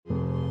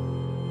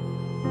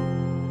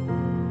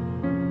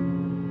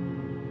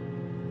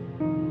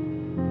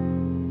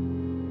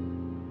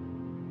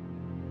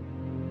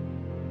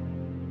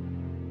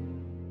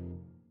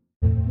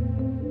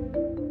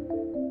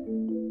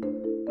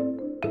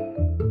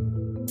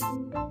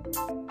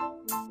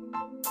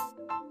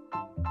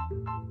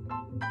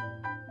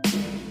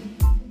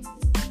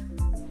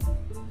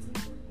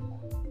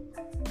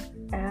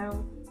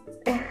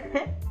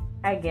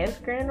guess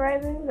Grand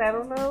Risings. I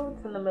don't know.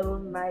 It's in the middle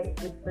of the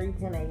night. It's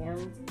 3:10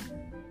 a.m.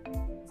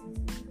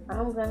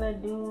 I'm gonna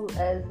do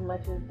as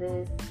much of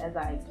this as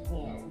I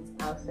can.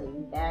 I'll say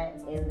that,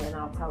 and then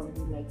I'll probably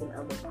be making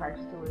other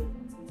parts to it.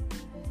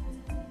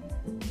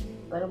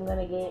 But I'm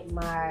gonna get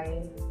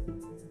my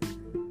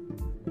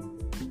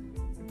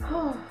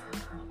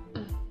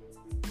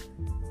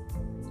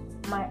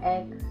my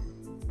ex,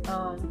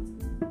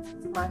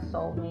 my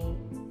soulmate,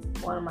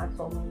 one of my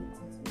soulmates.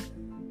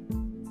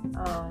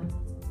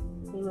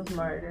 He was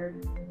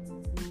murdered.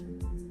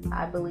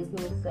 I believe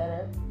he was set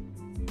up.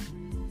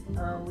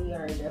 We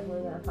are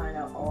definitely gonna find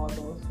out all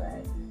those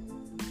facts.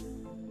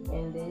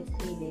 And this,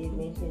 he did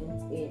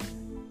mention it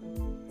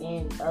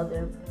in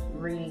other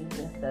readings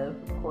and stuff,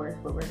 of course,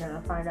 but we're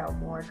gonna find out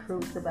more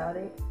truths about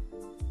it.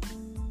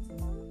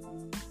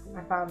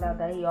 I found out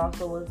that he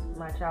also was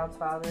my child's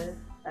father.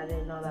 I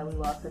didn't know that we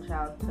lost a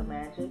child to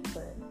magic,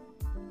 but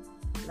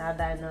now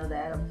that I know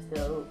that, I'm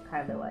still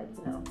kind of like,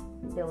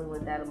 dealing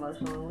with that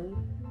emotionally.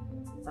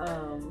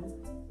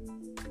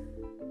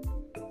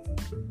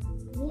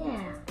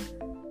 Yeah.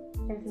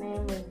 His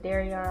name is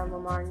Reon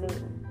Lamar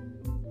Newton.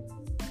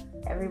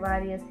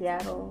 Everybody in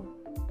Seattle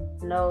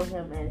knows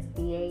him as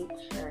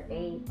BH or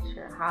H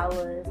or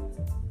Holla.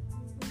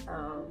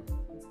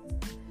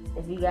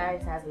 If you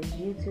guys have his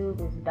YouTube,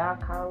 it's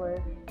Doc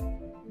Holla.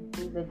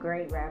 He's a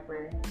great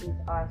rapper. He's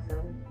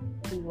awesome.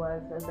 He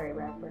was a great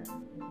rapper.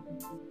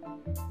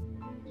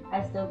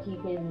 I still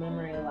keep his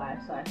memory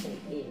alive, so I say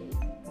is.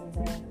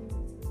 Okay.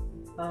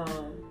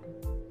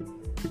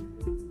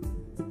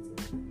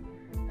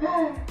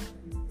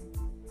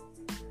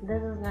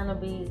 This is gonna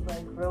be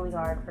like really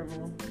hard for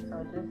me,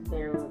 so just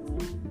bear with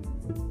me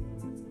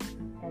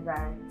as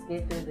I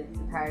get through this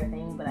entire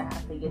thing. But I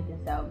have to get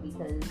this out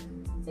because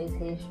it's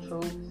his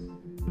truths,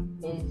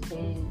 it's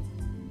his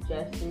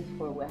justice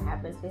for what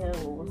happened to him,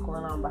 what was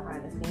going on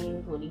behind the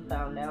scenes, what he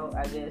found out.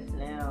 I guess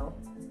now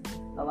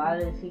a lot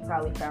of this he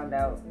probably found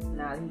out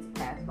now that he's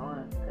passed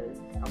on, because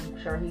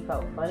I'm sure he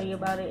felt funny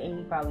about it and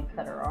he probably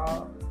cut her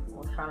off,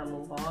 was trying to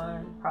move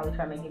on, probably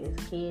trying to get his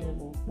kid and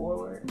move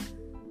forward.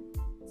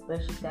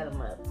 But she set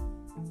him up.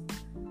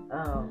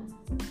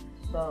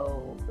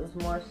 So it's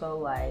more so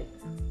like,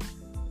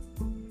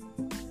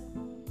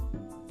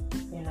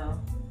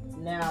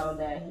 now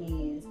that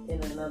he's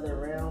in another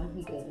realm,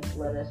 he can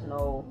let us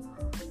know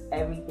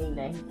everything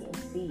that he can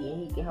see,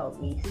 and he can help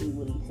me see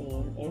what he's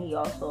seeing. And he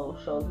also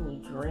shows me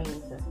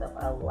dreams and stuff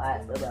a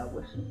lot about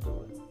what she's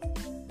doing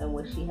and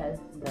what she has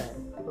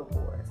done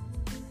before.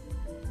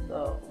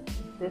 So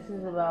this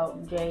is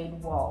about Jade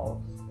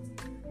Walls,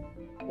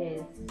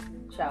 his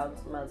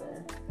child's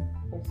mother,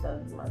 his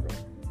son's mother.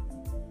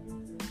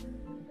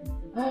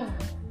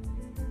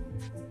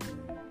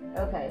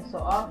 Okay, so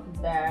off the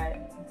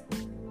bat,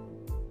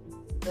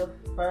 the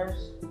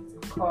first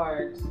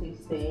cards he's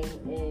saying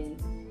is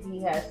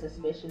he has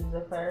suspicions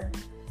of her,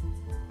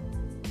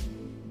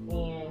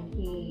 and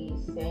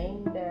he's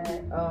saying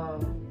that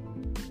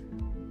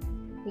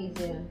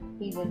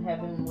he's in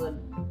heaven with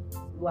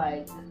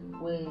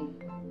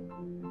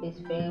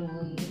his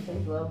family,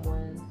 his loved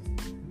ones.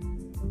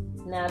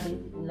 Now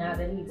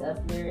that he's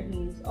up there,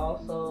 he's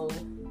also,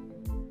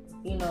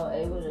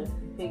 able to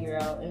figure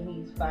out, and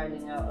he's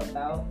finding out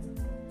about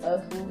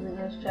us losing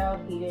this child.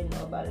 He didn't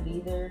know about it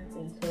either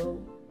until,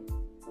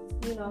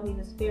 he's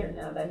a spirit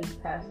now that he's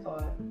passed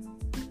on.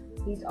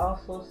 He's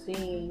also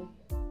seeing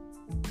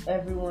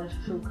everyone's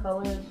true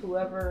colors.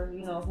 Whoever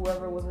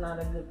was not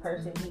a good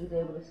person, he's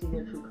able to see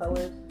their true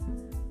colors.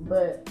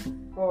 But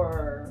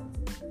for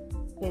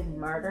his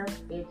murder,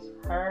 it's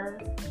her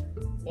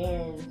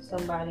and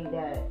somebody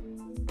that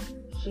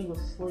she was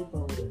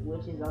sleeping with,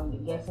 which is,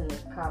 I'm guessing,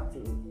 this cop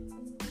dude.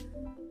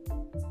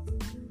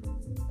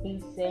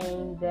 He's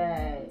saying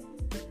that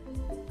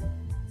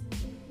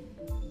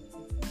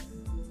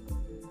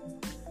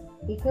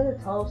he could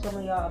have told some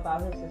of y'all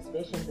about his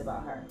suspicions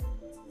about her.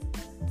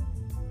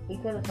 He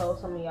could have told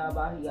some of y'all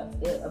about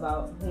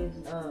his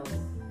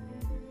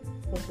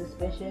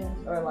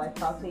suspicions, or like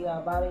talk to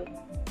y'all about it,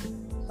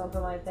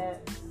 something like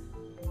that.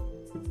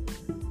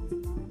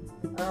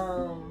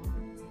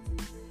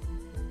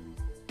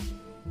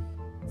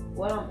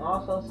 What I'm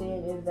also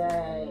seeing is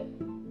that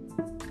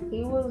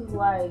he was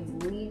like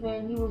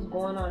leaving, he was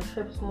going on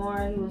trips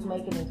more, he was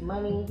making his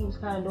money, he was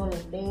kind of doing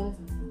his thing.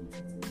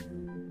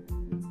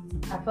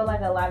 I feel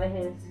like a lot of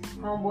his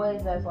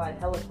homeboys that's like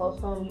hella close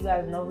to him, you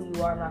guys know who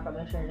you are, I'm not gonna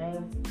mention your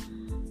name.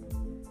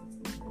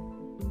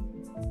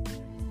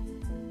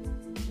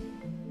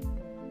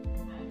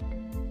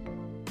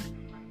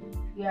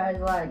 You guys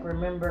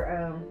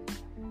remember,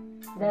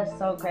 that's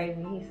so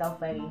crazy, he's so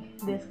funny.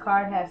 This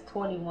card has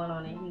 21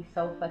 on it, he's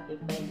so fucking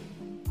funny.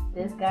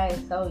 This guy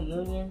is so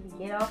union.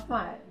 Get off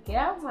my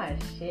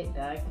shit,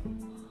 dog.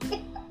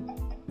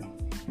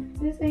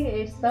 This nigga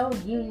is so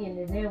union.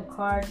 The damn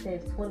card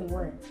says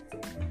 21.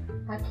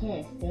 I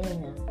can't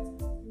stand him.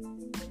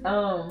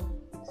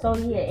 So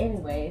yeah,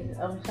 anyways,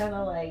 I'm trying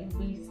to like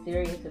be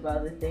serious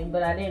about this thing,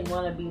 but I didn't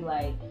want to be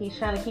like, he's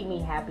trying to keep me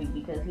happy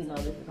because he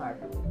knows this is hard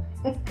for me.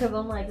 Because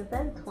I'm like, is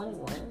that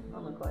 21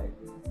 on the card?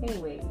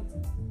 Anyways.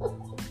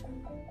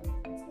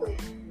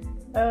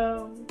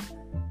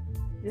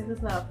 This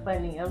is not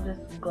funny. I'm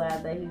just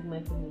glad that he's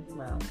making me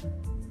smile.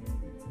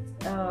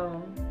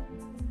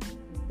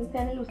 He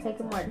said he was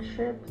taking more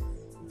trips.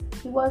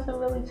 He wasn't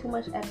really too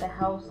much at the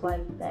house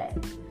like that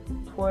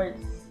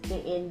towards the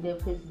end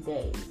of his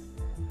days.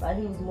 Like,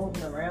 he was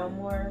moving around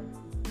more.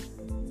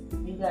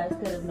 You guys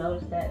could have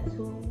noticed that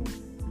too.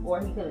 Or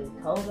he could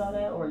have told y'all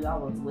that, or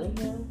y'all was with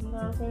him, you know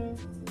what I'm saying?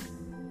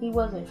 He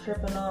wasn't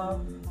tripping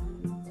off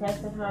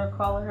texting her,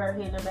 calling her,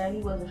 hitting her back. He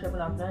wasn't tripping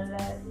off none of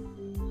that.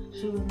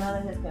 She was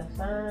none of his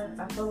concern.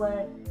 I feel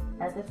like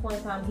at this point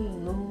in time, he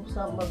knew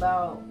something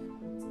about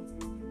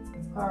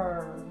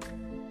her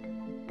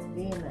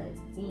being a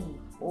thief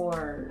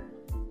or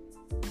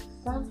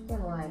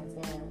something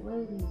like that. What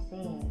is he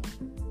saying?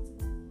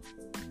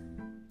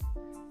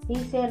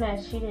 He's saying that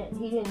he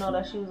didn't know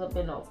that she was up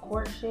in no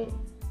court shit,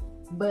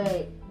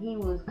 but he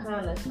was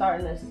kind of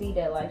starting to see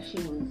that like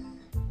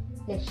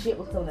his shit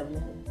was coming up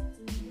missing.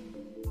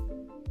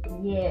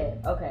 Yeah,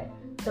 okay.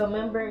 So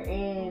remember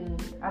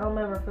I don't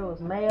remember if it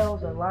was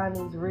Males or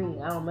Lonnie's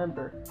reading, I don't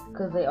remember,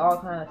 because they all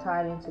kind of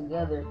tied in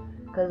together,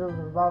 because it was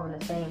involving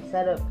the same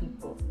setup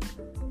people.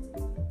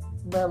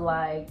 But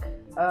like,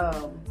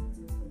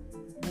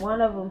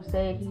 one of them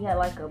said he had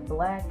like a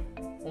black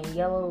and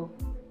yellow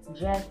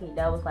jacket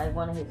that was like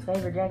one of his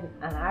favorite jackets,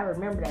 and I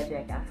remember that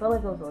jacket. I feel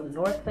like it was a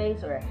North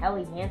Face or a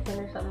Helly Hansen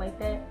or something like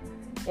that,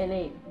 and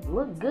it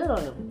looked good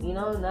on him, you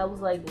know, and that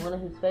was like one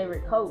of his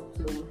favorite coats.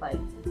 So it was like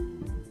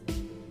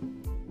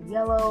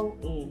yellow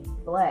and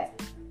black,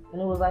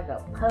 and it was like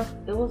a puff.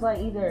 It was like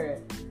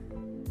either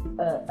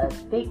a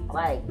thick,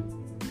 like,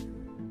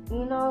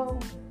 you know,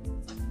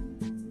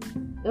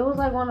 it was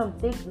like one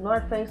of them thick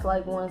North Face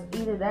like ones,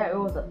 either that or it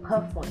was a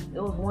puff one.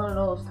 It was one of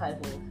those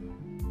type ones.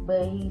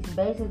 But he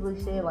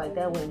basically said like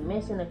that went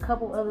missing, a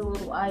couple other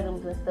little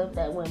items and stuff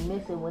that went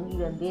missing when he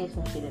done did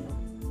some shit in them.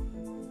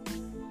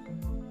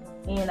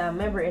 And I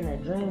remember in a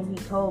dream he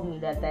told me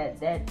that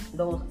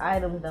those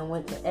items done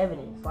went to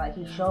evidence. Like,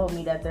 he showed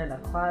me that they're in a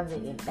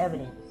closet in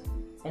evidence,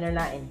 and they're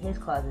not in his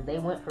closet. They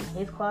went from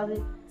his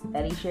closet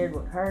that he shared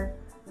with her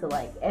to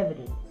like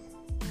evidence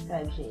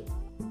type shit.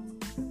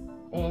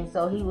 And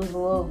so he was a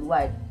little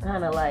like,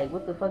 kind of like,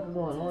 what the fuck is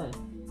going on?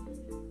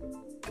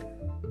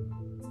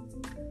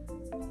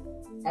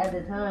 At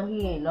the time, he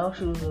didn't know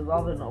she was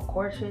involved in no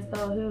court shit,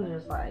 though. He was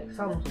just like,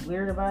 something's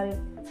weird about it.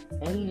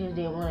 And he just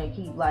didn't want to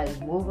keep,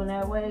 like, moving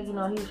that way. You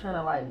know, he was trying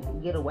to,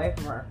 like, get away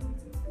from her.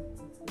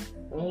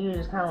 And he was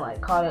just kind of,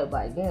 like, caught up,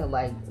 like, damn,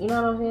 like, you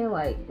know what I'm saying?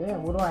 Like,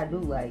 damn, what do I do?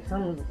 Like,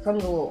 something's a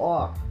little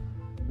off.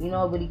 You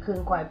know, but he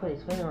couldn't quite put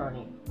his finger on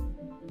it.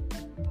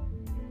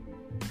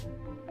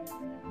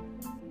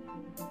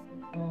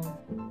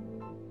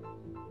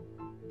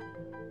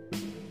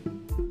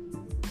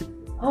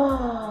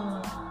 Oh.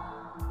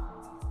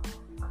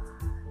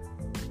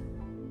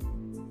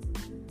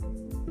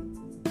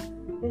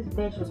 This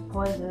bitch was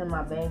poisoning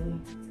my baby.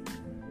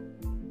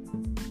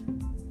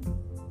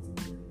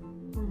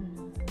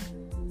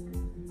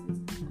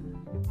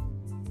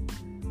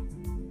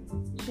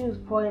 She was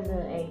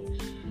poisoning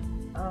H.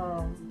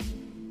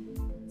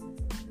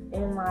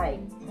 And like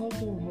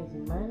taking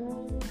his money,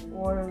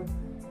 or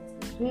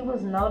he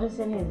was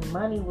noticing his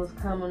money was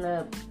coming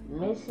up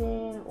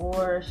missing,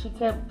 or she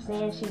kept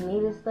saying she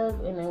needed stuff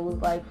and it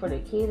was like for the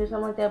kid or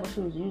something like that, but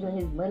she was using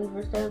his money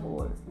for stuff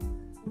or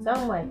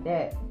something like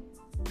that.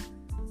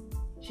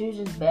 She was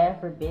just bad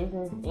for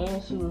business,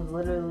 and she was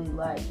literally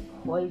like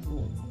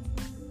poisoning.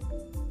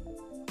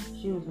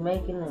 She was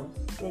making them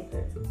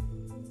sicker.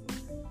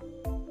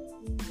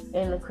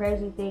 And the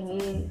crazy thing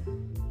is,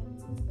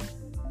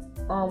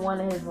 on one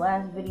of his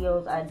last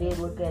videos, I did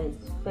look at his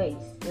face,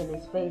 and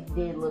his face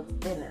did look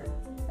thinner.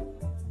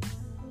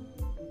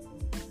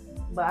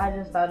 But I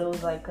just thought it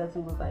was like because he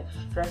was like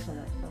stressing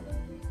or something.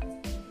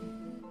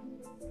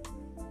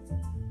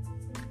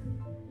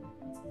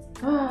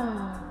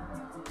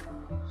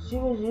 She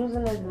was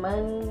using his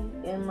money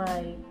and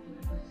like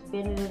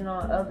spending it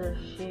on other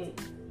shit.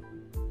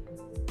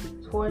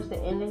 Towards the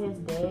end of his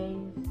days,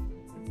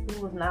 he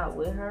was not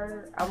with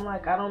her. I'm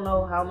like, I don't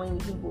know how many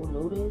people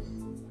knew this,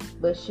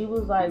 but she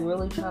was like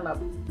really trying to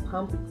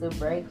pump the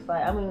brakes.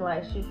 Like, I mean,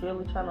 like, she's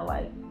really trying to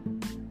like,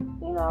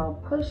 you know,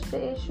 push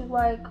the issue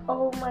like,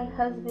 oh, my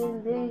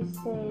husband this,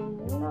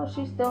 and you know,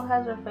 she still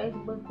has her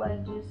Facebook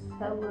like just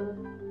hella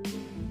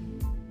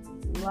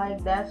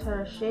like that's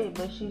her shit,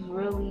 but she's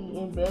really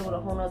in bed with a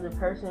whole other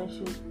person.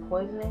 She was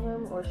poisoning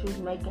him, or she was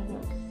making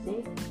him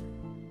sick,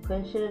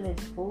 putting shit in his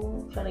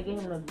food, trying to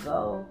get him to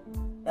go.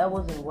 That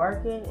wasn't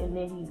working, and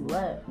then he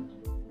left.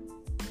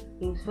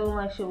 He was feeling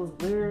like shit was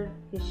weird.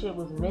 His shit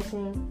was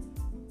missing.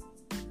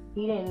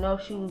 He didn't know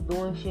she was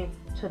doing shit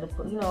to the,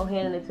 you know,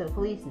 handing it to the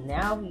police.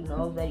 Now he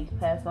knows that he's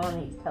passed on,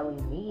 and he's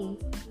telling me.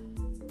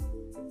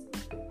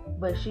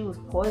 but she was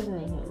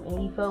poisoning him, and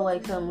he felt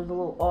like something was a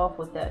little off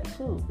with that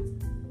too.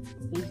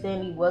 He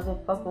said he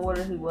wasn't fucking with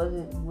her, he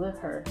wasn't with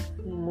her.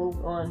 He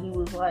moved on. He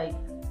was like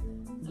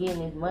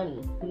getting his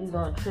money. He was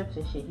on trips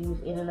and shit. He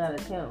was in and out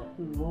of town.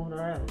 He was moving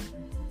around.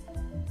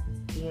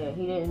 Yeah,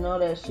 he didn't know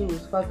that she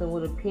was fucking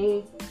with a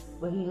pig,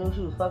 but he knew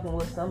she was fucking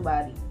with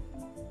somebody.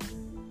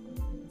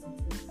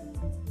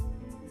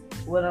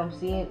 What I'm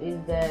seeing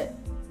is that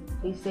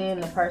he's saying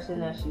the person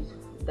that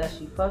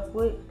she fucked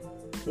with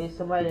is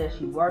somebody that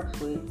she works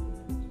with,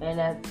 and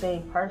that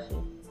same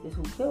person is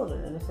who killed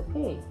her, and it's a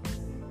pig.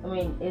 I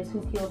mean, it's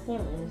who killed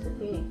him, and it's a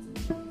pig.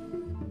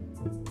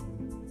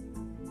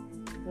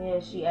 Yeah,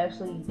 she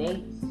actually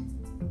dates.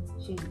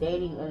 She's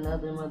dating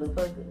another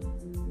motherfucker,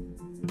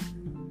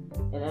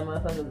 and that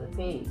motherfucker's a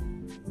pig.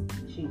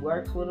 She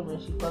works with him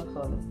and she fucks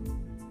on him.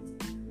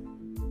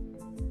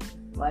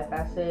 Like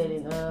I said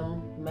in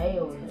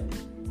Mayo in the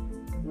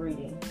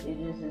reading, it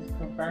just is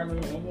confirming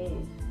it in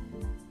his.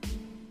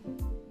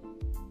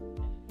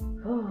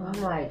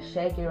 I'm like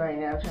shaking right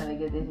now trying to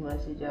get this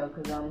message out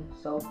because I'm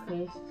so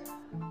pissed.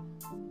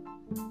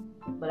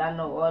 But I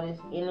know all this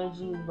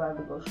energy is about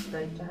to go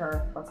straight to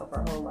her and fuck up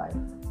her whole life.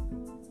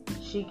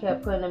 She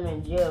kept putting him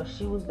in jail.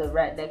 She was the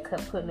rat that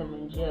kept putting him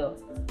in jail.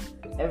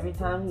 Every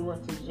time he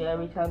went to jail,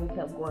 every time he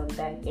kept going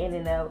back in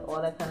and out,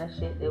 all that kind of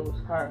shit, it was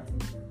her.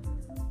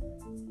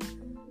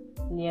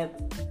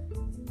 Yep.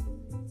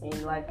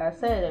 And like I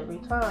said, every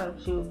time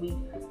she would be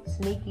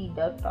sneaky,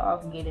 ducked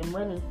off, getting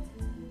money.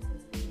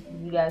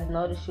 You guys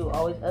notice she would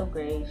always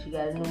upgrade. She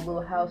got a new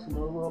little house, a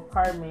new little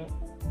apartment,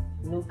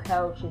 new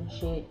couch and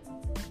shit.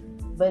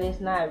 But it's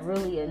not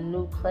really a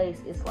new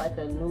place. It's like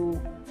a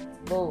new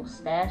little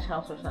stash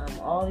house or something.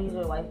 All these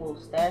are like little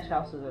stash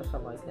houses or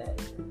something like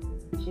that.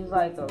 She's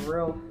like a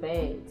real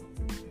fed.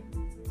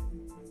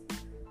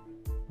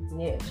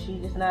 Yeah,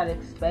 she's not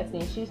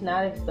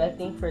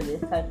expecting for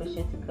this type of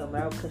shit to come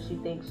out because she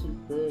thinks she's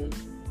good.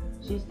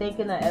 She's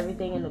thinking that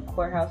everything in the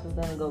courthouse is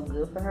gonna go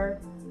good for her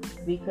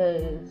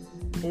because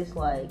it's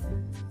like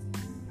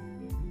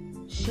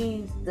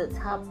she's the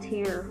top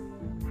tier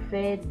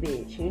fed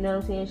bitch. You know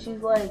what I'm saying?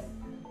 She's like,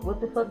 what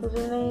the fuck is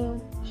her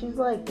name? She's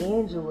like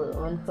Angela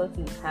on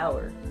fucking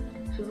Power.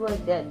 She's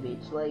like that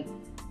bitch. Like,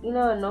 you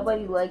know,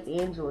 nobody liked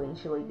Angela and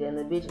shit like that, and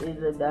the bitch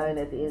ended up dying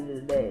at the end of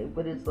the day.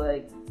 But it's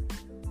like,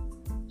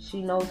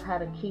 she knows how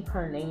to keep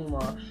her name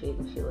off shit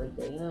and shit like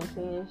that. You know what I'm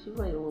saying? She's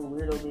like a little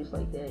weirdo bitch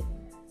like that.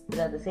 But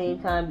at the same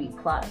time, be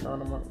plotting on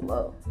them on the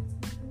low.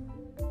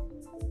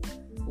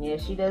 Yeah,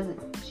 she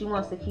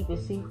wants to keep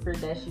a secret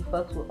that she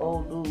fucks with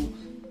old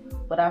dudes.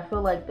 But I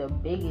feel like the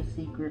biggest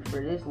secret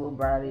for this little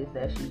bride is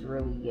that she's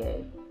really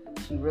gay.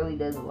 She really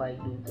doesn't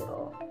like dudes at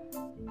all.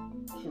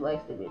 She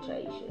likes the bitch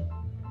Aisha.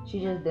 She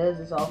just does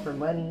this all for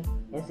money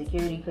and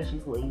security because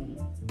she's lazy.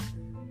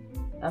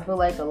 I feel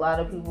like a lot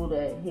of people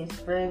that his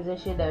friends and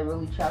shit that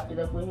really chopped it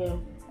up with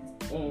him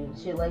and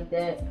shit like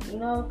that, you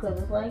know, because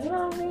it's like, you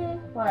know what I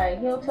mean? Like,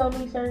 he'll tell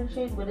me certain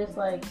shit, but it's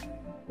like,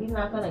 he's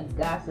not gonna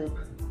gossip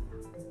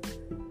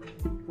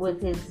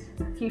with his,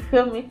 you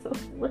feel me?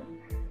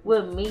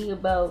 with me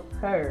about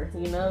her,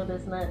 you know?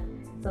 That's not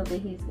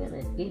something he's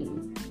gonna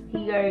do.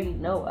 He already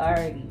know, I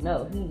already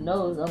know. He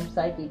knows I'm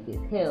psychic as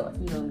hell.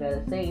 He don't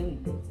gotta say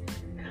anything.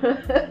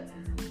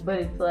 But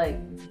it's like,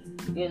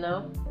 you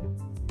know,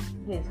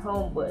 his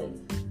homeboys,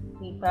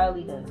 he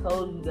probably done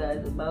told you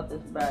guys about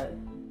this bride,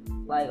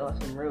 like on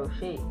some real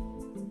shit.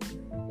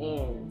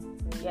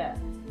 And yeah,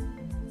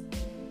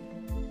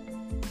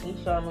 he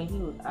showed me he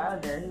was out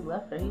of there. He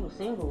left her. He was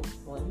single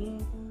when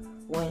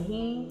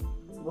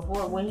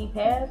he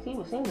passed. He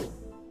was single,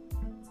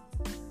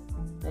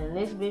 and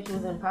this bitch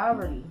was in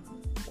poverty.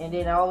 And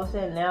then all of a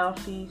sudden now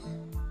she's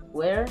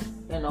where?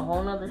 In a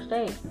whole nother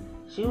state.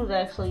 She was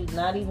actually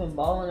not even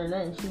balling or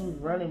nothing. She was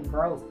running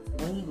broke.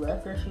 When he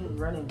left her, she was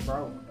running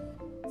broke.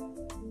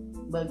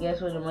 But guess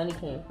where the money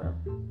came from?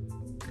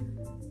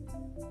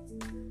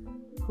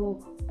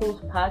 Whose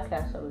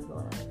podcast are we going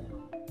on right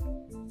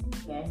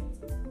now? Okay?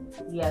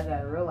 You guys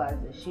gotta realize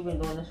that she's been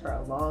doing this for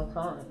a long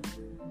time.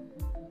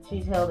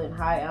 She's held in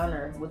high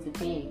honor with the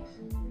pigs.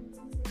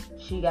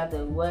 She got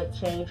to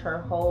change her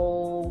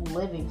whole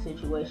living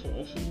situation,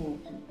 and she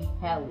moved to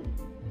Cali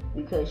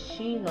because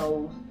she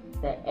knows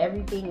that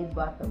everything is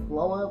about to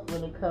blow up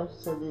when it comes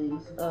to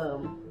these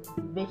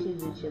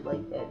bitches and shit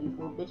like that. These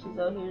little bitches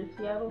out here in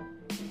Seattle.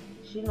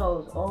 She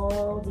knows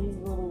all these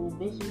little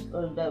bitches,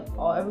 or that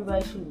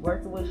everybody she's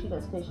working with. She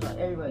done snitched on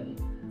everybody,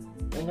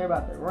 and they're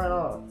about to run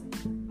off.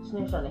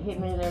 Snitched on the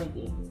hitman and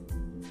everything.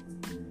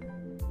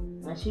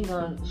 And she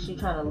trying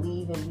to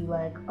leave and be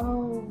like,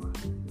 oh,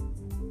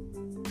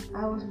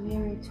 I was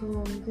married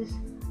to him.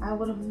 I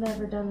would have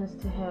never done this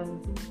to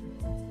him.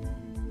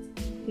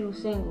 He was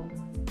single.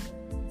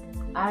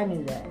 I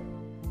knew that.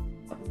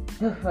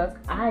 The fuck?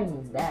 I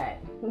knew that.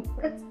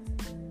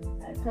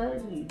 I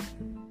told you.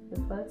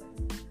 The fuck?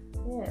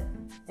 Yeah.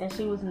 And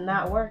she was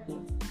not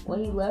working.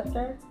 When he left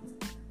her,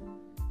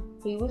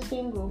 he was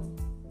single.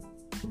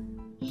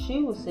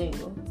 She was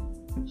single.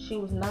 She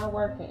was not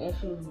working and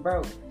she was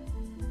broke.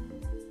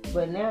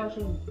 But now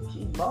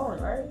she's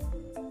balling, right?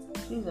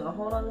 She's in a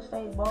whole other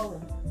state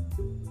balling.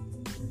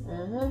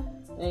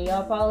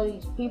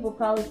 And people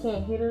probably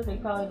can't hit her. They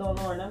probably don't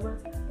know her number.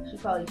 She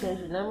probably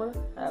changed her number.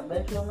 I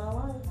bet you I'm not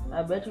lying.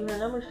 I bet you her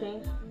number's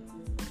changed.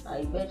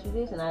 I bet you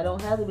this, and I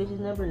don't have the bitch's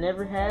number.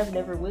 Never have,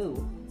 never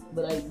will.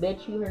 But I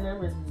bet you her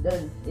number is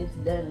done. It's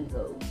done,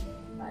 though.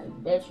 I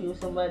bet you if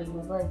somebody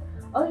was like,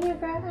 oh, yeah,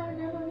 girl, I got her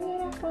number.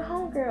 Yeah, that's my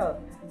homegirl.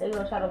 They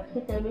gonna try to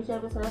hit that bitch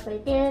up and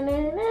say,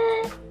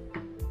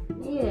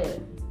 yeah.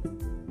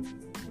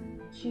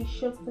 She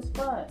shook the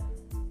spot.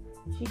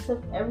 She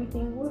took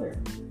everything with her.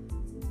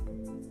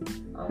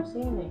 I'm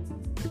seeing it.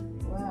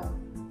 Wow.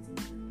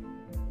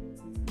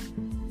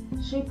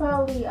 She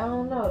probably, I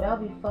don't know, that'll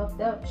be fucked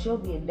up. She'll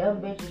be a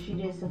dumb bitch if she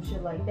did some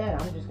shit like that.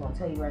 I'm just gonna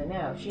tell you right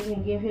now. If she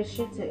didn't give his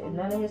shit to,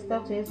 none of his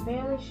stuff to his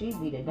family, she'd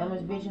be the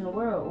dumbest bitch in the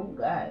world. Oh,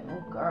 God.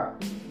 Oh, girl.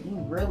 You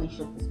really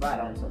shook the spot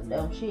on some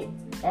dumb shit.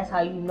 That's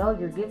how you know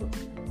you're giving.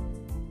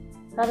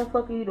 How the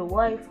fuck are you the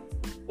wife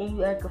and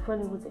you acting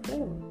funny with the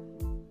family?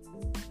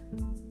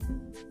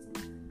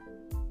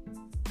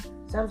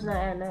 Something's not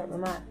adding up.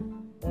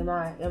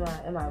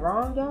 Am I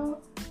wrong,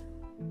 y'all?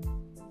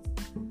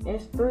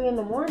 It's 3 in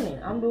the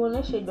morning. I'm doing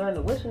this shit during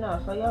the witching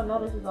hour, so y'all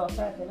know this is all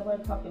facts. Ain't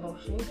nobody talking no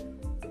shit.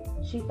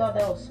 She thought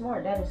that was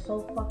smart. That is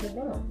so fucking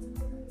dumb.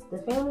 The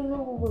family knew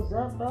what was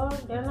up, dog.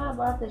 They're not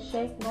about to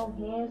shake no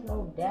hands,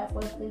 no dap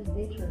up this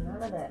bitch or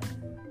none of that.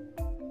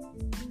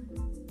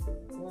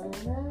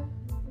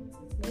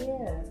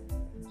 Yeah.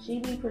 She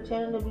be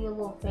pretending to be a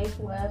little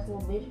faithful ass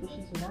little bitch, but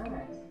she's not.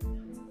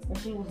 And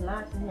she was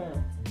not to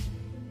him.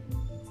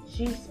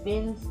 She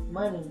spends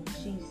money.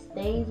 She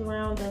stays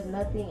around, does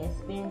nothing, and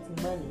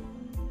spends money.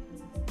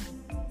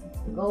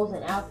 Goes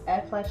and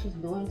acts like she's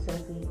doing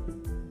something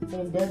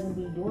and doesn't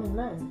be doing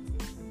nothing.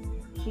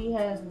 She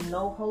has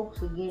no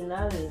hopes of getting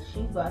out of this.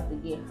 She's about to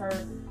get her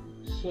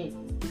shit.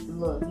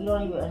 Look, you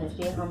don't even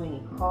understand how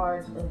many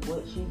cards of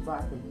what she's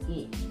about to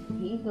get.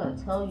 He's gonna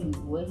tell you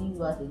what he's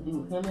about to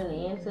do. Him and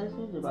the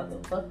ancestors are about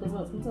to fuck them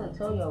up. He's gonna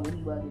tell y'all what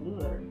he's about to do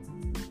to her.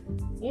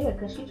 Yeah,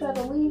 because she tried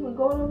to leave and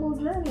go on a little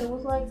journey. It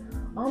was like,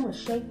 I'm gonna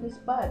shake this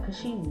spot because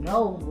she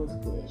knows what's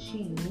good.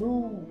 She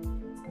knew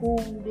who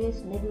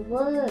this nigga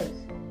was.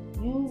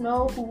 You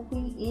know who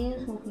he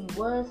is, who he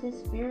was. His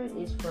spirit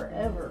is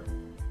forever.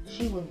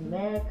 She was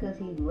mad because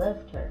he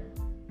left her.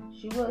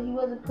 He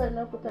wasn't putting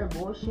up with her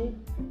bullshit.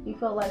 He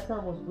felt like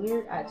something was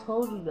weird. I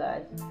told you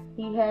guys,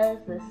 he has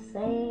the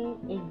same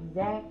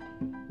exact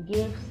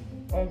gifts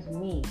as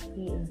me.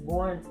 He is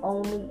born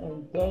only a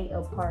day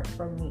apart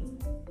from me.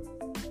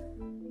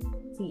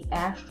 He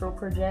astral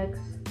projects.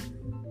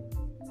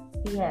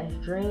 He has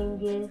dream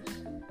gifts.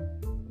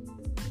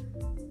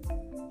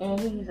 And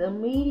he's a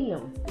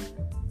medium.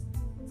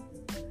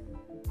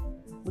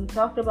 We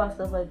talked about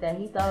stuff like that.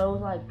 He thought it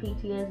was like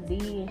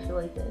PTSD and shit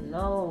like that.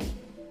 No.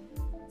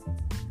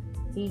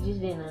 He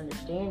just didn't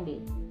understand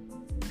it.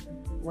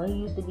 When he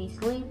used to be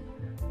asleep,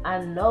 I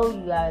know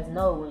you guys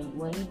know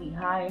when he be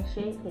high and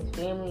shit, his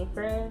family and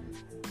friends,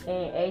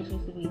 and H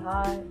used to be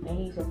high, and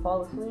he used to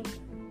fall asleep,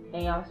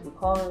 and y'all used to be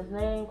calling his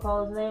name,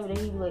 and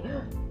then he'd be like,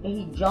 and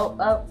he'd jump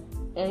up,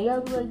 and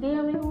y'all be like,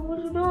 damn, nigga,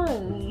 what you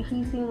doing?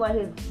 He seemed like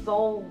his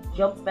soul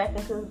jumped back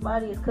into his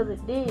body. It's because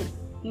it did.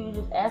 He was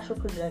just astral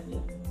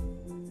projecting.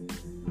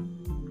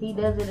 He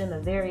does it in a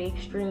very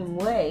extreme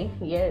way,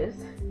 yes.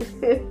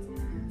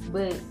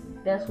 But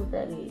that's what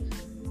that is.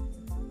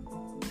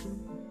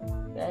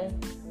 Okay?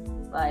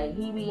 Like,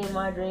 he be in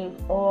my dreams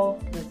all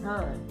the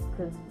time.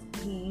 Because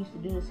he used to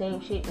do the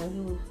same shit when he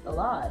was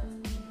alive.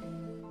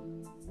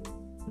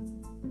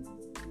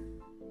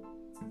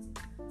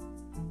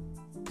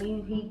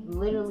 He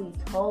literally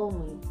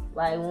told me,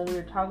 like, when we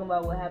were talking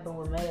about what happened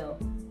with Mayo,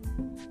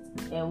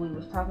 and we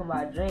was talking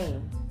about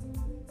dreams,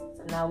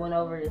 and I went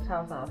over to his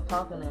house and I was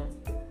talking to him.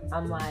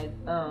 I'm like,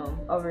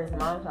 over his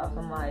mom's house,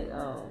 I'm like,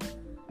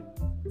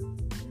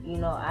 you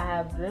know, I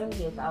have dream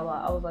gifts. I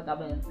was like, I've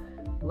been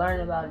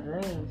learning about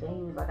dreams. And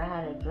he was like, I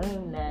had a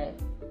dream that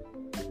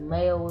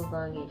Mayo was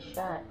going to get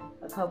shot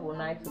a couple of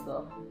nights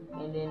ago.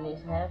 And then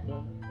this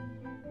happened.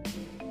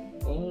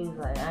 And he was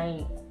like,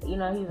 I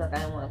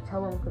didn't want to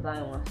tell him because I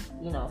didn't want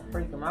to,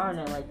 freak him out or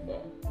nothing like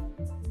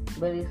that.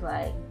 But it's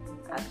like,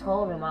 I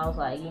told him, I was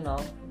like,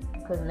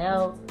 because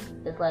now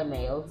it's like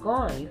Mayo's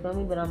gone, you feel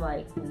me? But I'm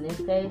like, in this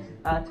case,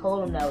 I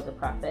told him that was a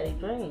prophetic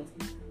dream.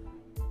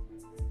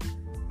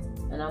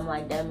 And I'm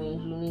like, that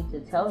means you need to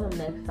tell him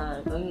next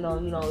time.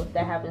 Or, if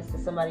that happens to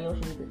somebody else,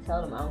 you need to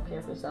tell them. I don't care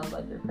if it sounds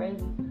like you're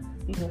crazy.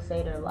 You can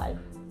save their life.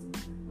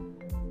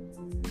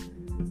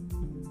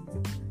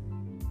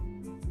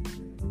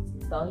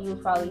 So he was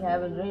probably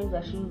having dreams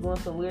that she was doing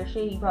some weird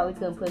shit. He probably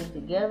couldn't put it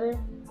together.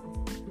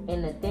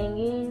 And the thing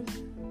is,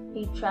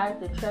 he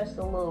tried to trust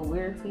a little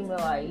weird female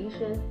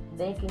Aisha,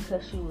 thinking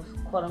because she was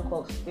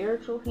quote-unquote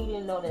spiritual. He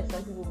didn't know that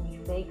some people be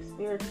fake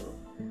spiritual.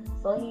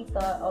 So he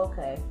thought,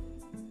 okay,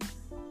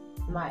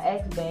 my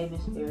ex-babe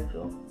is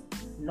spiritual.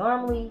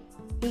 Normally,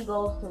 he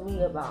goes to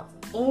me about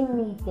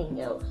anything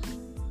else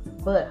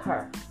but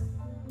her.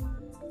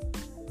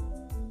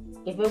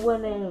 If it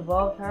wouldn't have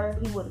involved her,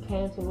 he would have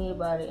came to me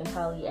about it and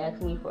probably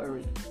asked me for a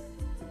reason.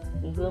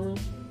 You feel me?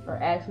 Or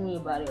ask me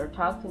about it or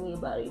talk to me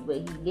about it, but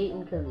he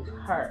didn't because it's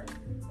her.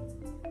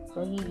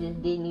 So he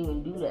just didn't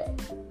even do that.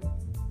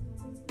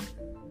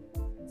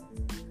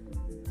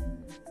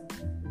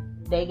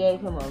 They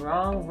gave him a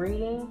wrong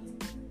reading,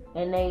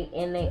 and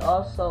they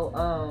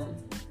also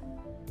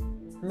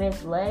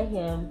misled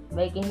him,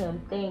 making him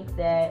think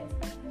that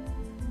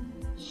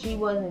she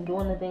wasn't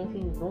doing the things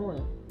he was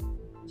doing.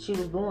 She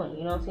was doing,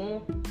 you know what I'm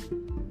saying?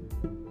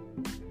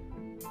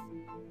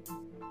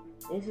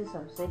 This is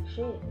some sick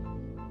shit.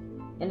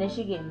 And then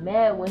she get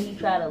mad when he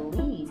try to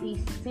leave.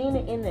 He's seen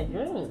it in the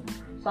dream.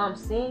 So I'm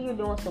seeing you're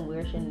doing some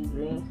weird shit in the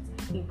dreams.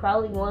 He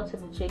probably going to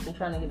the chick and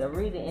trying to get a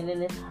reading, and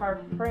then it's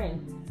her friend,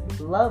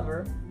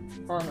 lover,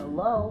 on the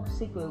low,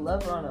 secret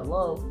lover on the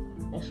low,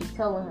 and she's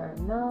telling her,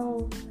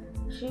 no,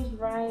 she's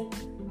right.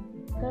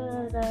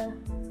 Da-da-da.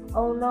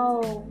 Oh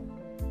no,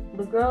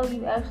 the girl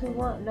you actually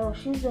want, no,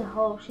 she's a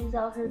hoe. She's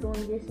out here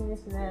doing this and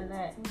this and that and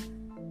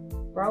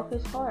that. Broke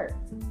his heart.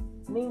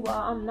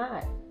 Meanwhile, I'm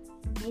not.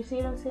 You see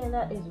what I'm saying?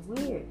 That is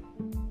weird.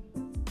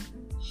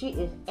 She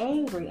is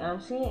angry.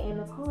 I'm seeing it in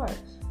the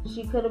cards.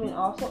 She could have been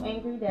also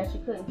angry that she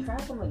couldn't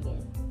trap him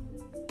again.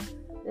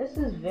 This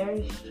is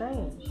very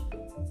strange.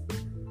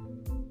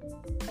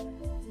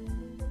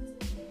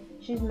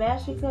 She's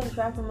mad she couldn't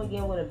trap him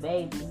again with a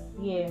baby.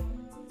 Yeah.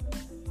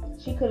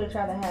 She could have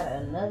tried to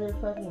have another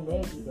fucking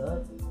baby,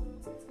 dog.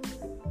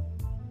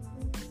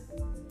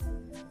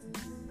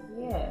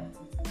 Yeah.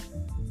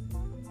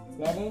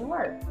 That didn't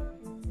work.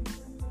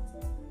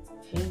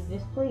 She's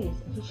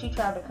displeased. She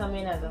tried to come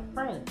in as a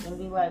friend and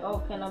be like, oh,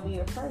 can I be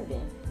your friend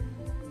then?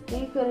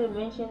 He could have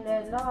mentioned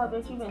that, no, I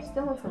bet you've been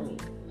stealing from me.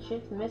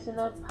 Shit's missing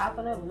up,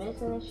 popping up,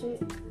 missing and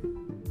shit.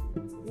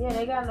 Yeah,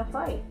 they got in a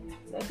fight.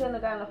 They couldn't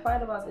have gotten in a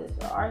fight about this.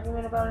 An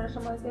argument about it or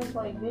something like this.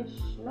 Like,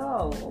 bitch,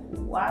 no.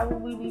 Why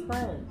would we be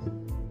friends?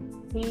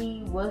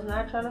 He was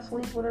not trying to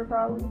sleep with her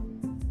probably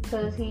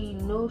because he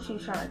knew she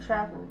was trying to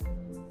trap him.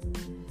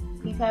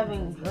 He's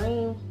having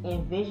dreams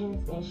and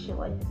visions and shit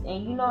like this.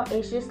 And you know,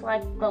 it's just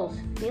like those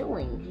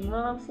feelings. You know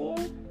what I'm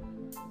saying?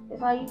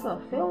 It's like you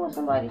can feel when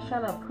somebody's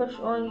trying to push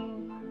on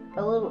you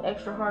a little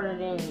extra harder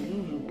than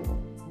usual.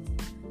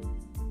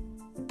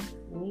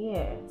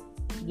 Yeah.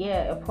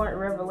 Yeah, important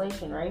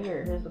revelation right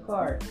here. Here's the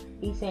card.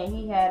 He's saying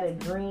he had a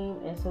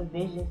dream and some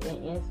visions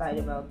and insight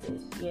about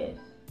this. Yes.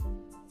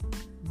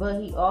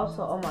 But he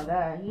also, oh my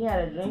God, he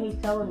had a dream. He's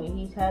telling me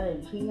he had a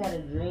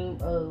dream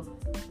of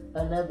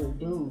another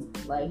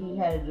dude. Like he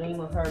had a dream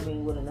of her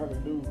being with another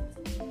dude.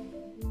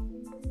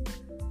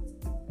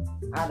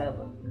 Out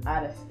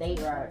of state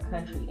or out of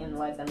country in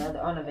like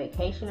another, on a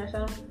vacation or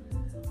something.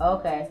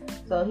 Okay.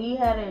 So he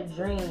had a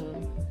dream.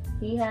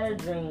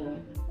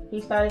 He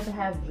started to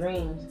have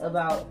dreams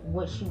about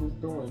what she was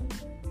doing.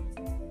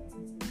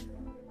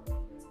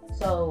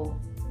 So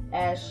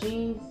since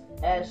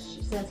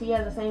he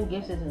has the same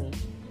gifts as me,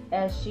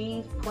 as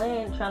she's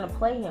trying to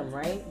play him,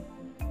 right?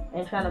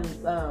 And trying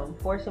to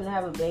force him to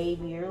have a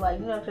baby, or like,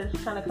 you know,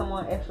 just trying to come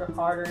on extra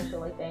harder and shit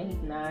like that, and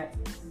he's not.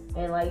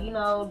 And like, you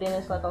know, then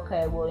it's like,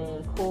 okay, well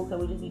then, cool, can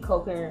we just be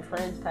co-parent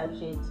friends type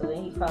shit? So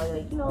then he's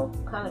probably like, you know,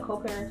 kind of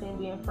co-parenting,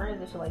 being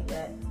friends and shit like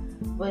that.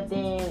 But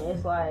then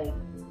it's like,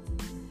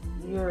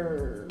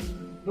 you're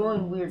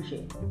doing weird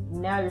shit.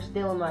 Now you're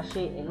stealing my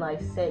shit and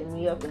like setting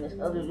me up, and this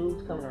other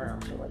dude's coming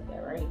around, shit like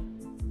that, right?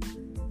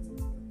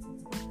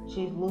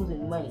 She's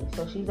losing money,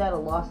 so she's at a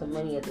loss of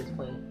money at this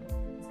point.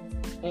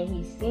 And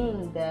he's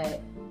seeing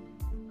that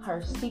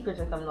her secrets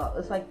are coming out.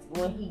 It's like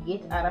when he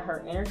gets out of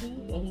her energy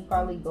and he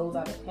probably goes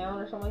out of town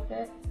or something like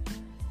that,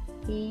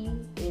 he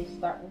is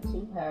starting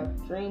to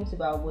have dreams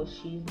about what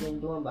she's been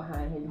doing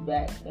behind his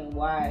back and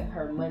why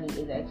her money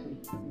is actually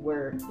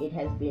where it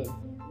has been.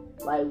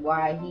 Like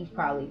why he's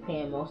probably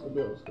paying most of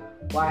the bills.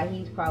 Why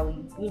he's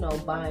probably, you know,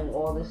 buying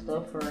all this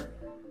stuff for,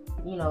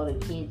 you know, the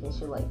kids and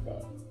shit like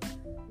that.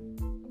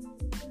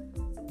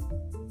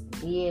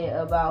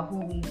 Yeah, about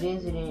who be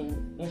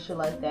visiting and shit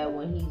like that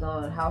when he's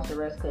on house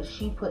arrest, because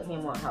she put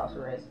him on house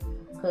arrest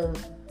because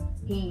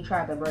he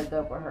tried to break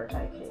up with her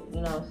type shit.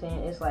 You know what I'm saying?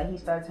 It's like he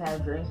starts to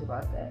have dreams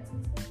about that.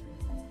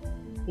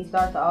 He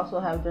starts to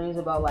also have dreams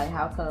about like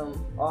how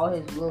come all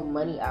his little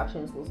money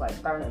options was like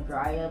starting to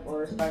dry up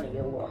or starting to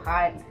get a little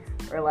hot,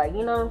 or like,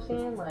 you know what I'm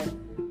saying? Like,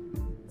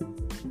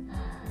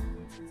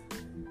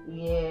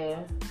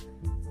 yeah.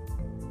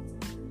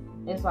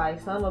 It's like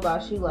something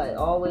about she like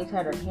always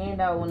had her hand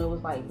out when it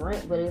was like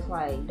rent, but it's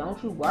like,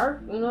 don't you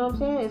work? You know what I'm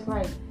saying? It's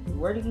like,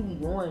 where do you be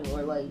going?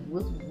 Or like,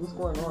 what's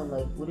going on?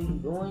 Like, what are you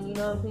doing? You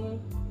know what I'm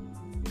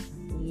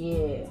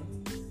saying?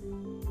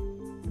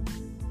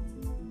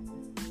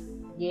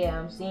 Yeah,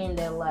 I'm seeing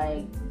that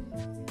like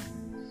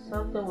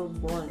something was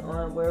going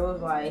on where it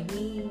was like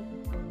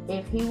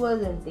if he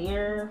wasn't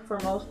there for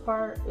most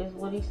part, is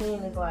what he's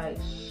saying, is like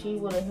they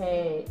would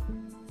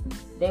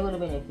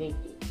have been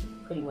evicted.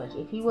 Pretty much.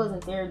 If he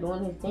wasn't there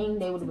doing his thing,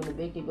 they would have been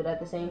evicted. But at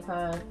the same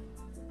time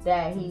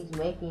that he's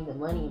making the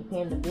money and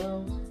paying the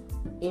bills,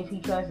 if he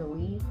tries to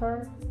leave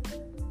her,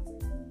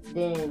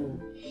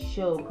 then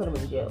she'll put him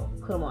in jail,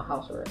 put him on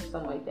house arrest,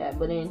 something like that.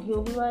 But then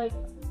he'll be like,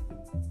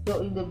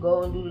 He'll either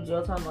go and do the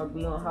jail time or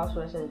be on house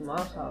arrest at his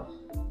mom's house.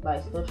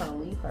 Like, still trying to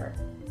leave her.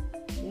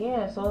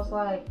 Yeah, so it's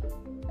like,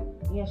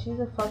 yeah, she's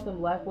a fucking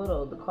Black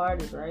Widow. The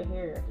card is right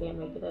here. I can't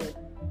make it up.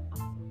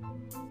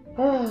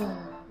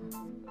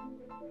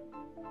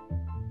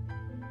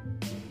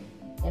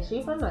 Is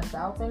she from the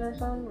South End or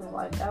something?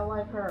 Like, I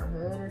like her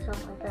hood or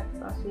something like that.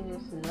 Cause I see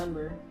this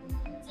number.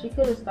 She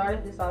could have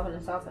started this off in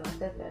the South, and I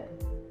said that.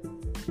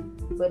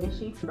 But is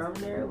she from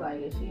there?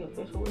 Like, is she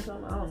official or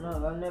something? I don't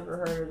know. I've never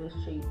heard of this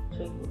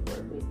chick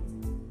before, but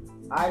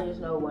I just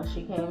know when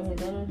she came in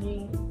his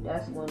energy,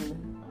 that's when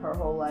her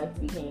whole life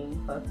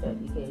became fucked up,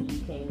 because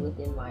you came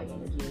within my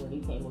energy when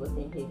you came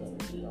within his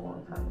energy a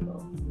long time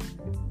ago.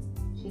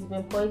 She's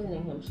been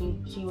poisoning him.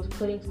 She was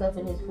putting stuff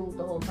in his food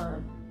the whole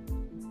time.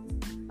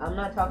 I'm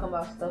not talking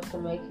about stuff to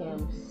make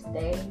him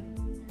stay.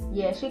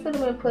 Yeah, she could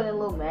have been putting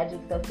little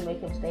magic stuff to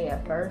make him stay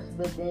at first,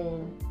 but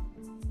then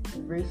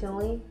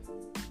recently,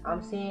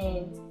 I'm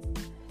seeing,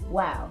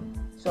 wow.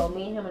 So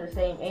me and him are the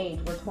same age.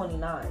 We're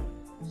 29.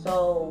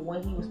 So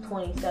when he was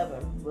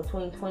 27,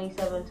 between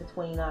 27 to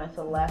 29,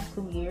 so the last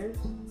 2 years,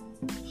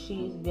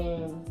 she's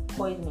been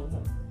poisoning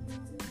him,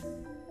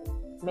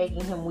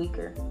 making him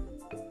weaker.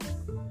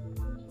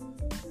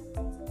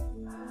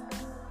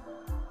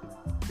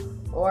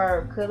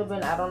 Or could have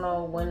been, I don't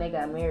know when they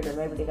got married, or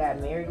maybe they got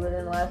married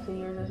within the last 2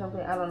 years or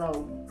something. I don't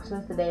know.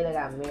 Since the day they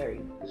got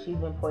married, she's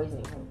been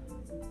poisoning him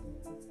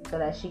so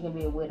that she can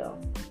be a widow.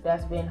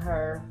 That's been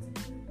her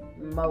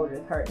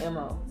motive, her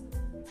MO.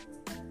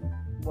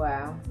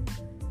 Wow.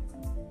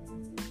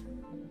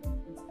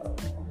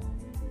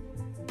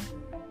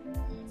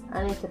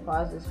 I need to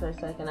pause this for a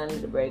second. I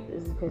need to break.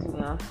 This is pissing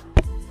me off.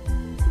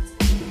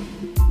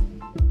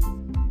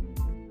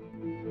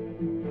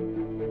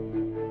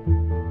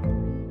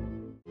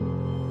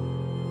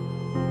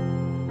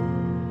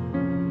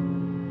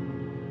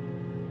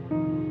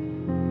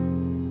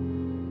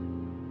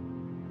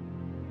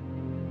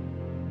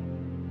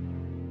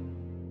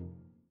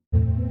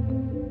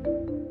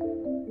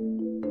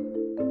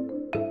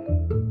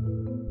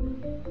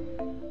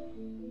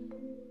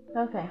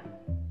 Okay,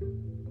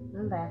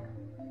 I'm back.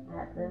 I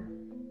had to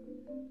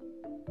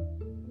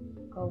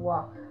go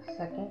walk a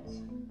second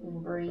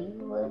and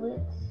breathe a little bit,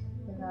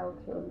 because I will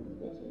kill these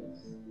bitches.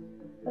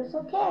 But it's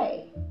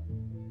okay,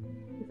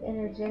 because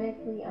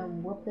energetically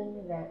I'm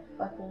whooping that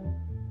fucking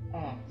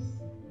ass.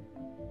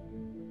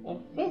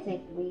 And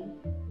physically,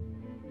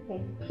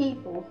 his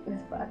people is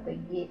about to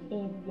get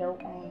in your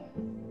ass.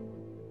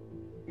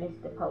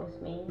 Mr.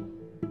 Postman.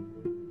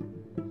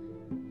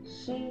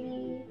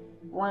 She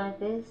wanted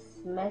this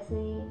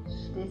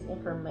message, this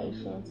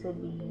information to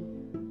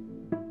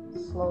be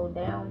slowed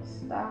down,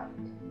 stopped.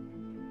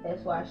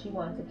 That's why she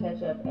wanted to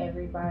catch up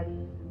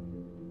everybody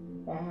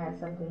that had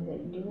something to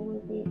do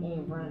with it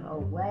and run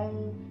away,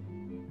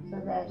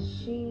 so that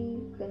she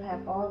could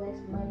have all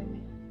this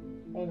money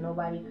and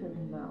nobody could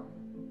know.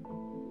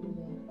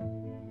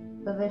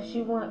 Because if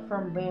she went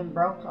from being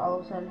broke to all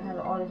of a sudden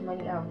having all this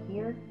money out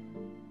here,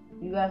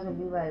 you guys would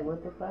be like,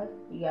 what the fuck?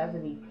 You guys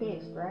would be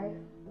pissed, right?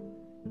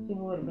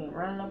 People would have been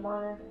running up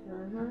on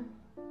her.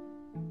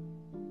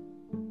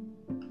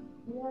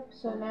 Yep,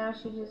 so now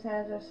she just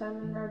has her son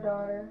and her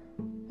daughter,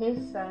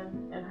 his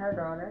son and her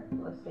daughter,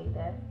 let's say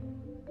that,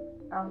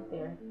 out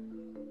there.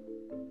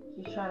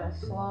 She's trying to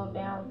slow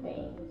down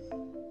things.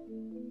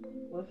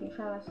 What if you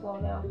trying to slow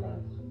down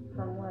things?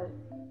 From what?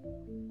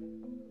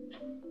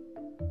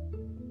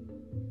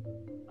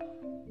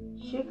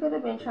 She could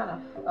have been trying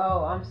to,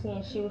 I'm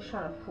seeing she was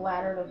trying to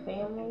flatter the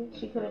family.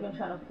 She could have been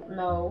trying to,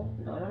 no.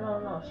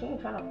 She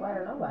ain't trying to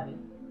flatter nobody.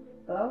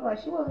 So I was like,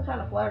 she wasn't trying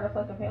to flatter the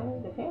fucking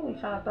family. The family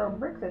trying to throw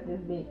bricks at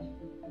this bitch,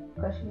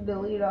 because she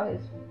deleted all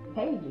his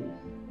pages.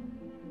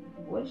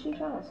 What is she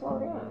trying to slow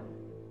down?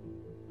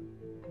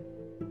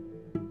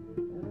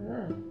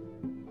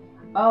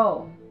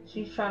 Oh,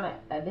 she's trying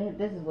to,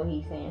 this is what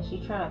he's saying.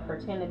 She's trying to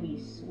pretend to be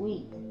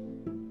sweet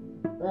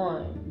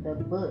on the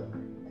book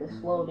to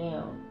slow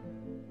down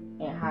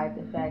and hide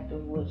the fact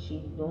of what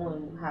she's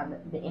doing, how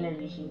the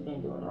energy she's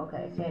been doing.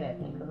 Okay, say that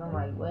thing, because I'm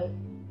like, what?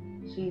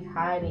 She's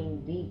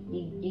hiding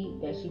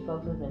deep that she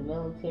focuses on the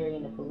military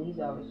and the police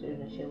officers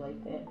and shit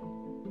like that.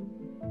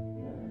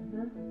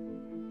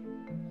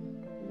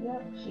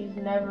 Yep, she's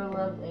never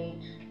loved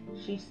H.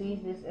 She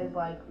sees this as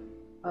like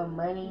a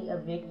money, a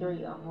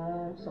victory, a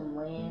home, some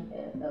land,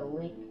 a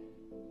lick.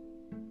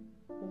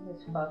 This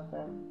is fucked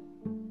up.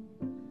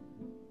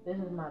 This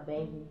is my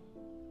baby.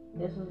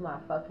 This was my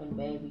fucking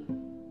baby.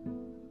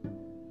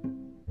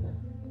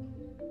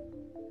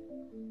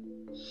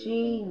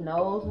 She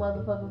knows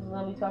motherfuckers is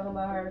gonna be talking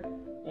about her,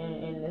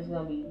 and is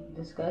gonna be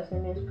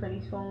discussing this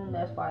pretty soon.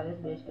 That's why this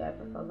bitch got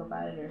the fuck up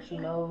out of there. She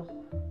knows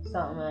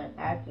something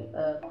ain't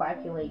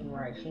coagulating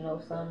right. She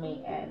knows something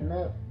ain't adding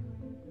up.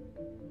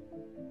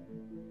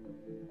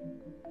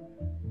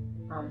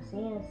 I'm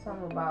seeing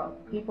something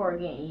about people are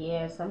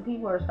getting, some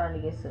people are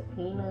starting to get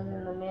subpoenas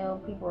in the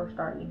mail. People are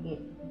starting to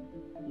get,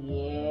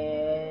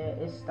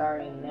 it's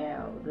starting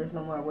now. There's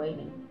no more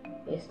waiting.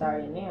 It's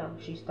starting now.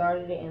 She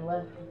started it and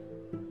left.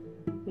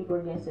 People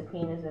are getting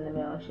subpoenas in the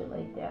mail and shit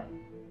like that.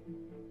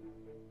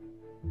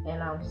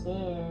 And I'm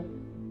seeing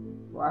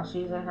while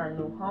she's in her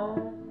new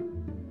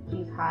home,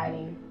 she's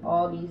hiding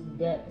all these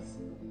debts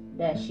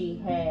that she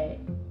had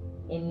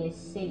in this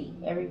city.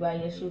 Everybody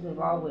that she was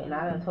involved with. And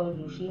I done told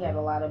you she had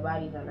a lot of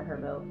bodies under her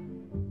belt.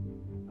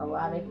 A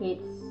lot of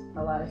hits,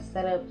 a lot of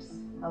setups,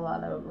 a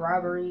lot of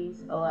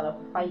robberies, a lot of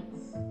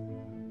fights,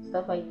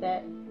 stuff like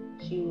that.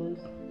 She was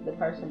the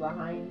person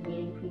behind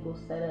getting people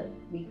set up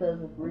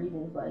because of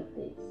reasons like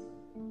this.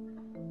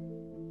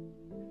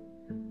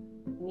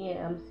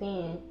 Yeah, I'm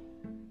saying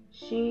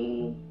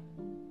she...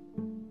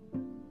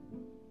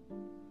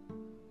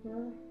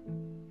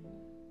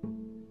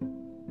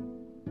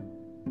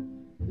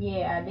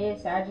 Yeah, I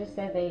did. I just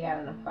said they got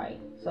in a fight.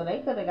 So they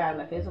could have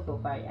gotten a physical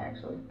fight,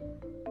 actually.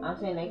 I'm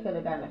saying they could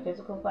have gotten a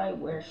physical fight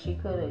where she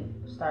could have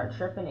started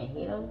tripping and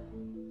hit him.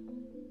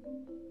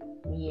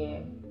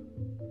 Yeah.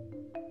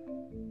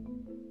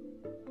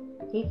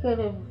 He could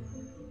have...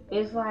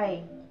 It's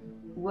like...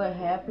 What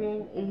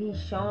happened, he's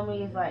showing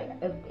me is like,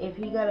 if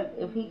he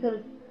could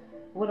have...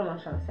 What am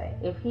I trying to say?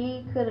 If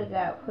he could have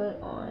got put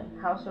on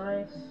house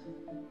arrest...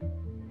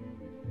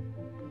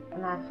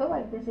 And I feel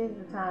like this is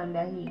the time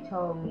that he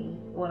told me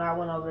when I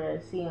went over there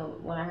to see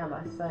him when I had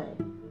my son.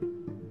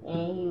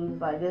 And he was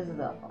like,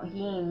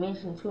 he ain't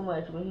mentioned too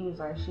much, but he was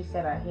like, she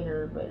said I hit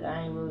her, but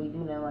I ain't really do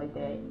nothing like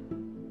that.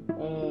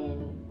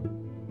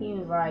 And he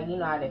was like,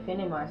 I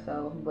defended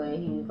myself, but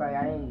he was like,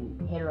 I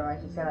didn't hit her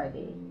like she said I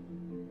did.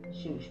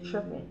 She was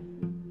tripping.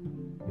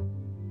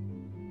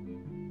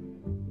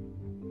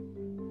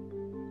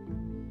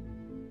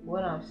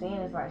 What I'm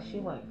saying is like she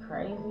went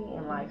crazy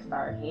and like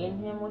started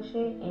hitting him with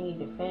shit, and he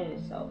defended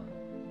himself.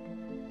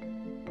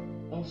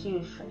 And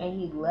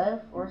he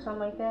left or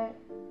something like that,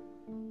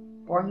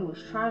 or he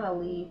was trying to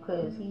leave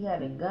because he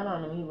had a gun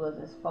on him he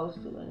wasn't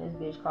supposed to, and this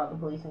bitch called the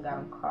police and got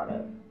him caught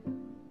up.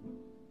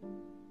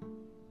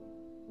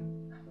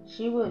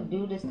 She would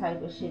do this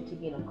type of shit to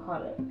get him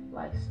caught up,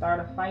 like start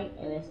a fight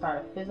and then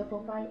start a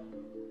physical fight,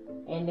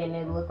 and then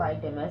it looked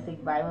like domestic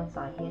violence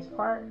on his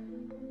part,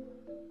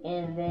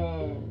 and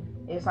then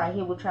it's like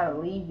he would try to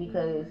leave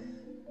because,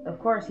 of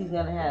course, he's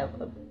gonna have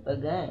a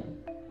gun,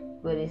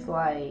 but it's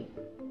like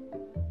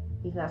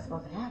he's not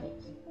supposed to have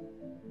it,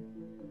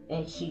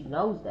 and she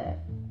knows that,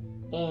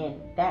 and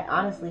that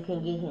honestly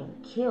can get him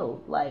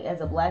killed. Like,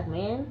 as a black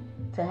man,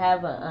 to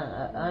have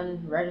an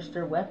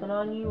unregistered weapon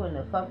on you, and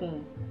the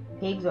fucking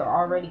pigs are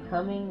already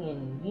coming,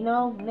 and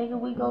nigga,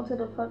 we go to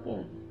the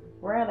fucking,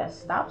 we're at a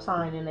stop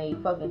sign and they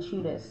fucking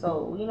shoot us.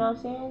 So you know what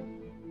I'm saying?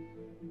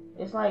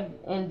 It's like,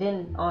 and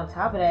then on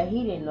top of that,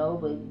 he didn't know,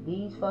 but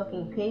these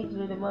fucking pigs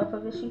are the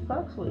motherfuckers she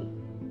fucks with.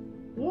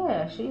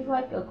 Yeah, she's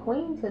like a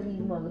queen to these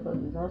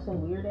motherfuckers on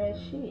some weird ass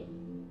shit.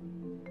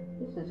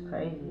 This is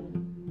crazy.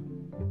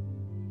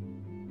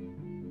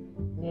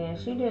 Yeah,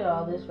 she did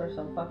all this for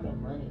some fucking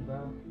money,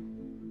 bro.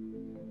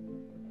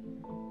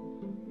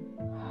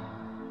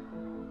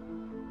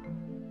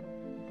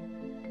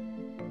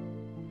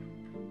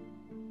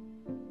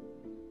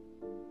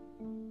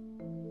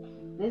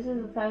 This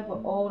is the type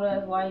of old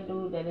ass white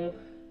dude that if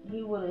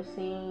he would have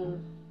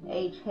seen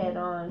H head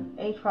on,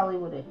 H probably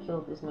would have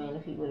killed this man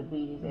if he would have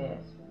beat his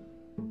ass.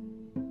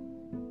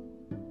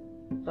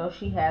 So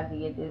she had to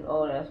get this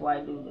old ass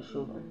white dude to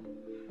shoot him.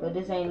 But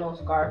this ain't no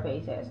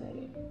Scarface ass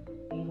nigga.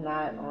 He's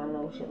not on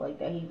no shit like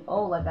that. He's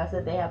old. Like I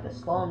said, they have to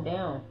slow him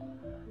down.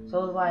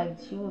 So it's like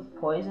she was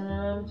poisoning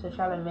him to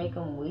try to make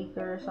him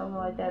weaker or something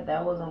like that.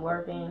 That wasn't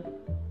working.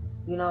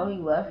 He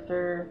left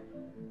her.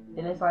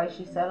 Then it's like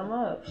she set him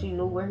up. She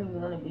knew where he was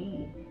gonna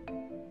be.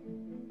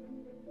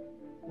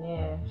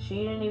 Yeah, she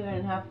didn't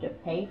even have to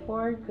pay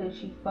for it because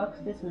she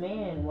fucks this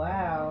man.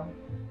 Wow.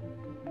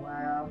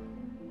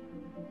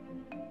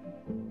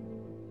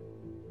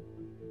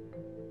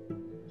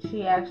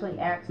 She actually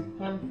asked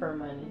him for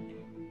money.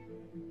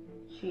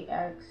 She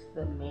asked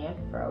the man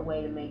for a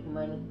way to make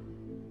money.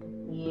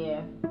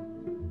 Yeah.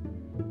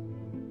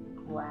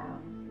 Wow.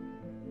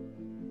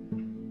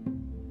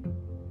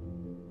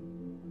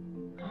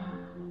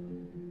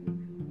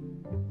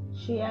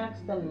 She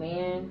asked the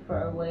man for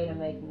a way to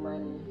make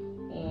money,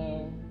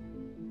 and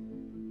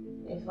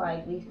it's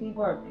like these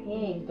people are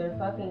pigs. They're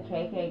fucking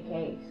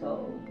KKK,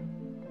 so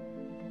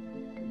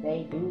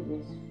they do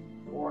this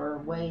for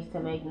ways to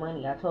make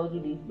money. I told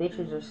you these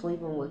bitches are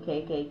sleeping with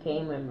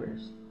KKK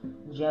members,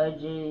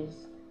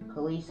 judges,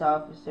 police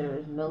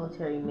officers,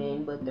 military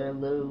men, but they're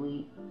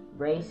literally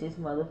racist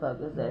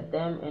motherfuckers that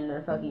them and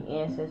their fucking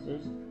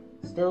ancestors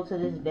still to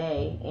this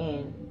day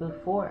and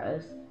before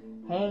us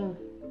hang,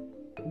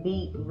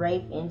 beat,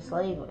 rape,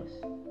 enslave us.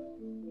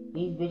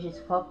 These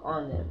bitches fuck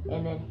on them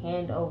and then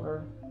hand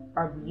over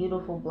our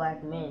beautiful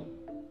black men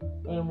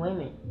and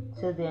women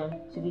to them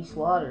to be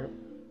slaughtered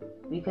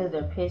because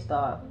they're pissed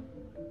off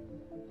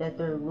that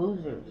they're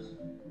losers.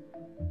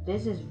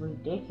 This is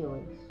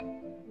ridiculous.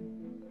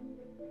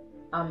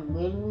 I'm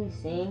literally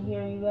seeing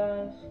here, you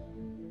guys,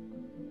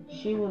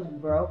 she was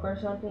broke or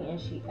something and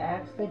she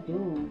asked the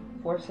dude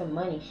for some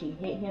money. She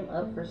hit him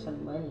up for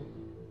some money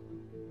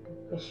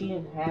because she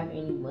didn't have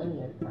any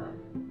money at the time.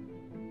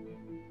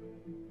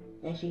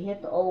 And she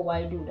hit the old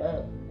white dude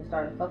up and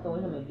started fucking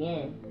with him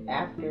again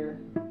after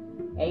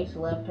H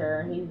left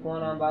her. He's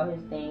going on about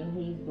his thing.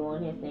 He's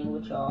doing his thing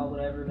with y'all,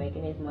 whatever,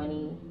 making his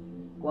money,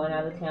 going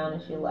out of town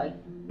and shit, like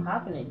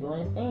popping it,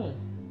 doing his thing.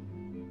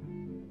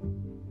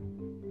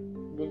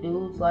 The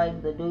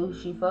dude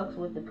she fucks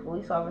with, the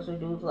police officer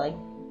dude's like,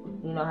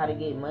 you know how to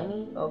get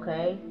money?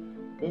 Okay,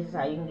 this is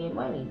how you can get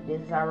money.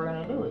 This is how we're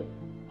gonna do it.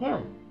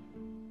 Him.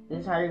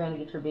 This is how you're gonna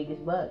get your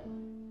biggest buck.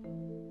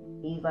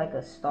 He's like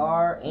a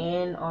star,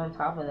 and on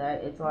top of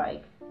that, it's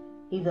like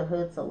he's a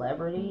hood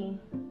celebrity.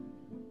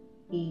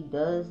 He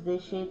does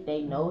this shit.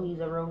 They know he's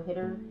a real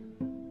hitter.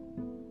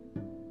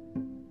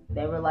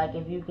 They were like,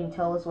 if you can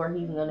tell us where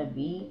he's gonna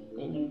be,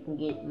 then you can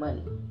get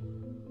money.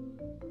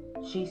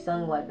 She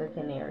sung like a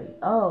canary.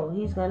 Oh,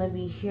 he's gonna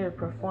be here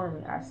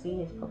performing. I see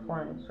his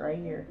performance right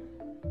here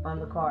on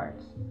the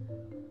cards.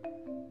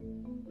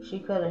 She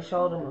could have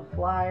showed him a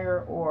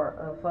flyer or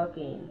a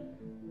fucking...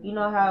 You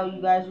know how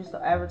you guys used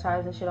to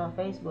advertise and shit on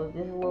Facebook?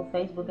 This is a little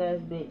Facebook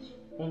ass bitch.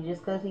 And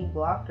just cause he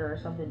blocked her or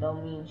something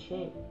don't mean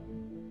shit.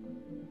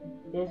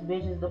 This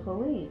bitch is the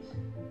police.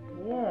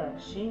 Yeah,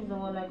 she's the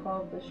one that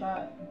called the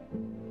shot.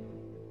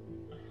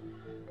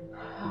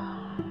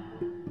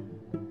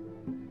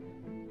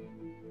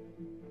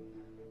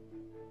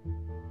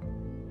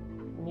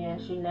 Yeah,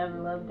 she never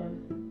loved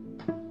him.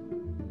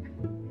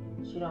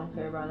 She don't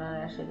care about none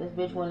of that shit. This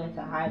bitch went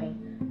into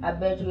hiding. I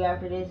bet you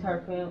after this,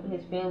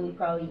 his family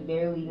probably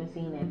barely even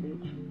seen that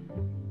bitch.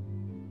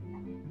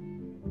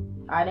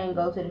 I didn't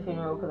go to the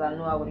funeral because I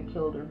knew I would have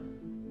killed her.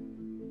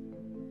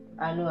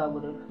 I knew I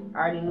would have. I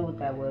already knew what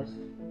that was.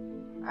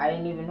 I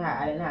didn't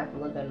have to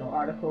look at no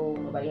article.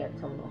 Nobody had to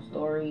tell me no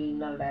story.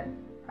 None of that.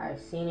 I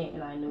seen it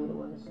and I knew what it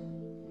was.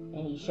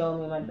 And he showed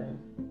me my dream.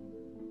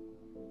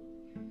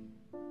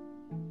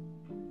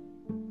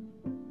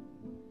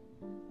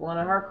 One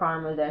of her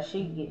karmas that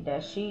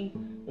she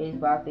is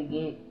about to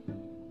get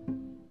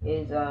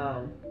is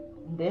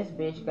this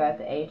bitch got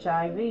the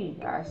HIV.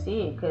 I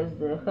see it because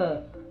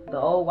the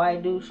old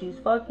white dude she's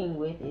fucking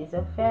with is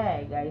a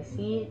fag. I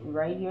see it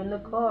right here in the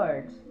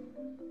cards.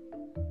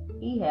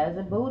 He has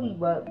a booty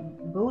butt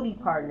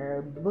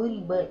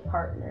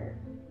partner.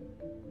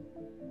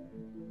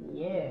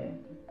 Yeah,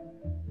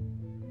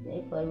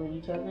 they play with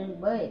each other's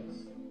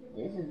butts.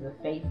 This is a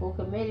faithful,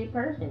 committed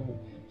person.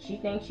 She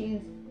thinks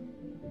she's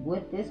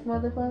with this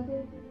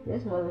motherfucker.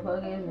 This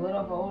motherfucker is with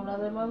a whole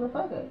nother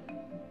motherfucker.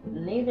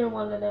 Neither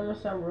one of them are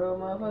some real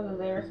motherfuckers.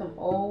 They are some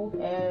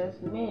old ass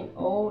men.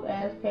 Old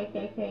ass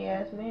KKK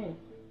ass men.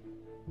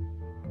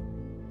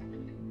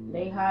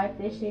 They hide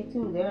this shit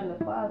too. They're in the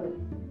closet.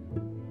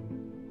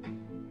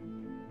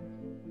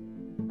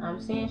 I'm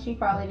saying she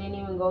probably didn't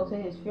even go to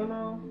his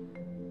funeral.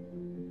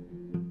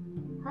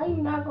 How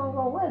you not gonna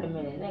go? Wait a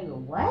minute, nigga.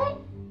 What?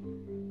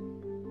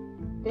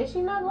 Did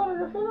she not go to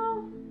the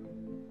funeral?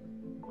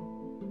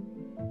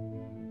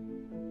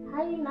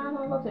 How you not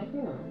gonna go to the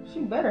funeral? She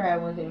better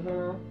have went to the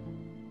funeral.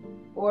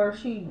 Or if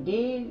she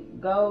did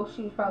go,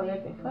 she was probably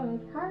acting funny.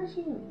 How did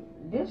she...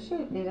 This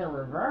shit is in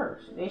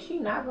reverse. Did she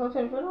not go to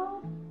the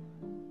funeral?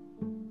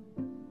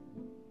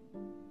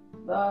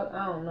 Dog,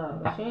 I don't know.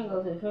 If she ain't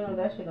go to the funeral,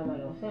 that shit don't make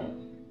no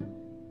sense.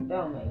 That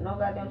don't make no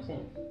goddamn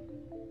sense.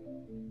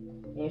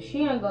 If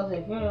she ain't go to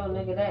the funeral,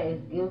 nigga, that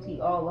is guilty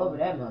all over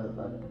that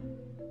motherfucker.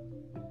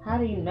 How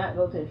do you not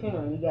go to the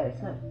funeral and you got a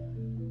son?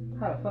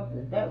 How the fuck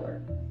does that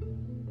work?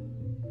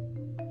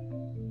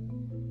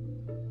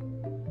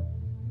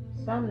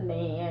 Something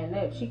ain't adding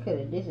up. She could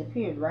have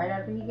disappeared right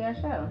after he got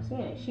shot. I'm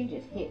seeing it. She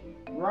just hit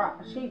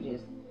rock. She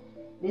just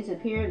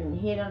disappeared and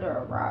hid under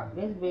a rock.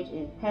 This bitch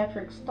is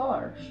Patrick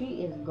Starr.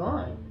 She is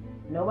gone.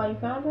 Nobody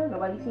found her.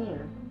 Nobody seen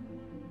her.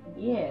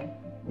 Yeah,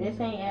 this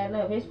ain't adding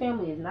up. His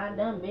family is not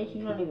dumb, bitch.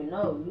 You don't even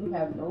know. You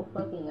have no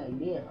fucking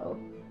idea, ho.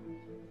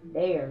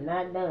 They are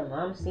not dumb.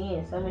 I'm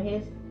seeing some of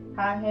his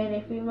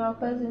hot-headed female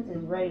cousins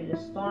is ready to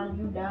storm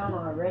you down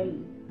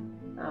already.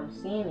 I'm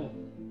seeing it.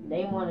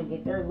 They want to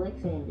get their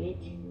licks in,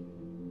 bitch.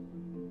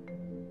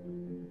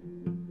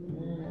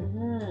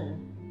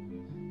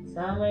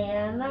 Some ain't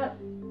adding up.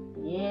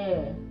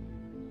 Yeah.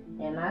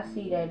 And I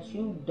see that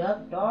you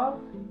ducked off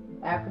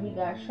after he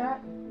got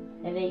shot.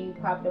 And then you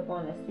popped up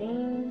on the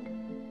scene.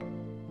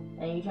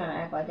 And you trying to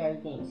act like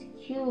everything's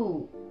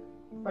cute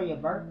for your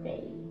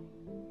birthday.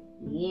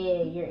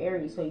 Yeah, you're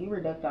Aries. So you were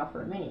ducked off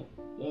for a minute.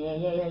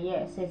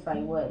 Yeah. Since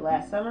like what,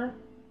 last summer?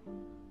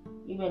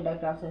 You've been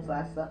ducked off since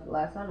last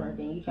summer.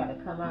 Then you try to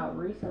come out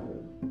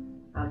recently.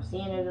 I'm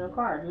seeing it in the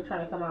cards. You're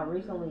trying to come out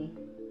recently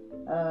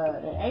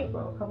in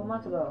April, a couple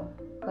months ago.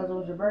 Because it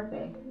was your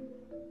birthday.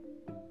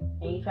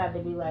 And you tried to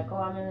be like, oh,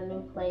 I'm in a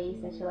new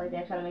place and shit like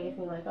that. Trying to make it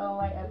seem like, oh,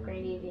 I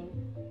upgraded. And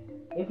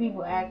if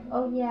people ask,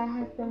 oh, yeah, I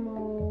have to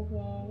move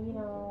and, you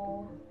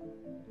know,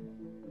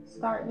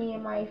 start me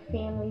and my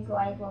family's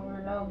life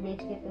over. No,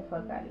 bitch, get the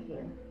fuck out of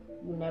here.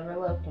 You never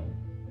loved him.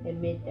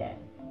 Admit that.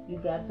 You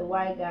got the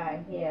white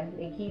guy. Yeah,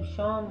 they keep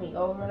showing me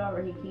over and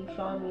over. He keeps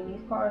showing me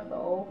these cards, the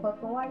old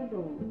fucking white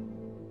dude.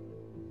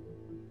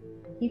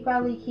 It's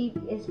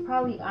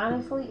probably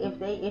honestly, if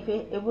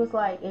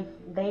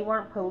they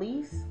weren't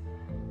police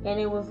And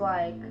it was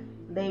like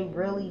they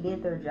really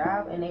did their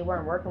job and they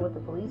weren't working with the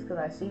police, because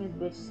I see this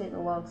bitch sitting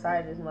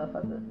alongside this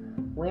motherfucker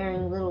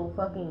wearing little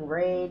fucking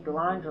red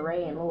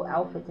lingerie and little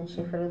outfits and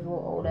shit for this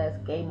little old ass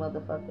gay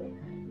motherfucker.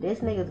 This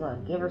nigga's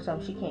gonna give her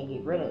something she can't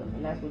get rid of,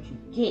 and that's what you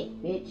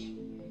get, bitch.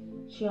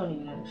 She don't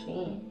even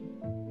understand.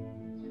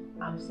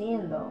 I'm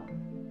seeing though,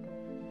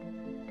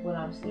 what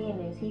I'm seeing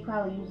is he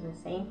probably used the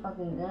same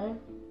fucking gun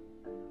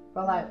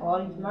for like all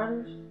these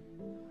murders.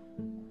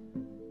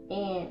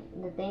 And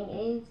the thing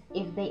is,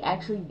 if they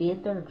actually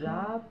did their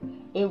job,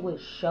 it would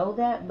show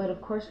that. But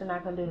of course they're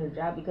not gonna do their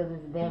job because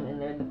it's them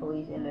and they're the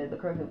police and they're the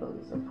crooked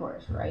police, of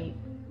course, right?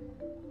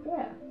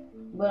 Yeah.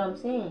 But I'm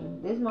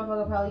saying, this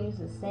motherfucker probably used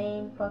the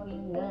same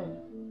fucking gun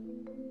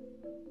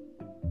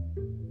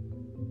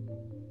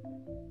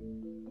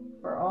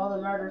for all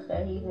the murders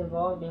that he's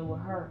involved in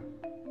with her.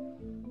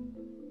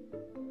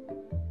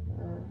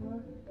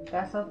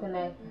 That's something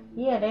that,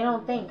 yeah, they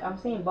don't think. I'm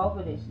seeing both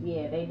of this.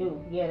 Yeah, they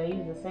do. Yeah, they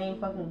use the same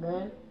fucking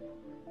gun,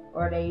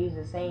 or they use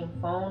the same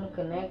phone to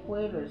connect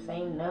with, or the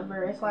same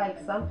number. It's like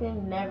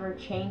something never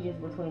changes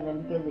between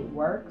them because it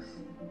works.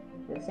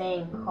 The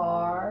same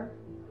car.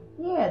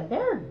 Yeah,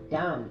 they're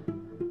dumb.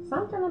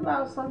 Something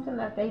about something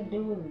that they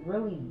do is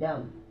really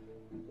dumb.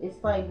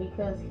 It's like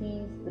because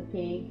he's the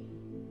pig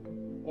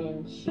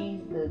and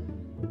she's the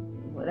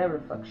whatever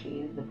the fuck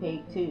she is, the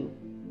pig too.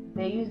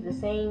 They use the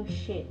same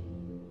shit.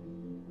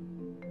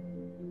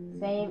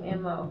 Same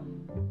MO.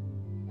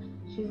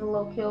 She's a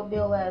little Kill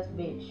Bill ass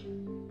bitch.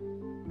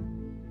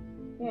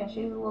 Yeah,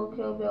 she's a little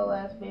Kill Bill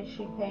ass bitch.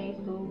 She pays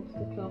dudes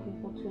to kill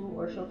people too,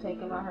 or she'll take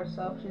them out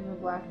herself. She's a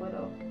Black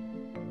Widow.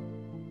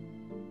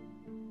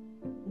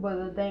 But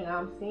the thing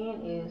I'm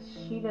seeing is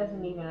she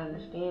doesn't even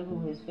understand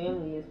who his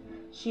family is.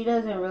 She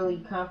doesn't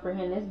really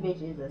comprehend. This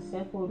bitch is a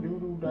simple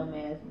doo-doo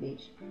dumbass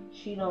bitch.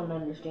 She don't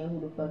understand who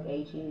the fuck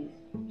H is.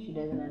 She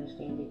doesn't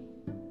understand it.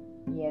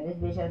 Yeah, this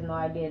bitch has no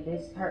idea.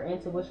 Her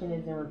intuition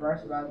is in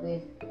reverse about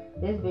this.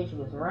 This bitch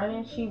was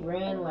running. She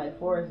ran like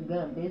Forrest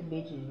Gump. This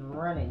bitch is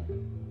running.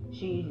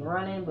 She's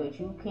running, but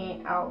you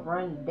can't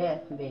outrun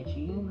death, bitch.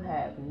 You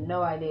have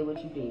no idea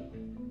what you did.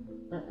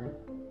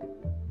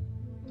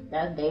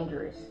 That's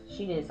dangerous.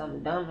 She did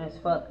something dumb as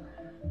fuck.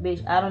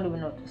 Bitch, I don't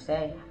even know what to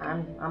say.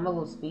 I'm a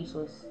little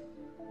speechless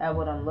at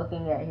what I'm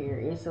looking at here.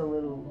 It's a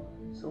little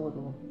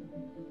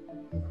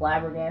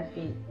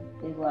flabbergasted.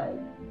 It's like,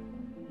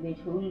 bitch,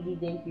 who did you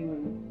think you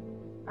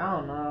were? I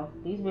don't know.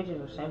 These bitches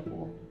are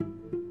simple.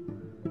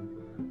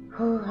 I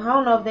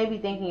don't know if they be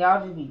thinking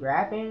y'all just be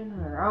rapping.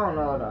 Or I don't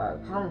know,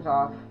 dog. Something's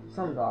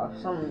off.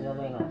 Something don't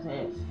make no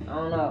sense. I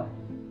don't know.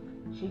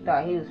 She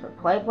thought he was for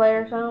play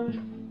or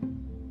something.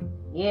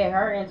 Yeah,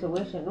 her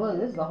intuition. Look,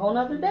 this is a whole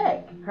nother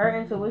deck. Her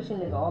intuition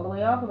is all the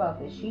way off about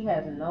this. She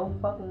has no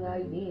fucking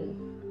idea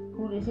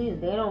who this is.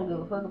 They don't give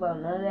a fuck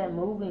about none of that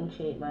moving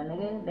shit, my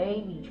nigga.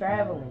 They be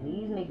traveling.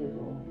 These niggas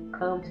will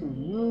come to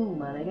you,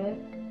 my nigga.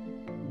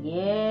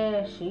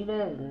 Yeah, she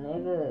does,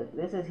 nigga.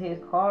 This is his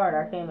card.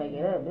 I can't make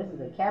it up. This is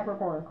a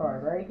Capricorn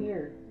card right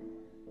here.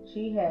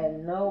 She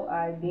had no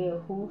idea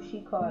who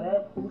she caught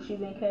up, who she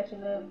been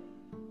catching up,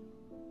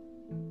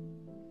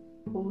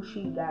 who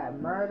she got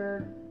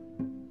murdered,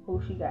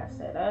 who she got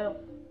set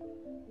up.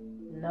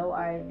 No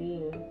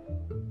idea.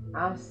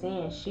 I'm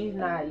saying she's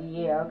not.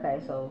 Yeah, okay,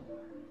 so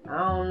I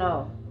don't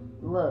know.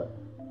 Look,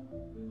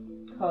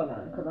 hold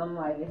on, because I'm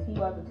like, is he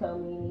about to tell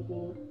me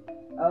anything?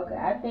 Okay,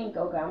 I'm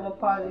gonna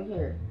pause it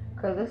here,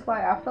 because it's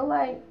like, I feel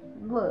like,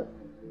 look,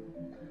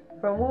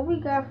 from what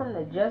we got from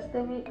the gist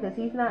of it, because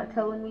he's not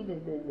telling me the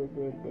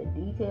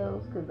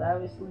details, because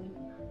obviously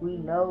we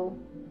know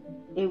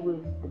it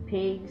was the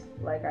pigs.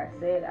 Like I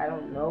said, I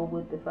don't know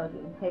what the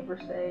fucking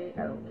papers say.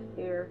 I don't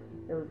care.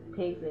 It was the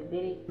pigs that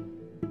did it.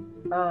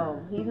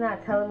 He's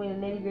not telling me the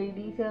nitty gritty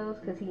details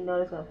because he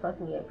knows it's gonna fuck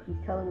me up. He's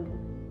telling me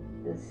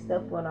the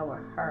stuff going on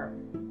with her.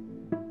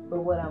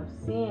 But what I'm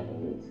seeing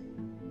is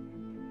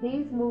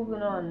he's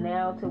moving on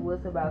now to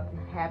what's about to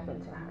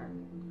happen to her.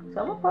 So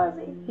I'm gonna pause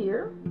it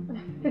here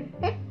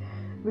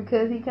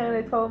because he kind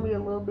of told me a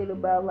little bit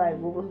about like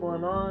what was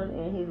going on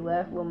and his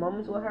last little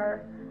moments with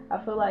her. I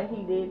feel like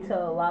he did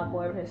tell a lot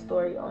more of his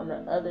story on the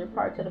other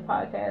parts of the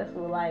podcast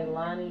with like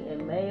Lonnie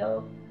and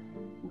Mayo.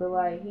 But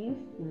like he's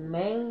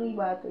mainly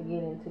about to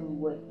get into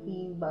what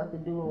he's about to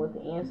do and what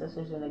the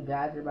ancestors and the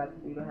gods are about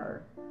to do to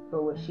her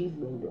for what she's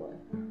been doing.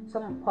 So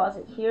I'm gonna pause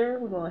it here.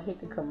 We're gonna hit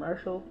the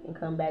commercial and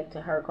come back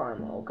to her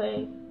karma,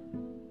 okay?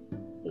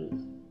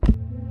 Peace.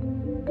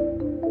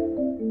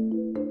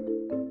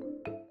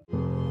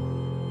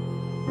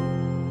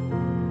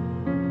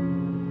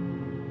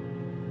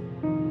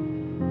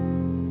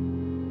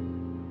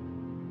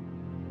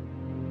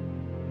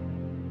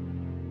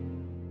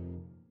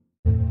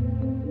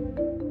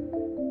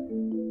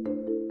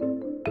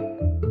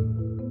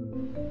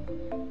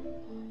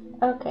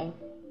 Okay,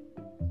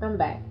 I'm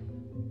back.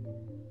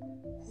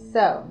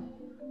 So,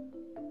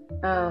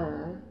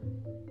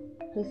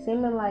 it's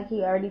seeming like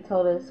he already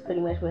told us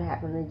pretty much what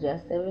happened, the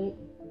gist of it.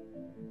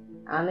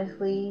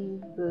 Honestly,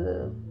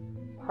 the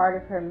part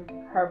of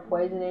her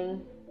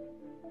poisoning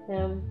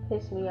him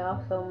pissed me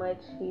off so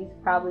much. He's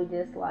probably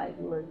just like,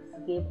 look,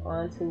 skip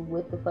on to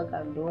what the fuck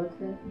I'm doing to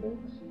this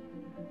bitch.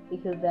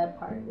 Because that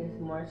part is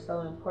more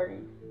so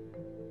important.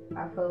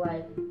 I feel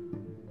like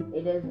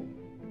it doesn't,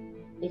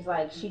 it's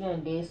like she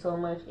done did so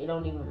much, it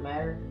don't even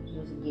matter.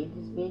 Just get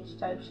this bitch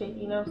type shit,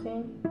 you know what I'm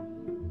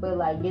saying? But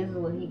like, this is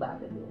what he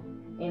about to do.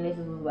 And this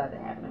is what's about to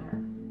happen to her.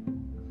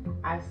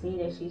 I see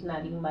that she's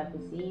not even about to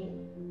see it,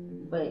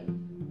 but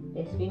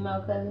his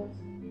female cousins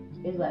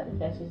is about to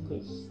catch this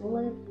bitch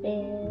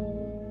slipping,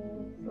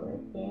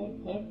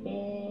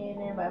 pimping.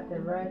 They're about to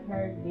run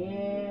her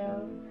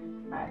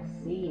down. I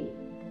see it.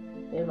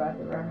 They're about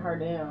to run her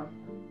down.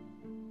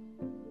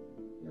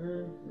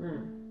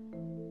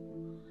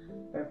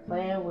 They're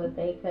playing with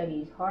they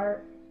Cuddy's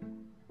heart.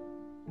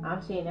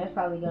 I'm seeing that's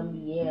probably gonna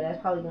be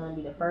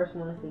the first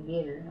ones to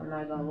get her. I'm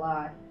not gonna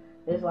lie.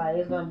 It's like,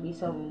 it's gonna be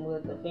something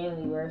with the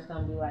family where it's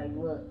gonna be like,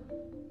 look,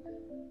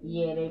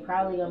 yeah, they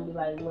probably gonna be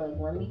like, look,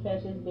 let me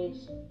catch this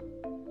bitch,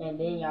 and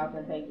then y'all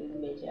can take this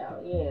bitch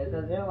out. Yeah,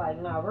 because they're like,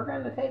 no, we're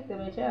gonna take the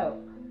bitch out.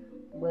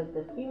 But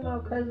the female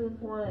cousins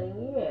want,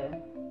 yeah,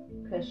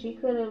 because she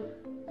could have.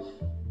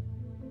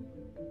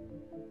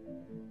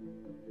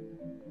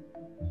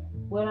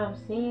 What I'm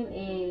seeing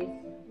is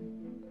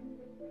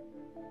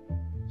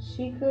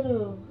she could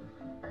have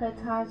cut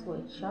ties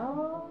with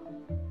y'all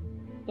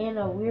in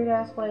a weird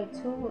ass way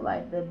too,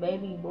 like the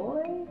baby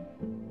boy.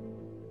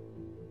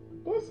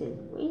 This is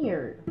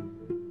weird.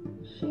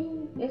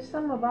 It's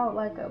something about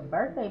like a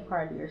birthday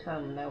party or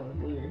something that was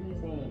weird.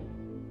 He's saying,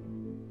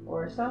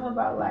 or something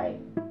about like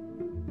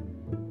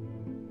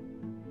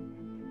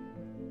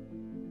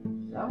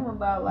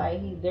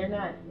they're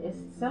not. It's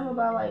something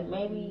about like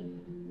maybe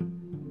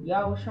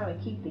y'all was trying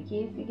to keep the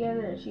kids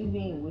together and she's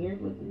being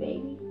weird with the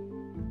baby.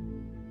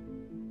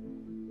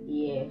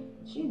 Yeah,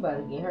 she's about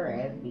to get her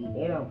ass beat.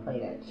 They don't play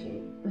that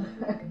shit.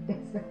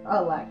 That's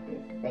all I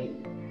can say.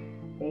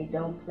 They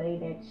don't play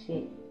that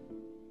shit.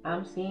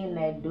 I'm seeing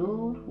that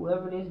dude,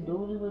 whoever this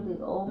dude is with,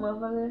 this old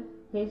motherfucker,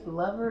 his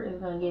lover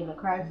is gonna get in a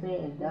car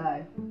accident and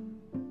die.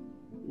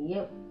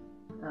 Yep.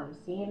 I'm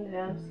seeing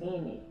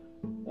it.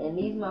 And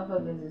these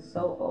motherfuckers is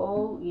so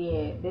old.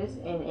 Yeah, this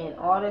and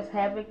all this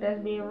havoc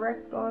that's being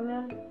wreaked on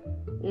them,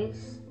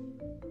 it's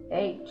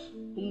H.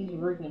 He's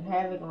wreaking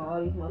havoc on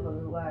all these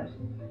motherfuckers' lives.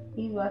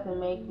 He's about to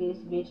make this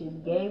bitch's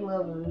gay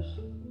lovers.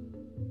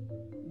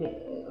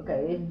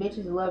 Okay, this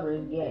bitch's lover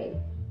is gay.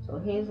 So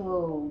his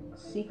little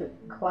secret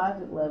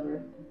closet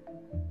lover,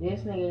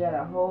 this nigga got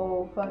a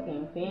whole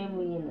fucking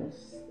family and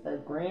a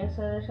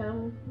grandson or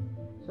something.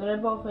 So they're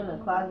both in the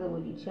closet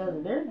with each other.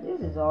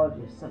 This is all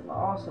just some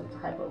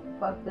type of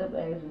fucked up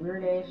ass,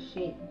 weird ass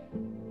shit.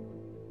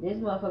 This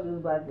motherfucker is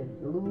about to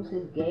lose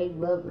his gay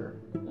lover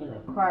in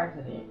a car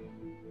accident.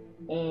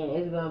 And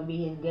it's gonna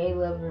be his gay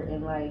lover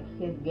and like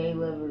his gay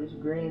lover's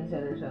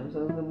grandson or something.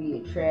 So it's gonna be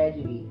a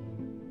tragedy.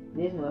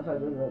 This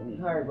motherfucker's gonna be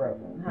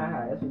heartbroken.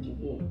 Haha, that's what you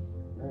get.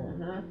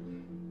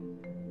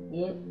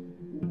 Yep.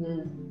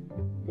 Because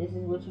this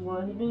is what you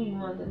wanted to do. You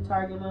wanted to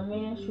target my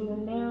man, shoot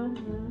him down.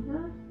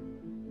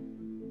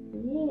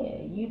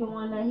 Yeah, you the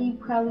one that he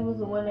probably was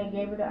the one that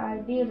gave her the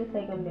idea to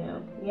take him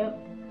down. Yep.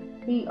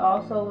 He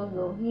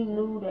also he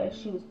knew that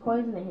she was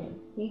poisoning him.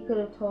 He could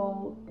have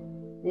told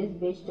this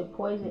bitch to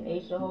poison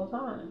H the whole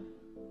time.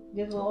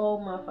 This little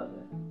old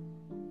motherfucker.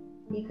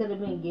 He could have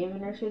been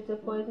giving her shit to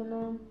poison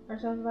them or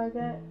something like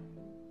that.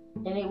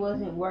 And it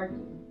wasn't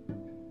working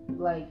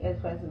like as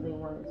fast as they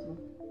wanted to.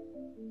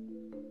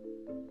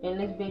 And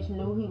this bitch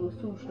knew he was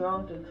too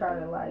strong to try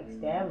to like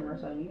stab him or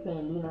something. You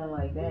can't do nothing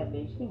like that,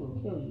 bitch. He will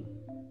kill you.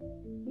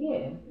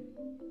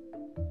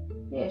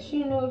 Yeah,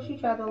 she knew if she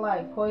tried to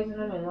like poison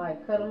him and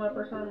like cut him up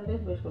or something,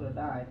 this bitch would have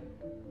died.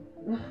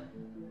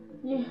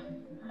 Yeah.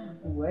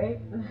 Wait.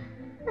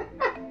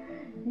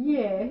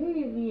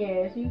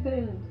 She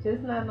couldn't,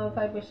 just not no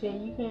type of shit.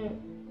 You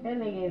can't, that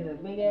nigga is a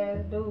big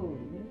ass dude.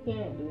 You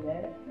can't do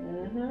that.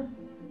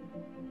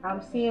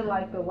 I'm seeing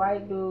like the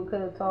white dude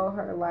could have told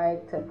her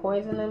like to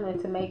poison him and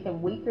to make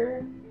him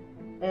weaker,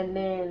 and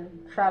then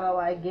try to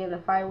like get in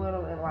a fight with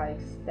him and like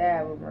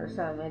stab him or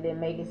something, and then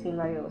make it seem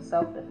like it was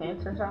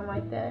self-defense or something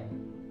like that.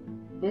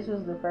 This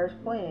was the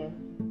first plan.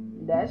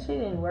 That shit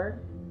didn't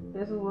work.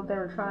 This is what they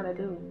were trying to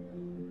do.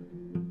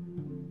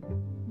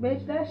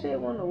 Bitch, that shit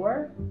wouldn't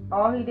work.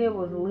 All he did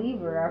was leave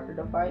her after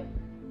the fight,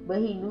 but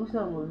he knew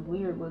something was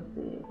weird with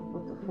the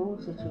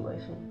food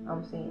situation.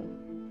 I'm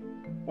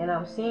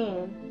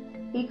seeing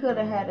he could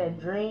have had a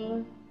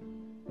dream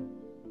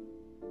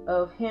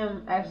of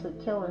him actually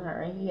killing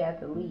her, and he had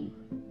to leave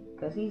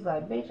because he's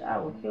like, bitch, I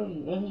will kill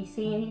you. And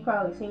he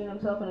probably seen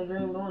himself in a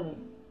dream doing it,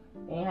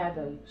 and had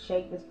to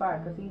shake the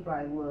spot because he's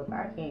like, look,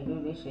 I can't do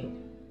this shit.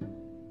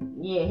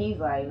 Yeah, he's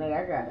like,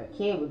 nigga, I got a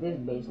kid with this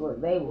bitch.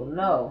 Look, they will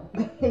know.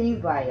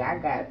 He's like,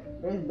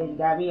 this bitch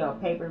got me on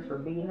papers for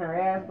beating her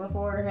ass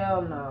before.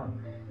 Hell no.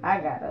 I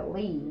gotta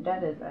leave.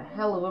 That is a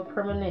hell of a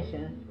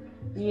premonition.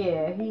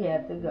 Yeah, he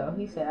had to go.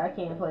 He said, I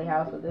can't play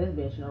house with this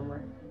bitch no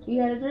more. He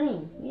had a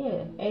dream.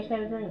 Yeah, H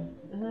had a dream.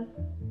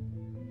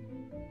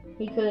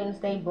 he couldn't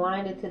stay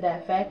blinded to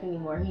that fact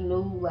anymore. He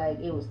knew like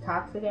it was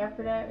toxic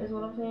after that, is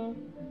what I'm saying.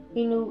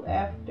 He knew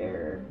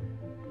after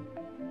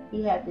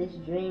he had this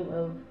dream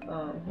of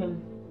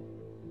him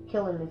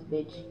killing this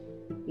bitch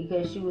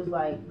because she was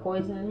like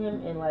poisoning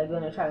him and like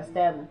gonna try to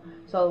stab him.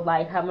 So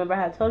like, I remember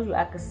how I told you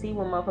I could see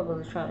what motherfucker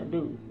was trying to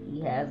do.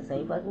 He has the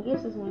same fucking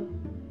gifts as me,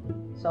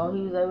 so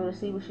he was able to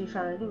see what she's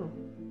trying to do.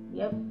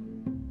 Yep.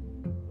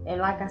 And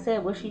like I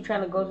said, was she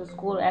trying to go to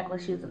school to act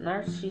like she's a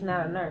nurse? She's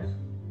not a nurse.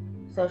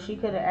 So she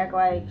could have act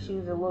like she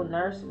was a little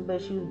nurse,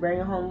 but she was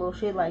bringing home little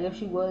shit. Like if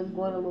she was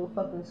going to a little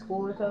fucking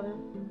school or something.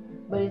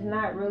 But it's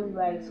not really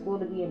like school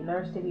to be a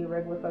nurse, to be a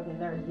regular fucking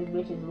nurse. This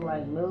bitch is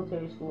like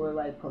military school or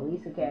like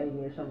police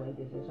academy or something like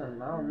this or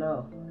something. I don't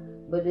know.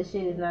 But this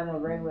shit is not no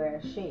regular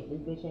ass shit.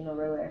 This bitch ain't no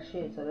regular ass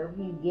shit. So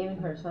he's giving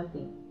her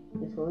something.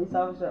 This police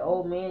officer,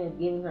 old man, is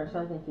giving her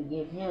something to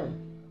give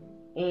him.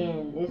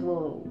 And this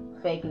little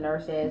fake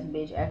nurse ass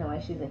bitch acting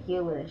like she's a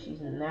healer and she's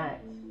not.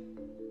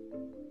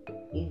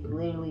 He's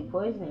literally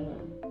poisoning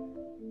him.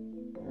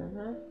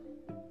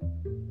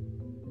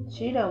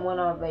 She done went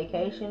on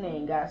vacation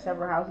and got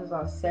several houses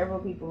on several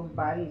people's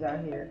bodies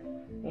out here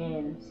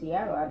in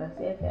Seattle. I done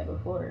said that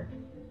before.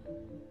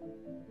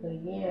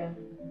 But yeah.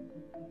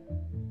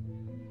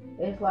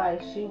 It's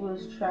like she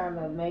was trying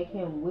to make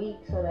him weak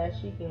so that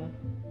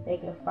they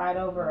can fight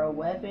over a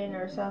weapon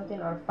or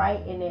something, or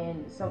fight and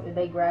then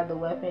they grab the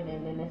weapon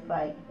and then it's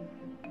like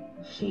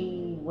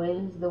she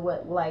wins the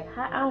weapon. Like,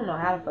 I don't know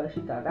how the fuck she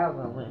thought that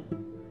was gonna win.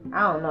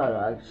 I don't know,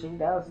 dog.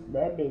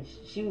 That bitch.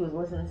 She was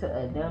listening to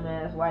a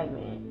dumbass white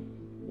man.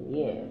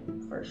 Yeah,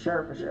 for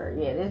sure.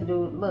 Yeah, this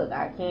dude. Look,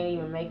 I can't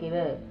even make it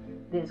up.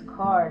 This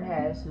card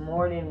has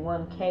more than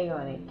 1K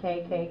on it.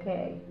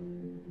 KKK.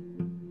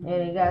 And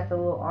it got the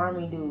little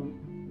army dude.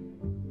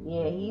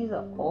 Yeah, he's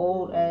an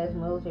old ass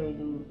military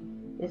dude.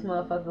 This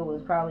motherfucker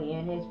was probably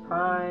in his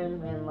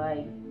prime and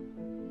like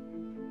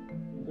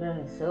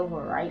during the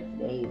civil rights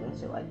days and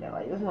shit like that.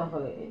 Like, this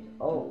motherfucker is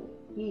old.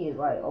 He is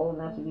like old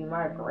enough to be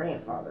my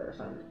grandfather or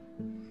something.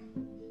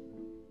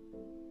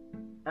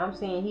 I'm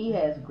saying he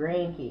has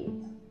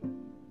grandkids.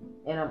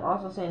 And I'm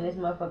also saying this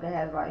motherfucker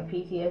has like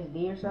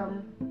PTSD or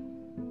something.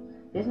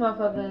 This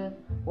motherfucker,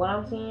 what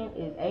I'm saying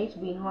is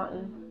HB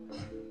haunting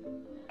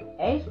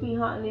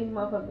these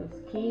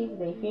motherfuckers' kids,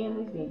 their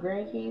families, their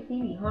grandkids.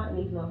 He be haunting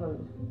these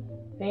motherfuckers'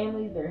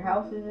 families, their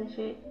houses and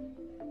shit.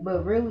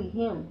 But really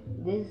him,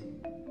 this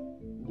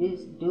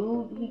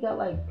dude, he got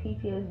like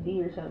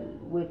PTSD or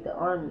something with the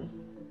army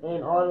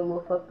and all the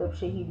little fucked up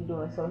shit he be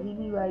doing. So he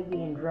be like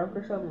getting drunk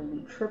or something and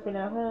be tripping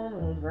at home,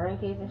 and his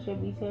grandkids and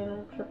shit be seeing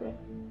him tripping.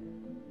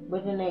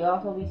 But then they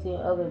also be seeing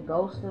other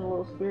ghosts and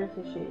little spirits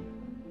and shit,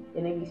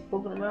 and they be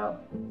spooking them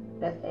out.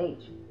 That's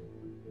H.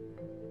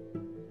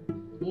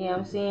 Yeah,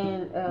 I'm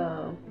saying,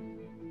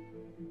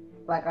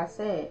 like I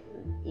said,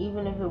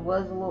 even if it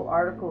was a little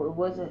article, it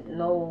wasn't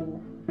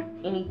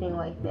anything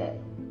like that,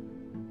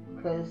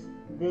 because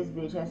this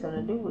bitch has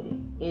something to do with it.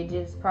 It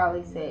just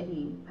probably said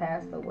he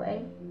passed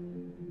away,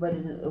 but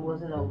it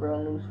wasn't no real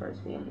news for his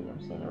family. I'm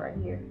saying it right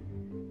here.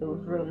 It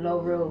was no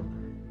real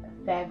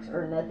facts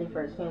or nothing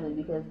for his family,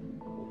 because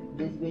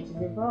this bitch is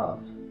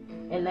involved.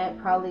 And that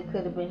probably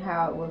could have been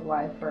how it was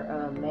like for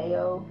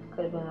Mayo.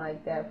 Could have been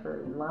like that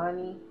for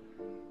Lonnie.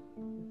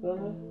 You feel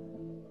me?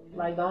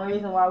 Like, the only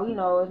reason why we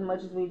know as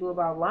much as we do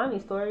about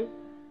Lonnie's story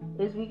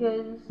is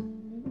because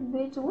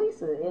bitch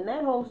Lisa, and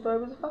that whole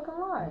story was a fucking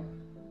lie.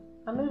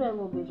 I knew that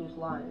little bitch was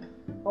lying.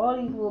 All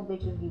these little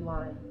bitches be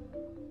lying.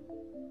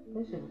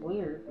 This is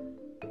weird.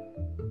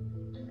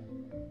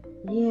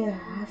 Yeah,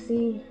 I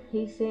see.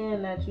 He's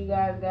saying that you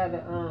guys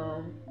gotta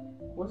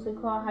what's it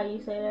called? How you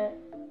say that?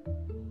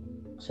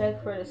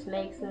 Check for the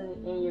snakes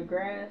in your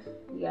grass.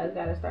 You guys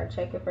gotta start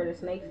checking for the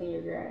snakes in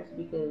your grass,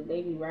 because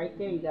they be right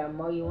there. You gotta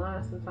mow your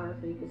lawn sometimes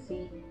so you can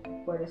see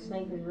where the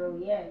snake is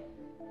really at.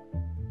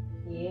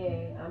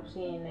 Yeah, I'm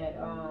seeing that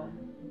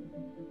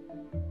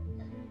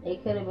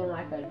it could have been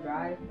like a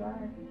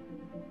drive-by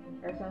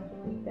or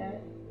something like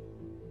that.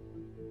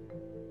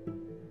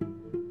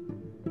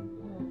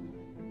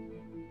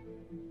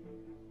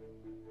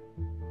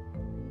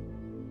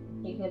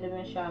 He could have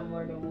been shot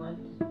more than once.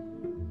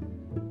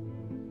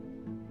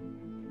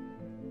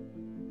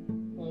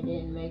 It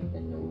didn't make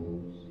the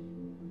news.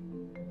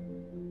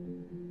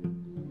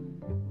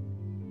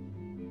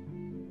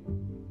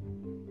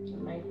 To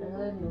make the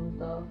hood news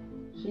though.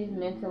 She's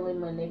mentally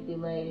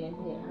manipulating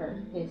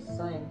his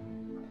son.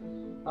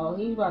 Oh,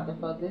 he's about to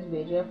fuck this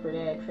bitch up for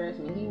that. Trust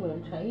me, he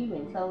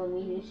been telling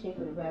me this shit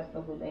for the past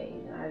couple of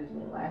days, and I just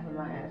been laughing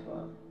my ass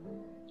off.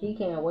 He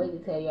can't wait to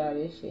tell y'all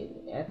this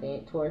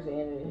shit towards the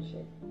end of this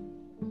shit.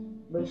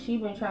 But she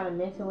been trying to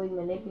mentally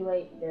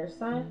manipulate their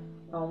son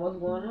on what's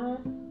going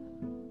on.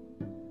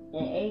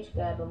 And H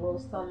got a little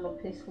something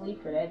up his sleeve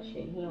for that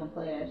shit. He don't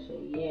play that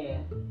shit. Yeah.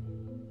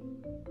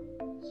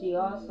 She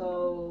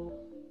also,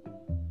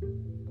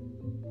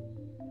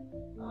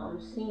 I'm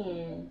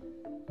seeing,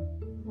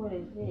 what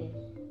is this?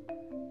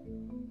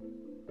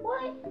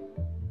 What?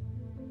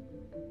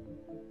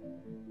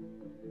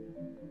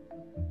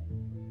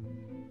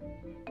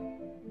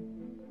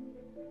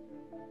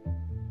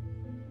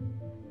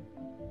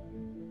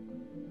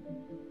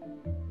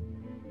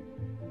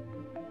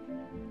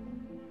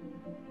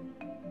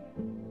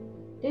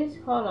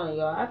 hold on,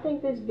 y'all. I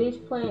think this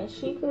bitch playing,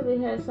 she could have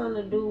had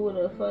something to do with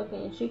a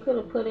fucking, she could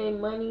have put in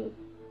money.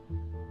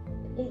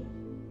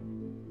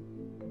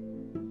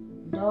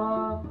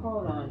 Dog,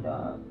 hold on,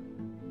 dog.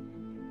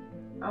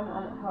 Hold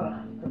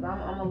on, because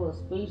I'm a little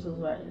speechless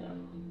right now.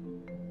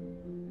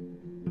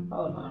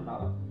 Hold on,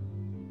 dog.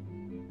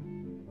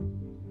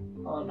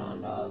 Hold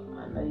on, dog.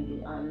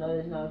 I know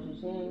that's not what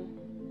you're saying.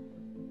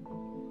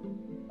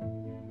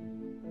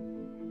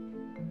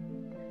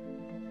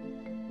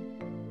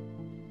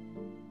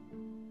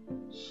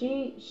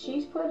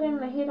 She's put in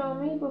a hit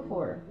on me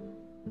before.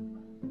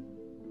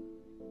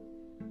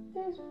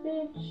 This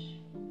bitch.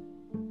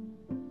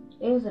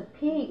 It was a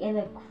pig, and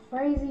the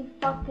crazy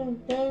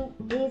fucking thing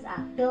is,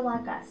 I feel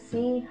like I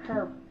seen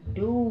her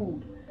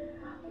dude.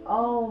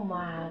 Oh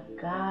my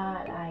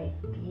god, I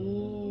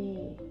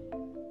did.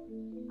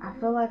 I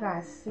feel like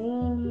I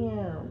seen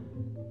him.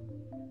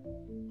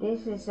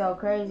 This is so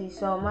crazy.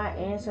 So my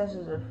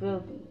ancestors are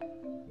filthy.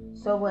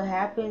 So what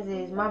happens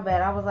is, my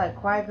bad, I was like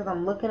quiet because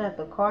I'm looking at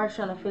the card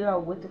trying to figure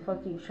out what the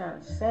fuck he was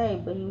trying to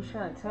say. But he was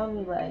trying to tell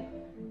me, like,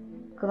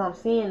 because I'm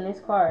seeing this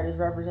card is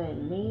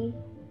representing me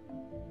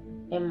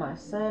and my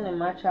son and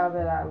my child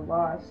that I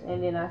lost.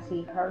 And then I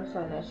see her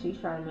son that she's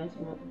trying to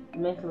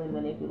mentally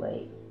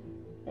manipulate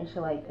and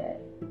shit like that.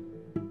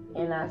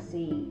 And I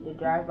see the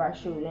drive-by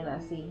shooting. I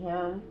see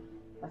him.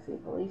 I see a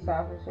police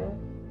officer.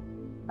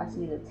 I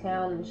see the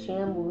town in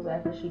shambles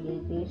after she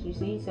did this. You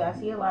see? So I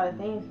see a lot of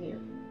things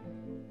here.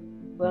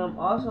 But I'm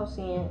also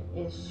seeing,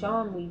 it's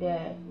showing me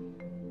that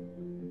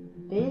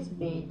this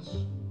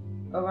bitch,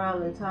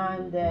 around the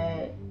time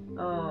that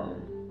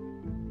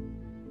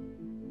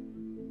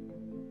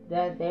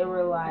that they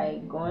were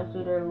like going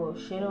through their little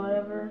shit or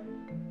whatever,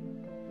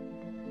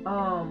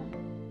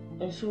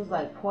 and she was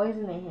like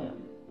poisoning him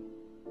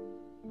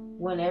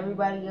when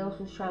everybody else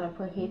was trying to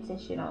put hits and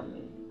shit on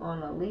me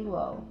on a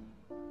Lilo.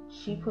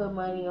 She put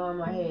money on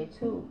my head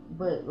too,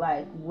 but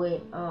like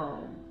with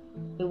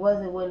it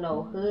wasn't with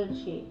no hood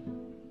shit.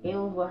 It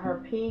was with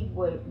her pig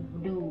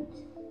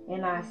dudes.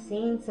 And I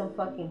seen some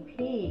fucking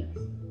pigs.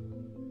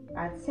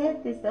 I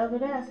said this the other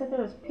day. I said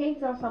there was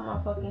pigs outside my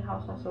fucking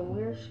house on some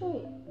weird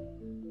shit.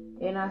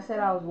 And I said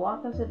I was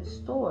walking to the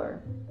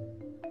store.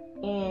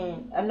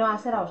 And I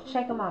said I was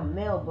checking my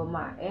mail, but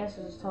my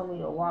ancestors told me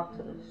to walk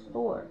to the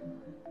store.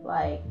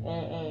 Like,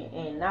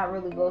 and not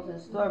really go to the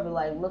store, but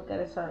like look at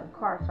a certain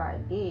car. So I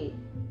did.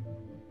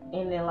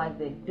 And then like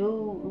the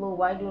little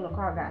white dude in the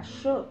car got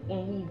shook,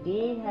 and he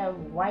did have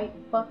white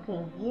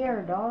fucking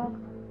hair, dog.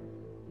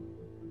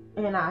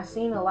 And I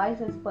seen the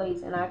license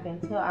plates, and I can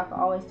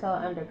always tell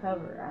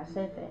undercover. I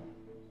said that.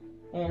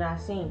 And I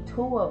seen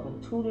two of them,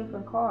 two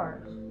different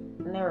cars,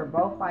 and they were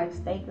both like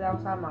staked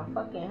outside my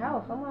fucking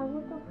house. I'm like,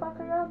 what the fuck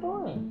are y'all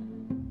doing?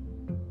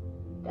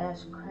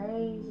 That's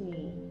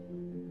crazy.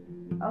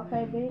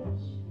 Okay,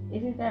 bitch.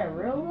 Isn't that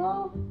real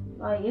though?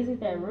 Like, is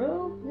it that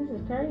real? This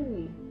is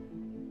crazy.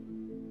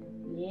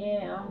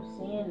 Yeah, I'm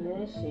seeing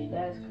this shit.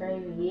 That's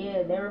crazy.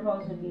 Yeah, they were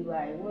supposed to be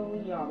like, what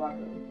was y'all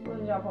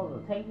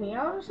supposed to take me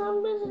out or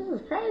something? Bitch, this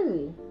is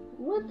crazy.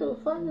 What the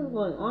fuck is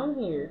going on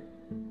here?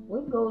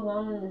 What goes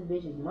on in this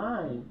bitch's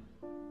mind?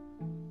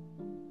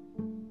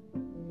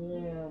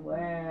 Yeah,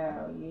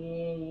 wow.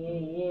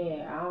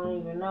 Yeah. I don't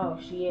even know.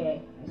 She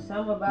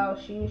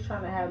was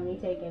trying to have me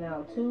taken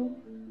out too,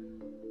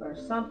 or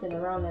something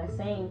around that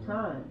same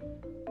time.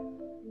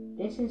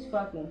 This is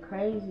fucking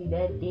crazy.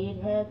 That did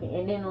happen.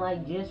 And then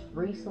like just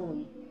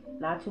recently,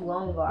 not too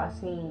long ago, I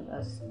seen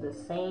the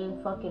same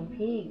fucking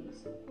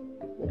pigs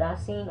that I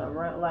seen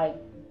around. Like,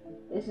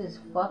 this is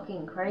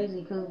fucking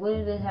crazy. Cause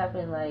when did it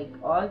happen? Like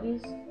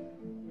August?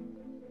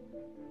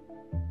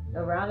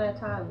 Around that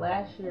time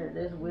last year,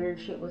 this weird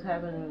shit was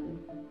happening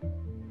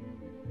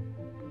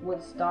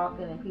with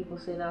stalking and people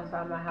sitting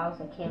outside my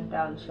house and camped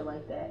out and shit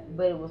like that.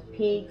 But it was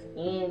pigs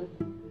and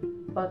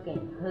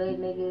fucking hood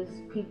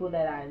niggas, people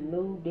that I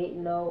knew,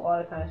 didn't know, all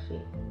that kind of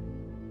shit.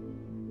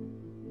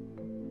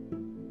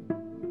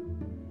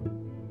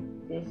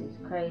 This is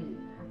crazy.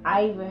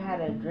 I even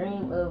had a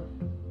dream of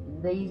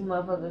these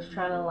motherfuckers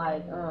trying to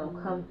like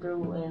come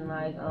through and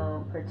like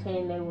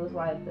pretend they was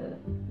like the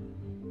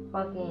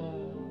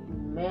fucking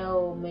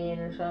mailman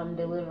or something,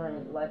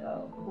 delivering like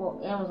a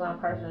little Amazon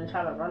person, and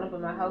try to run up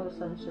in my house or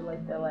some shit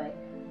like that. Like,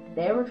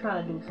 they were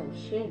trying to do some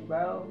shit,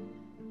 bro.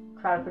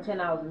 Try to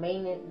pretend I was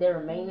maintenance. They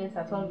were maintenance.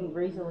 I told you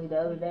recently the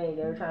other day,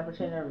 they were trying to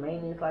pretend they were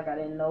maintenance, like I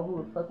didn't know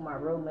who the fuck my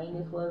real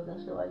maintenance was and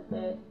shit like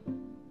that.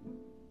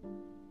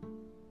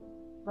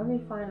 Let me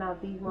find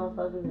out these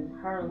motherfuckers is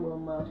her little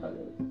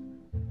motherfuckers.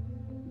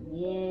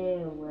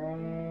 Yeah,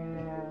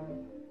 wow.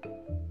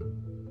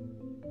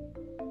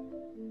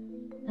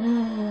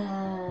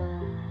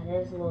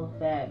 This little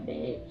fat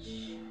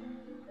bitch.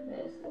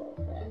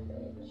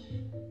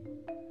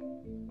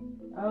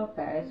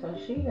 Okay, so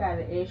she got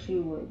an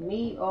issue with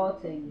me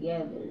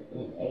altogether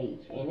in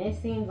H. And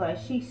it seems like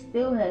she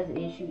still has an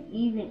issue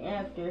even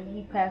after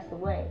he passed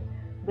away.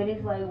 But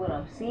it's like what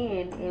I'm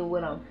seeing and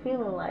what I'm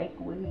feeling like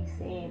what he's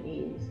saying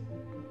is,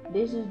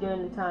 this is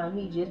during the time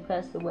he just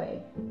passed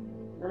away.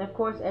 And of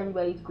course,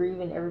 everybody's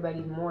grieving,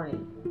 everybody's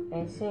mourning.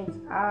 And since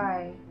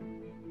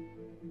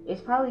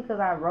it's probably because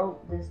I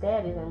wrote the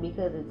status and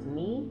because it's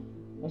me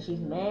and she's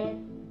mad,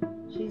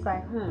 she's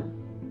like,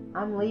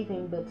 I'm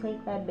leaving, but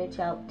take that bitch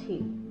out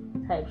too.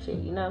 Type shit,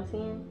 you know what I'm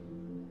saying?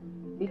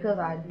 Because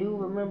I do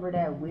remember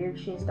that weird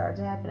shit started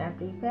to happen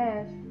after he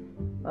passed.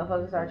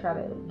 Motherfuckers started trying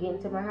to get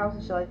into my house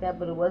and shit like that,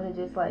 but it wasn't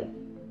just like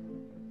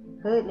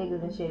hood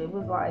niggas and shit. It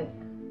was like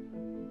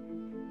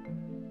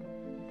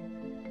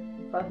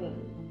fucking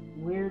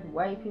weird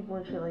white people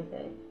and shit like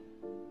that.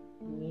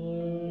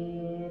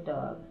 Yeah,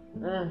 dog.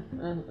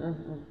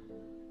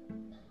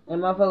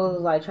 And motherfuckers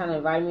was like trying to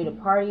invite me to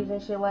parties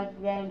and shit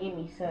like that and get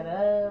me set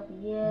up.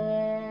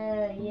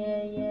 Yeah.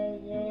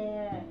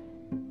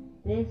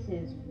 This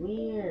is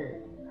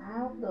weird.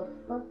 How the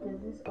fuck does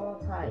this all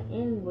tie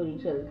in with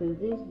each other? Because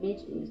this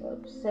bitch is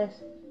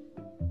obsessed.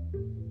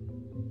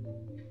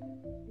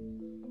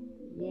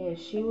 Yeah,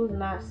 she was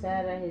not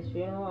sad at his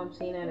funeral. I'm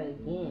seeing that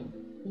again.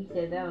 He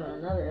said that on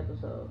another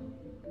episode.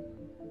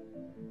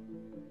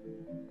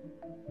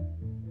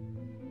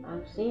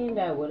 I'm seeing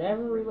that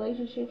whatever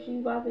relationship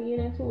she's about to get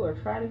into or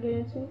try to get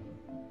into,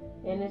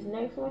 and this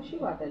next one, she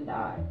about to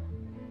die.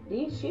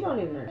 She don't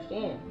even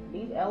understand.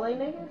 These LA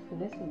niggas,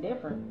 this is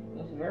different.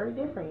 It's very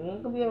different. You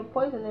ain't gonna be able to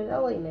poison this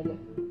LA nigga.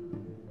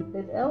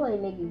 This LA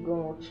nigga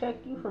gonna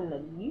check you from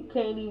you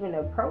can't even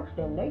approach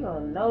them. They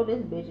gonna know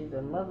this bitch is a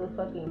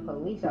motherfucking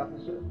police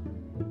officer.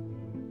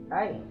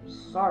 I am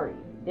sorry.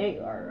 They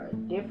are a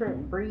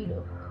different breed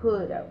of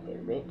hood out there,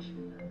 bitch.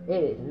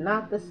 It is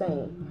not the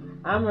same.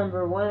 I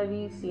remember one of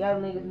these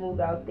Seattle niggas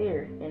moved out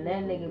there, and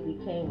that nigga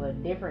became a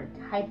different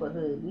type of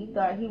hood. We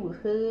thought he was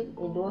hood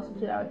and doing some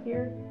shit out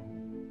here.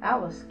 I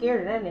was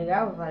scared of that nigga.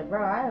 I was like,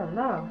 bro, I don't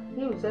know.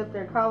 He was up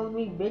there calling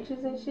me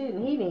bitches and shit,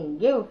 and he didn't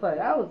give a fuck.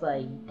 I was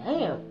like,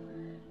 damn.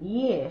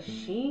 Yeah,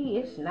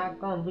 it's not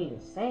gonna be the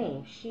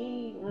same.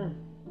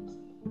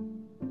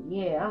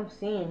 Yeah, I'm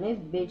seeing this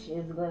bitch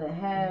is gonna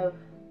have,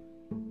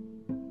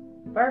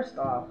 First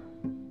off,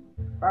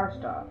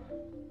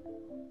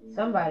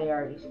 somebody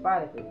already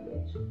spotted this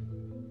bitch.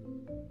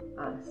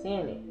 I'm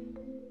seeing it.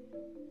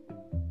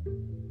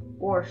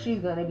 Or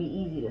she's gonna be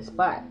easy to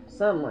spot.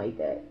 Something like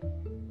that.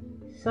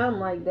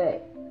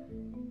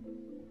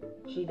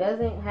 She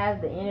doesn't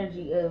have the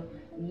energy of,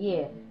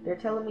 they're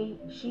telling me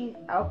she's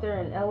out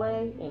there in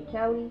LA and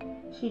Cali.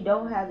 She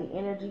don't have the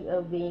energy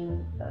of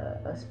being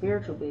a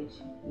spiritual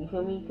bitch. You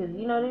feel me? Because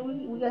you know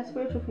we got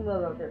spiritual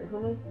females out there. You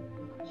feel me?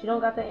 She don't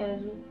got that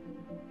energy.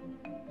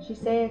 She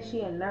says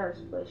she a nurse,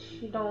 but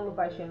she don't look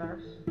like she a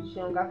nurse. She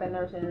don't got that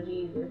nurse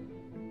energy either.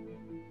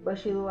 But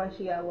she look like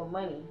she got a little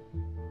money.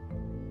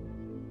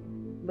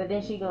 But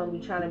then she gonna be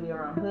trying to be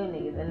around hood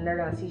niggas, and they're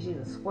gonna see she's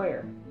a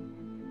square.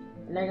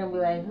 And they're gonna be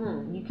like,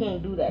 you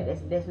can't do that.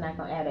 That's not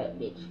gonna add up,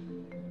 bitch.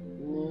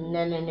 No.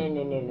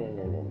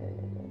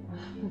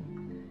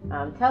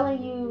 I'm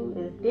telling you,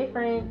 it's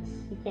different.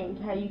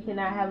 You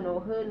cannot have no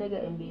hood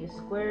nigga and be a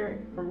square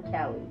from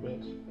Cali,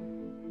 bitch.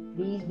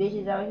 These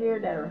bitches out here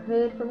that are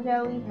hood from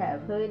Cali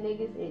have hood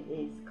niggas. It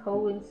is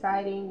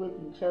coinciding with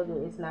each other.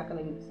 It's not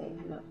gonna be the same.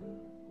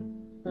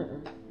 No.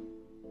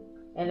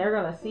 And they're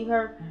gonna see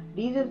her.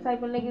 These are the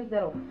type of niggas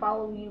that'll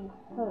follow you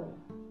home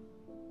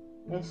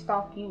and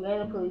stalk you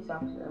and a police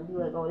officer and be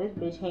like, oh, this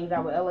bitch hangs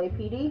out with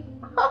LAPD?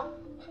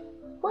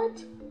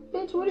 What?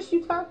 Bitch, what is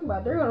you talking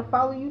about? They're gonna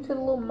follow you to the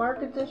little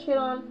markets and shit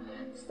on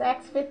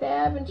Saks Fifth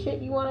Ave and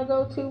shit you wanna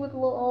go to with the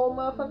little old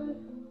motherfucker?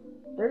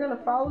 They're gonna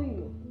follow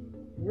you.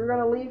 You're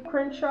gonna leave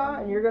Crenshaw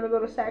and you're gonna go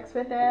to Saks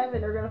Fifth Ave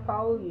and they're gonna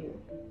follow you.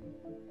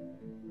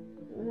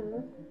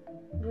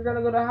 You're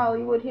gonna go to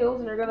Hollywood Hills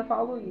and they're gonna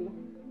follow you.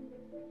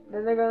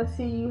 Then they're gonna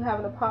see you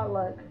having a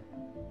potluck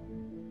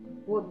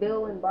with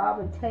Bill and Bob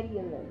and Teddy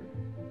and them.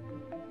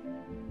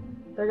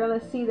 They're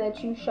gonna see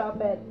that you shop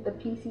at the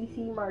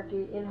PCC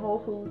market in Whole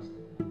Foods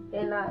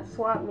and not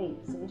swap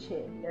meets and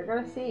shit. They're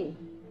gonna see.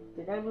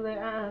 They're gonna be like,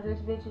 this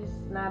bitch is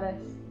not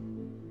us.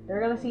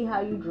 They're gonna see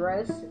how you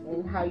dress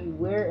and how you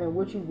wear and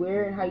what you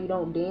wear and how you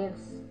don't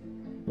dance.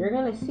 They're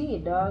gonna see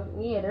it, dog.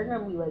 Yeah, they're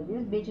gonna be like,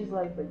 this bitch is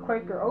like the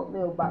Quaker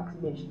oatmeal box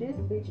bitch. This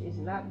bitch is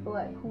not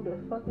black. Who the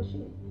fuck is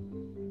she?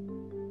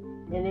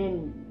 And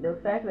then the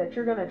fact that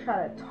you're gonna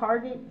try to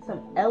target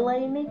some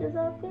LA niggas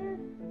out there,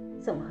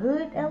 some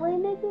hood LA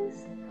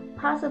niggas,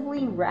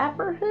 possibly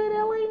rapper hood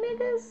LA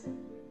niggas.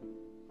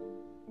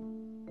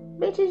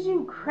 Bitch, is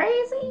you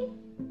crazy?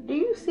 Do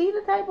you see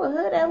the type of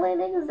hood LA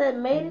niggas that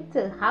made it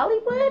to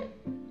Hollywood?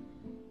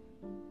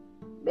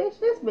 Bitch,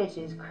 this bitch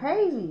is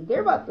crazy.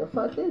 They're about to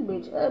fuck this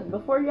bitch up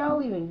before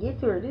y'all even get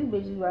to her. This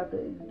bitch is about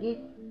to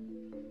get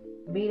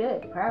beat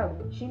up,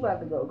 probably. She about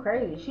to go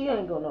crazy. She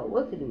ain't gonna know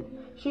what to do.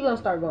 She gonna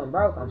start going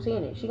broke. I'm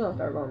seeing it. She gonna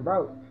start going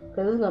broke.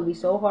 Cause it's gonna be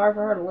so hard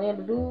for her to land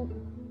a dude.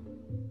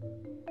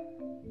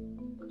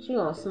 She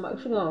gonna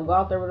go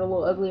out there with her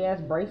little ugly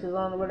ass braces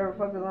on or whatever the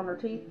fuck is on her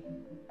teeth.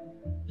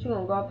 She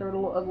gonna go out there with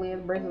her little ugly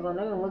ass braces on.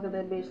 They're gonna look at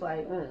that bitch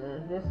like,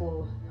 this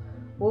little,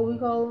 what we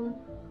call them?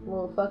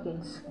 Little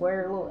fucking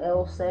square, little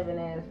L7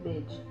 ass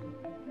bitch.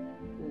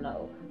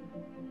 No.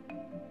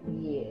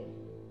 Yeah.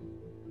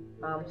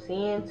 I'm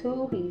seeing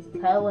too, he's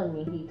telling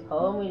me, he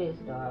told me this,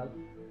 dog.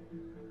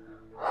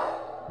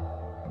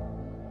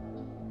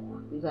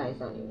 You guys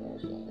don't even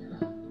understand.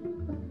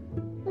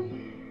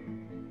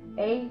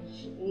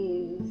 H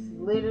is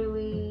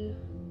literally,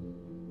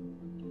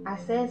 I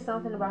said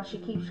something about she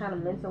keeps trying to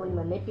mentally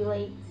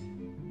manipulate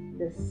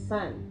the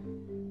son.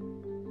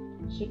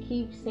 She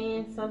keeps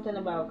saying something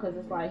about, because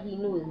it's like he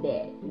knew his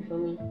dad, you feel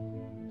me?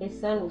 His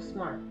son was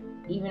smart,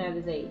 even at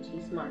his age,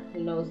 he's smart,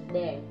 he knows his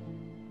dad.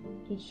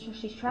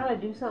 She's trying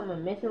to do something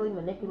and mentally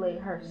manipulate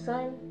her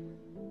son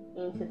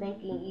into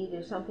thinking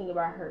either something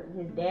about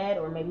his dad,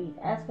 or maybe he's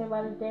asking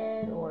about his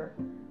dad, or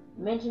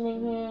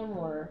mentioning him,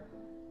 or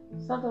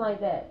something like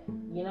that.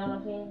 You know what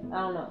I'm saying?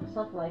 I don't know,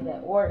 something like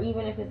that. Or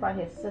even if it's like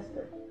his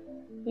sister,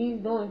 he's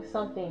doing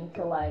something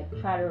to like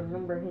try to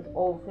remember his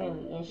old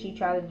family, and she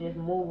tried to just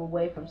move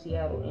away from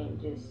Seattle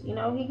and just, you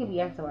know, he could be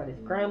asking about his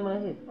grandma,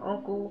 his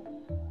uncle,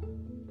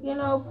 you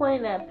know,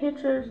 pointing at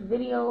pictures,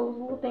 videos,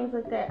 little things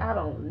like that. I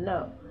don't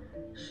know.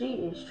 She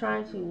is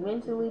trying to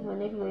mentally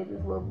manipulate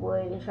this little boy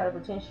and try to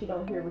pretend she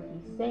don't hear what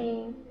he's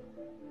saying,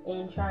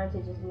 and trying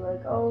to just be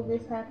like, oh,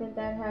 this happened,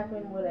 that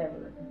happened,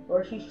 whatever.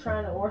 Or she's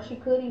trying to, or she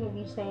could even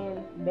be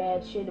saying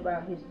bad shit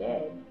about his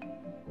dad.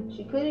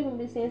 She could even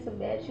be saying some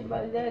bad shit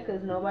about his dad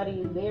because nobody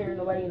is there,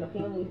 nobody in the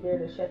family is there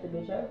to shut the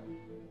bitch up.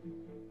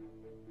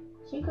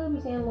 She could be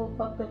saying a little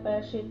fucked up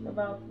ass shit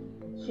about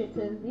shit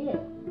to his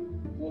dad.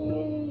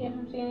 Yeah,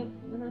 I'm saying.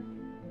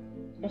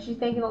 And she's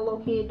thinking a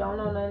little kid don't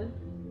know nothing.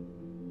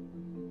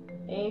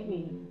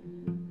 Baby.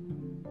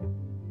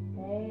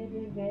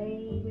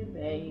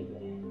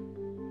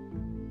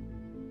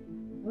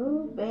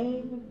 Ooh,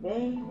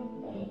 baby.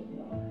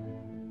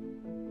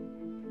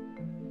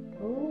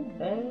 Ooh,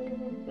 baby.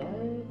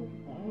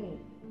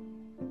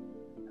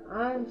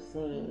 I'm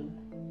seeing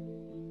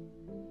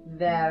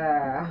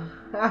that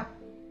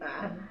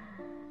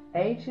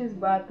H is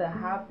about to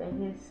hop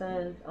in his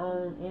son's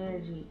own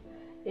energy.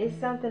 It's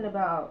something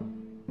about,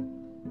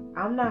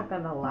 I'm not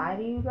gonna lie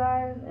to you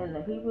guys, and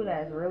the people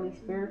that's really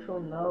spiritual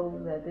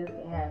knows that this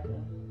can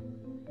happen.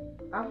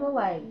 I feel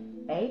like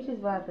H is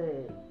about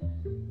to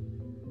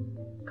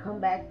come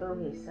back through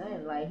his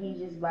son. Like, he's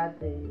just about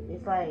to,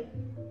 it's like,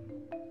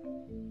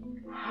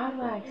 how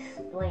do I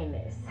explain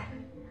this?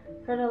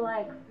 For the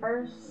like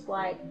first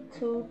like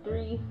 2,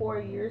 3, 4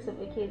 years of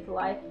a kid's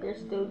life, they're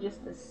still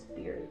just a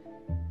spirit.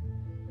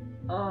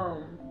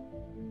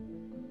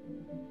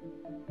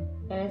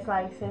 And it's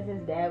like, since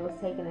his dad was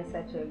taken in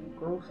such a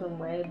gruesome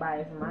way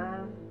by his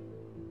mom,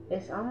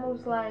 it's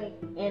almost like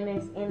in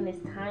this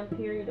time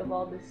period of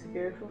all this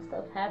spiritual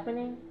stuff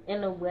happening,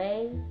 in a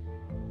way,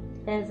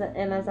 as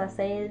I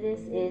say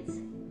this,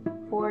 it's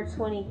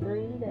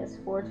 423, that's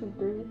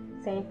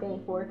 423, same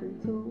thing,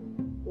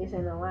 432, is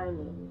in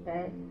alignment,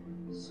 okay?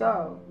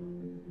 So,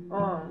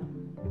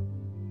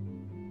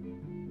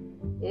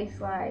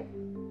 it's like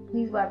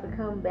he's about to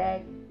come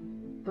back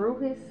through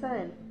his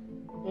son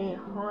and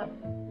haunt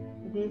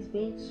this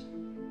bitch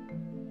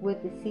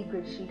with the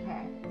secret she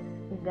has,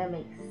 if that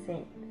makes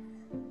sense.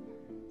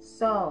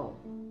 So,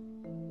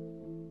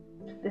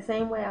 the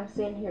same way I'm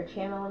sitting here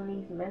channeling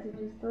these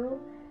messages through,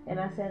 and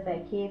I said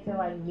that kids are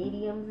like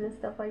mediums and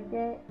stuff like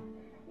that,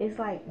 it's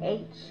like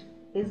H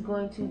is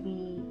going to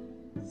be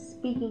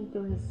speaking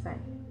through his son.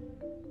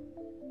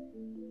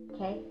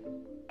 Okay?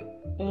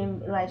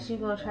 And like, she's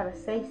gonna try to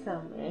say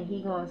something, and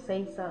he gonna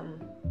say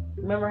something.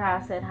 Remember how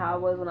I said how I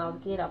was when I was a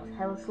kid? I was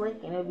hella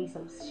slick, and there'd be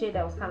some shit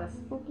that was kind of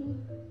spooky.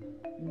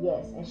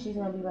 Yes, and she's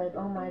gonna be like,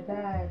 oh my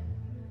god,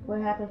 what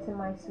happened to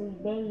my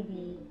sweet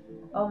baby?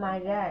 Oh my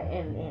god.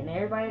 And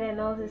everybody that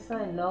knows his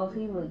son knows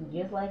he looks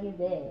just like his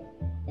dad.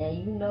 And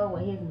you know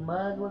what his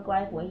mug look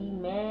like when he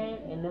mad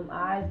and them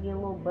eyes get a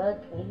little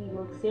buck and he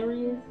looks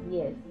serious?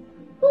 Yes.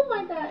 Oh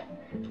my god.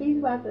 He's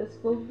about to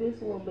spook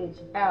this little bitch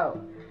out.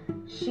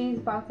 She's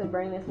about to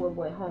bring this little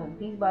boy home.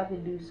 He's about to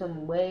do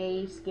some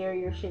way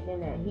scarier shit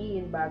than that. He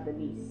is about to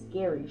be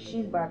scary.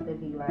 She's about to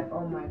be like,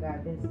 oh my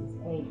god, this is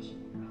H.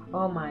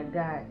 Oh my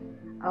god.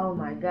 Oh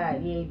my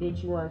god. Yeah,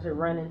 bitch, you wanted to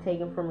run and take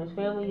him from his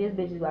family? This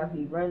bitch is about to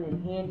be running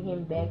and hand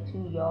him back to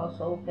y'all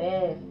so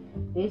fast.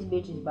 This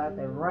bitch is about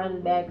to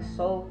run back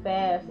so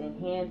fast and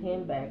hand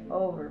him back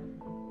over.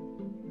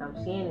 I'm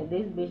seeing that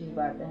this bitch is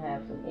about to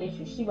have some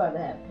issues. She about to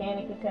have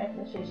panic attacks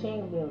and shit. She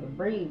ain't gonna be able to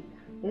breathe.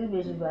 This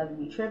bitch is about to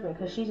be tripping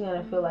because she's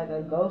gonna feel like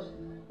a ghost.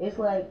 It's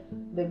like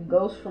the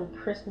ghost from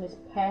Christmas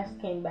past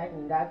came back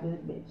and got this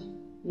bitch.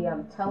 Yeah,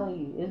 I'm telling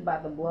you, it's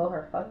about to blow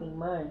her fucking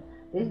mind.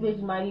 This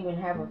bitch might even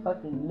have a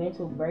fucking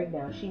mental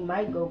breakdown. She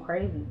might go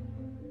crazy.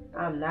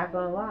 I'm not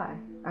gonna lie.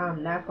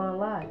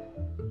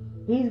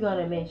 He's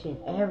gonna mention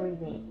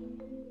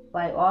everything.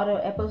 Like all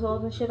the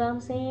episodes and shit I'm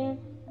saying,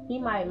 he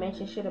might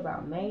mention shit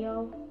about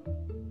Mayo.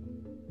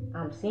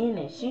 I'm seeing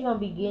it. She gonna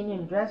be getting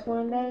him dressed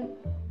one day,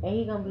 and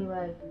he gonna be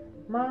like,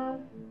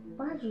 Mom,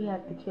 why'd you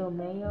have to kill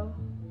Mayo?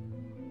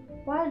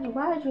 Why'd you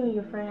and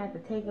your friend have to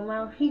take him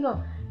out? She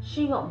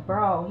gonna,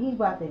 bro, he's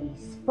about to be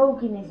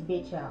spooking this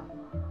bitch out.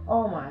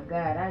 Oh my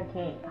god, I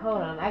can't.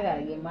 Hold on, I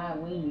gotta get my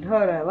weed.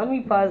 Hold on, let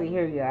me pause it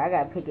here, y'all. I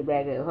gotta pick it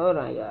back up. Hold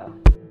on, y'all.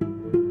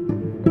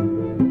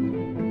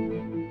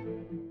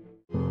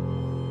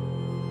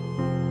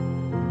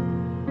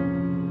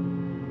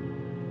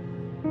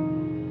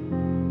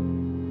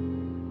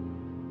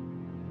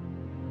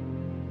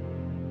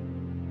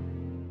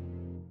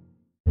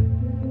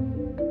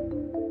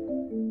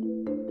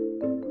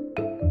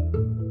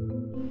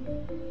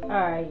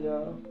 Alright,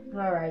 y'all.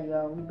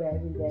 We back.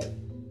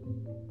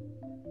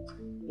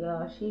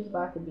 Y'all, she's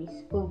about to be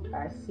spooked.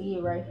 I see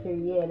it right here.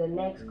 Yeah, the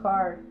next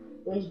card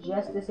is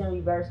justice in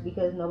reverse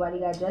because nobody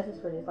got justice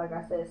for this. Like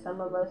I said, some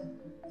of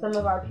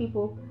our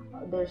people,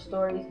 their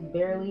stories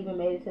barely even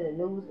made it to the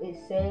news.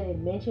 It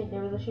mentioned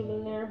there was a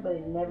shooting there, but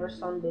it never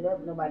summed it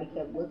up. Nobody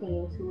kept looking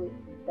into it.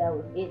 That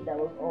was it. That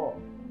was all.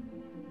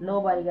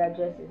 Nobody got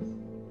justice.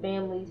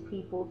 Families,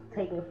 people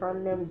taken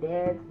from them,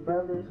 dads,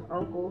 brothers,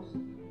 uncles,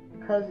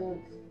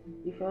 cousins.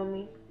 You feel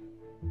me?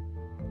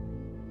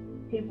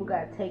 People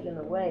got taken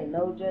away.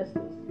 No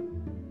justice.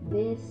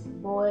 This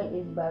boy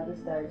is about to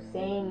start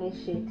saying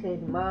this shit to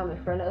his mom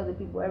in front of other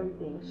people,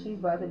 everything. She's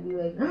about to be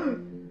like,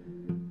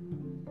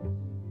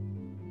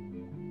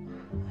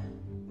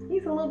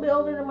 he's a little bit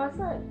older than my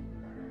son.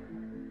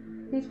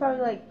 He's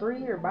probably like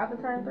 3 or about to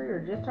turn 3 or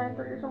just turned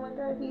 3 or something like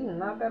that. He's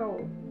not that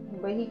old.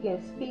 But he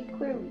can speak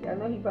clearly. I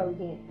know he probably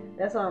can.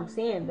 That's what I'm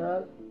saying,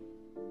 dog.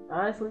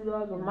 Honestly,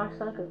 dog, if my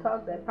son could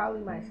talk, that probably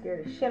might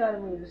scare the shit out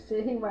of me. The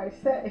shit he might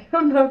say.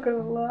 I'm not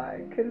gonna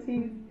lie. Because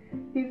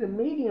he's a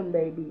medium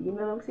baby. You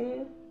know what I'm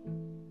saying?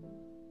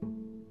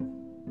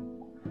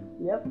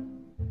 Yep.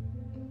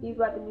 He's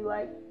about to be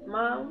like,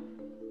 Mom,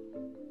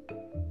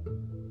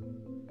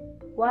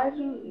 why'd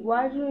you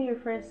and your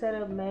friend set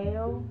up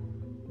mayo?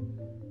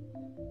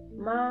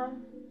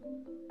 Mom,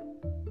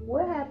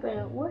 what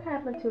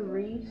happened to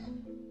Reese?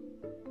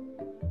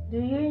 Do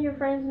you and your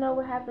friends know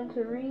what happened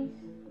to Reese?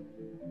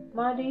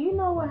 Mom, do you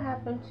know what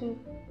happened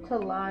to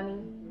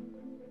Lonnie?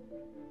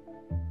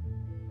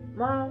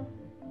 Mom,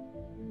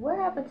 what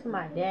happened to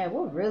my dad?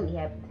 What really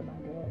happened to my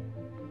dad?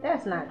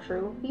 That's not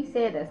true. He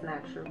said that's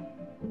not true.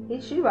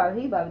 He's about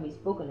to be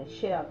spooking the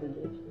shit out this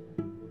bitch.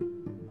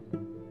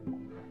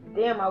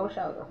 Damn, I wish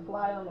I was a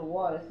fly on the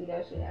wall to see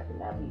that shit happen.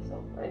 That'd be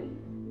so funny.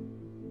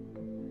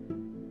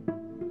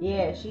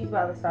 Yeah, she's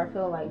about to start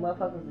feeling like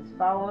motherfuckers is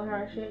following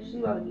her and shit. She's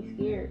about to be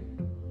scared.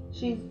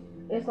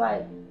 It's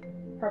like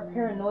her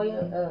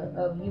paranoia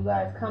of you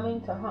guys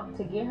coming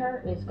to get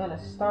her is gonna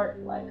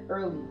start like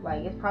early.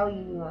 Like it's probably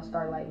even gonna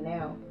start like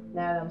now.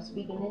 Now that I'm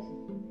speaking this,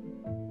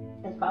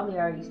 it's probably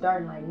already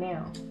starting like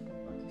now.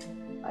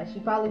 Like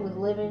she probably was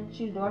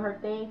doing her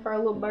thing for her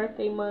little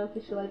birthday month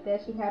and shit like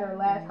that. She had her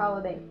last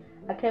holiday.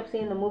 I kept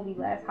seeing the movie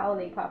Last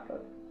Holiday pop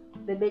up.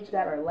 The bitch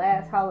got her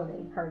last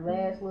holiday, her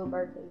last little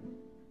birthday.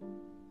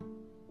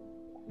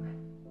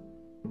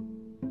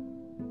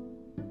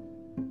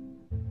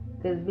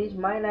 Cause bitch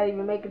might not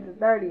even make it to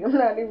 30. I'm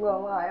not even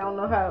gonna lie. I don't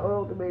know how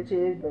old the bitch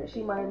is, but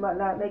she might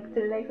not make it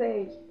to the next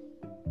age.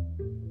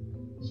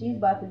 She's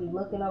about to be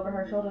looking over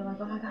her shoulder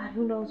like, oh my god,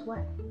 who knows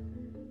what?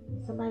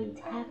 Somebody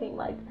tapping,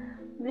 like,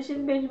 this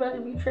bitch about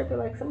to be tripping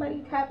like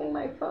somebody tapping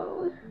my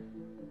phone.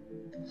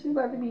 She's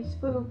about to be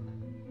spooked.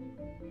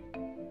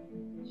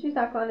 She's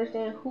not gonna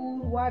understand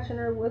who's watching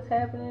her, what's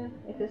happening,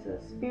 if it's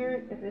a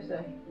spirit, if it's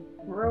a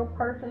real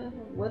person,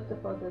 what the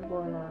fuck is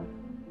going on.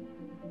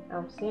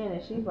 I'm seeing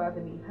that she's about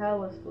to be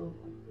hella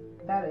spooked.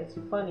 That is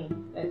funny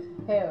as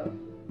hell.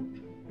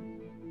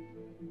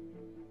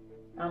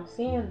 I'm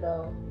seeing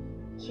though,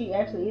 she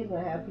actually is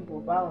gonna have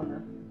people following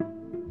her.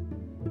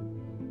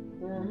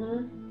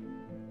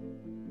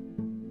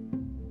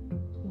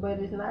 But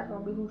it's not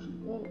gonna be who she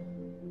thinks.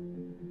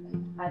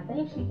 I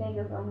think she thinks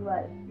it's gonna be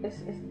like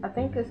I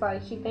think it's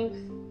like she thinks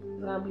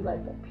it's gonna be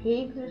like the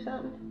pigs or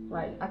something.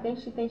 Like I think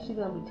she thinks she's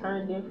gonna be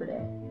turned in for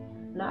that.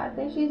 No, I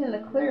think she's in the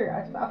clear.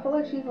 I feel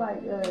like she's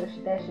like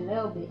that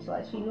Chanel bitch.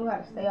 Like she knew how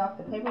to stay off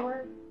the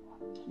paperwork.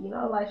 You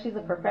know, like she's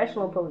a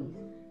professional police.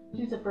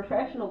 She's a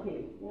professional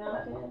pig. You know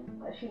what I'm saying?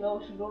 Like she knows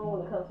what she's doing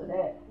when it comes to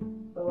that.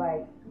 But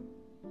like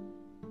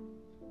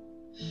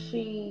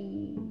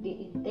she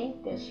didn't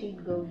think that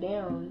she'd go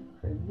down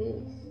for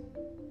this,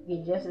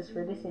 get justice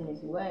for this in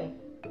this way.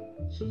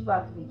 She's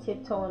about to be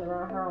tiptoeing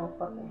around her own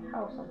fucking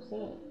house.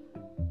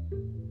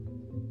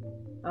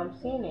 I'm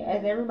seeing it.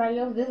 As everybody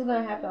else, this is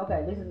gonna happen.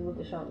 Okay, this is what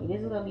they're showing me.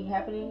 This is gonna be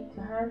happening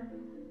to her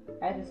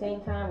at the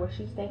same time where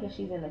she's thinking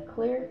she's in the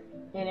clear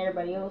and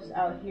everybody else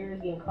out here is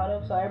getting caught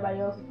up. So everybody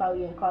else is probably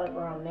getting caught up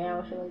around now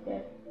and shit like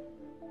that.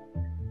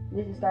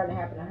 This is starting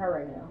to happen to her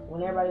right now.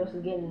 When everybody else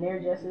is getting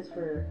their justice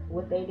for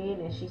what they did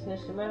and she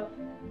snitched them out,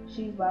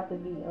 she's about to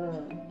be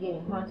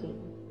getting haunted.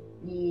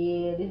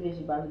 Yeah, this bitch is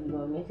about to be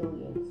going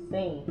mentally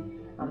insane.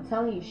 I'm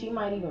telling you, she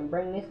might even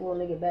bring this little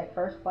nigga back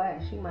first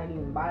class. She might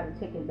even buy the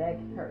ticket back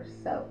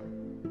herself.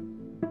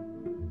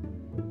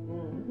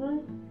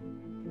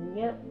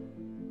 Yep.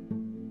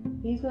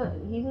 He's gonna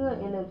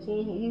end up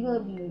he's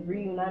gonna be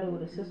reunited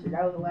with his sister.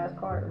 That was the last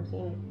card I'm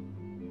seeing.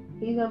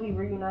 He's gonna be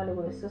reunited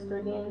with his sister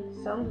again.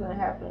 Something's gonna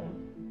happen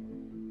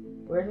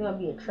where it's gonna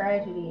be a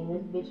tragedy and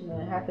this bitch is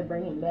gonna have to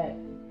bring him back.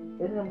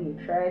 It's gonna be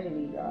a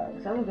tragedy,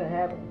 dog. Something's gonna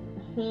happen.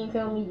 He ain't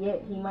tell me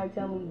yet. He might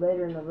tell me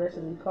later in the rest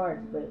of these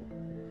cards, but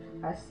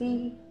I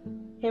see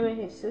him and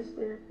his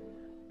sister,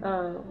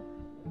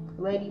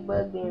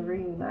 Ladybug, being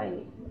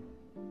reunited.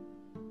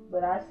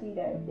 But I see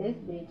that this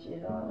bitch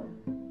is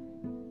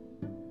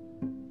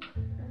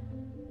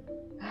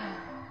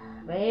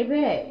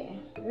baby,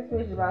 this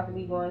bitch is about to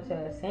be going to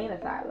a insane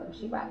asylum.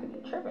 She about to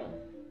be tripping.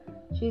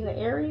 She's an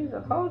Aries.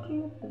 I told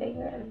you.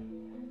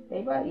 They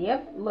about,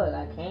 yep, look,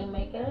 I can't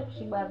make it up.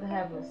 She about to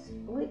have a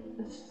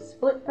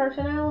split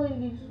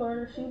personality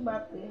disorder. She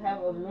about to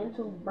have a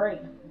mental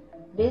break.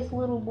 This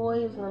little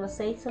boy is gonna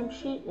say some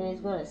shit and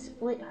it's gonna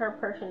split her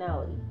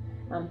personality.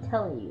 I'm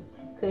telling you.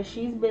 Because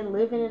she's been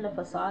living in a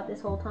facade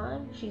this whole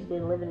time. She's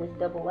been living this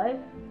double life.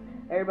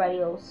 Everybody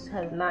else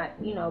has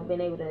not, been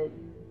able to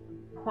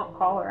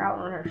call her out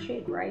on her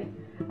shit, right?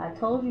 I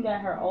told you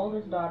that her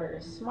oldest daughter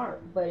is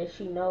smart, but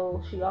she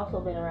knows, she also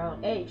been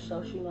around age,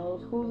 so she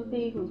knows who's a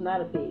pig, who's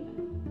not a pig.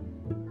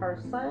 Her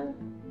son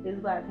is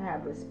about to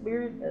have the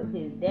spirit of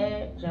his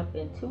dad jump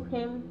into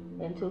him,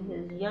 into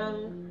his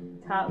young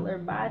toddler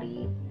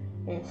body,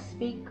 and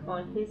speak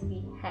on his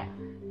behalf.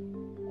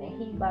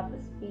 And he's about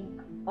to speak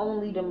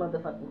only the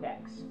motherfucking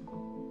facts.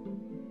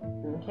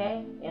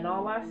 Okay? And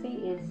all I see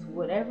is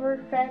whatever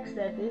facts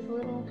that this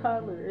little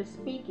toddler is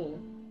speaking,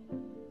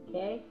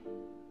 okay?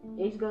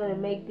 It's gonna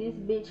make this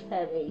bitch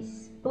have a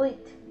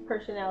split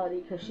personality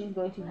because she's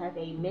going to have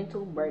a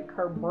mental break.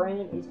 Her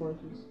brain is going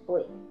to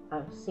split.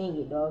 I'm seeing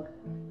it, dog.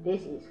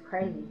 This is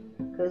crazy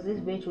because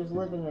this bitch was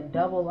living a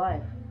double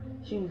life.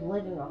 She was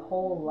living a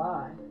whole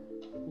lie.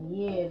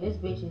 Yeah, this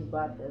bitch is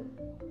about to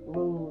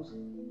lose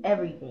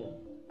everything.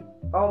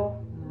 Oh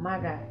my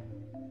god.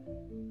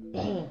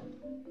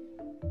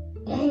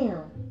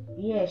 Damn.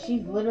 Yeah,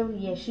 she's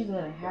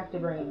gonna have to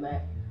bring him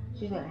back.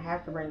 She's gonna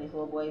have to bring this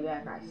little boy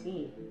back. I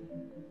see it.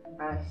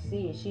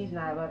 She's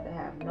not about to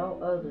have no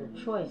other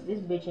choice. This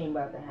bitch ain't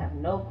about to have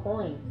no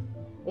coins.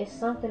 It's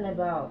something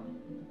about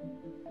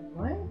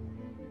what?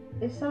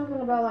 It's something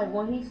about like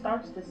when he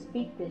starts to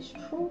speak this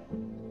truth,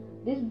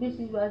 this bitch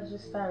is about to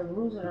just start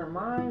losing her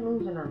mind,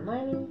 losing her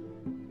money,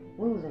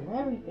 losing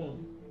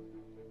everything.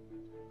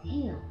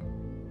 Damn.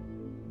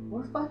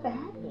 What's about to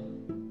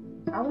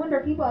happen? I wonder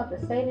if people have to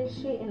say this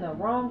shit in the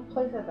wrong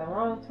place at the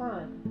wrong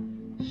time.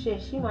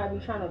 Shit, she might be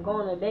trying to go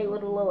on a date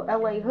with a little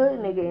LA hood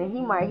nigga and he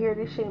might hear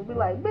this shit and be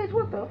like, bitch,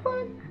 what the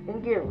fuck?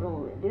 And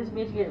this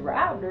bitch get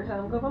robbed or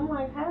something. Cause I'm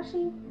like, how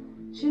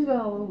she's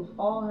gonna lose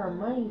all her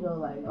money though,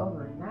 like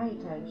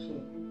overnight type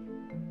shit.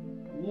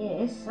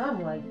 Yeah, it's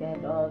something like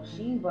that, dog.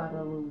 She's about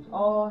to lose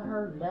all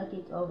her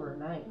ducats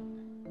overnight.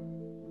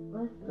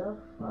 What the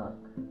fuck?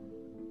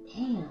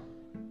 Damn.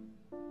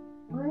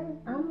 What?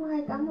 I'm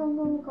a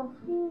little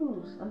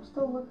confused. I'm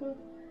still looking.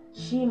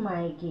 She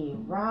might get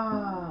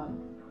robbed.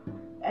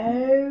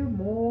 Oh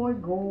my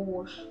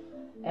gosh.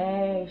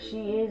 Hey,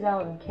 she is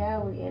out in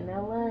Cali, in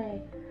LA.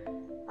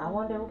 I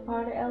wonder what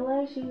part of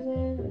LA she's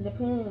in. It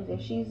depends.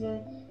 If she's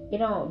in, it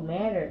don't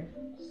matter.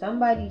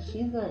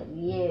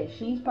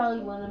 She's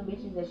probably one of them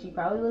bitches that she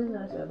probably lives in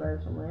a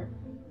suburb somewhere.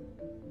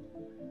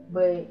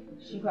 But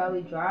she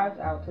probably drives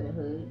out to the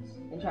hoods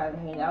and tries to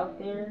hang out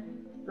there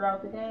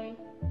throughout the day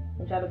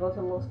and try to go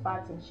to little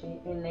spots and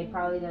shit. And they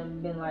probably done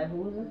been like,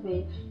 who's this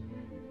bitch?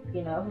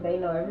 They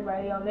know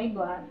everybody on their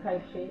block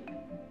type shit.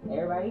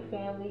 Everybody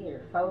family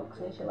or folks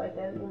and shit like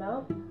that,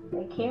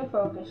 They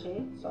kinfolk and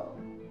shit, so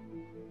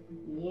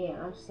yeah,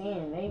 I'm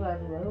saying they about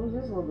to be like, who's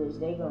this little bitch?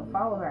 They gonna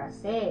follow her. I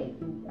said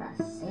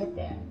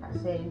that. I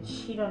said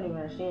she don't even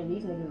understand.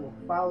 These niggas will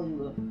follow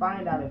you and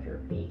find out if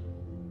you're fake.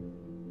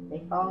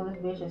 They follow this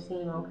bitch and see,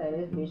 okay,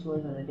 this bitch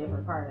lives in a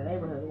different part of the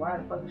neighborhood. Why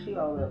the fuck is she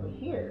all over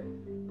here?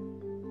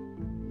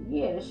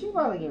 Yeah, she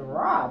about to get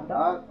robbed,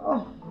 dog.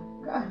 Oh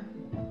my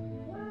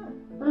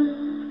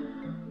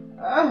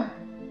god.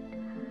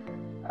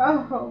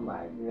 Oh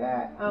my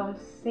god, I'm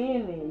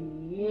seeing it.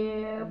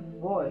 Yeah,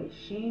 boy,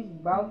 she's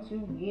about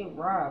to get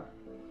robbed.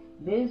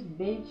 This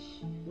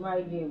bitch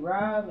might get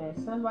robbed and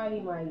somebody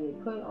might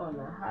get put on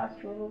the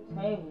hospital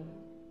table.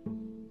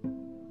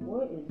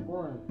 What is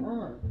going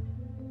on?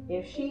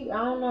 I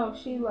don't know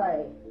if she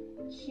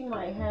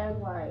might have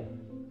like,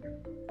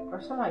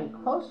 or somebody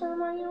close to her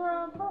might get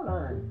robbed. Hold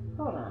on.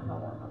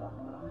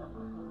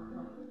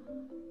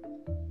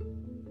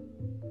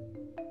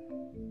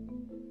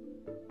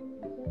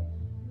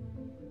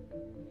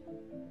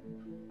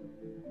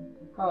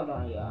 Hold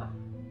on, y'all.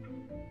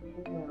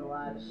 This is a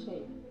lot of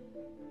shit.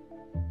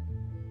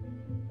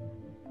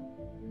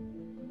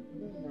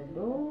 This is a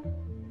dude?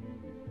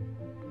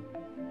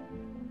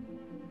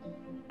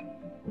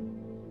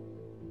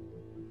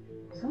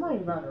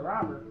 Somebody's about to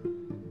rob her.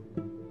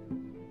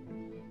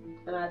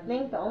 And I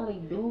think the only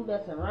dude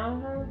that's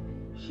around her,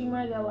 she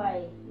might get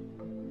like,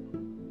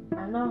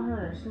 I know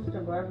her and her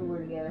sister go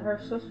everywhere together. Her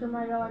sister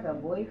might get like a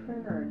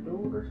boyfriend or a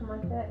dude or something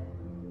like that.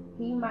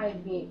 He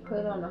might get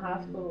put on the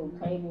hospital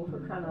table for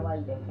trying to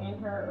like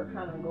defend her or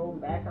trying to go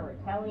back and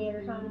retaliate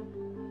or something.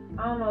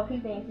 I don't know if he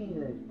thinks he's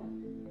a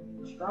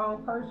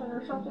strong person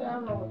or something. I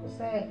don't know what to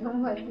say.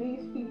 I'm like,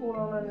 these people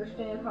don't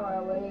understand how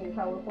LA and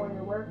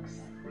California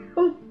works.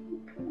 Oh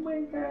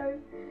my god.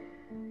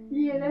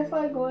 Yeah, that's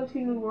like going to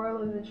New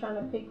Orleans and trying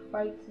to pick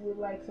fights with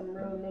like some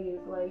real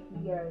niggas. Like, you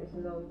guys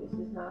know this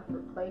is not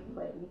for play.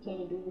 You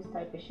can't do this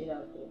type of shit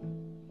out there.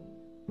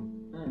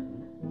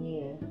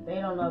 Yeah, they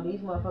don't know these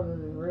motherfuckers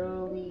is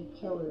really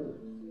killers.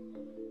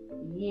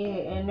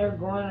 Yeah, and they're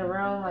going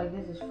around like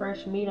this is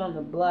fresh meat on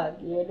the block.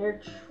 Yeah, they're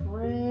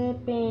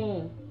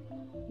tripping.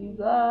 You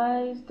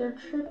guys, they're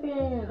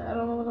tripping. I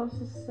don't know what else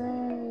to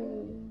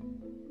say.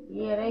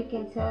 Yeah, they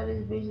can tell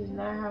this bitch is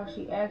not how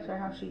she acts or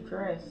how she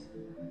dress.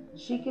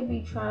 She could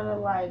be trying to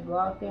like go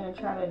out there and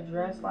try to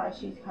dress like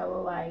she's hella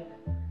like,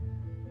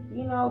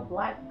 you know,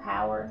 black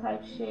power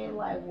type shit,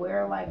 like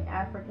wear like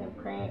African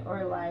print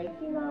or like,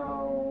 you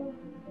know,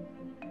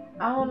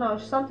 I don't know,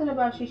 something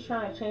about she's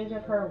trying to change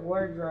up her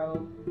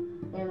wardrobe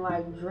and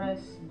like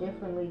dress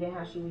differently than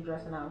how she was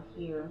dressing out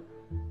here.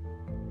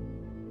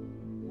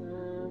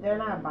 They're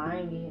not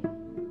buying it.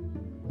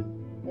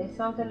 It's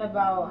something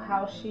about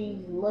how she's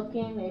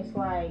looking. It's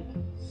like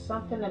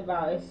something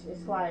about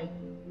it's like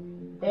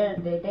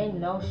they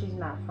know she's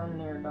not from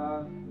there,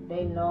 dog.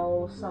 They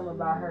know something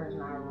about her is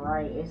not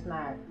right. It's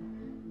not,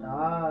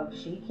 dog.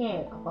 She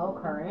can't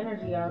cloak her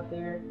energy out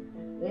there.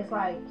 It's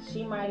like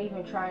she might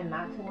even try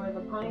not to wear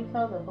the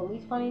ponytail, the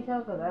police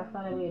ponytail, because that's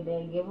gonna be a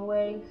dead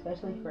giveaway,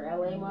 especially for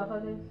LA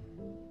motherfuckers.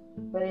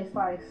 But it's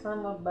like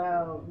something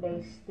about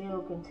they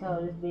still can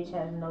tell this bitch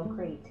has no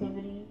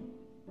creativity.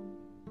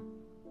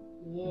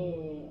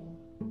 Yeah.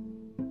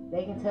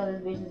 They can tell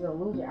this bitch is a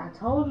loser. I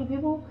told you,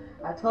 people.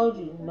 I told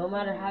you, no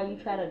matter how you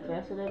try to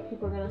dress it up,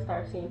 people are going to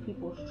start seeing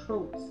people's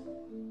truths.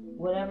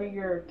 Whatever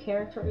your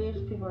character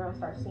is, people are going to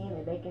start seeing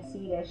it. They can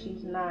see that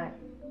she's not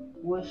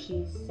what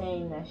she's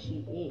saying that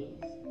she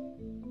is.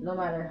 No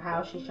matter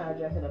how she's trying to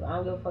dress it up. I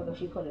don't give a fuck if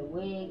she put a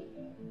wig.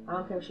 I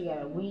don't care if she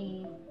got a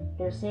weave.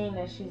 They're saying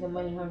that she's a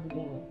money-hungry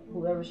demon,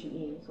 whoever she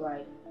is.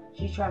 Like,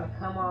 she's trying to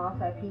come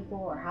off at people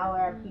or holler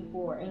at people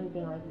or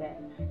anything like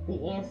that.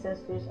 The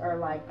ancestors are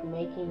like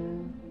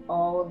making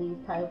all these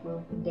type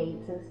of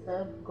dates and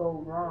stuff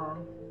go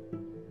wrong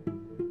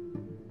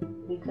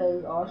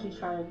because all she's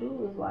trying to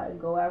do is like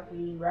go after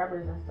these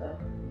rappers and stuff.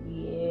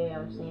 Yeah,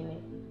 I'm seeing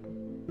it.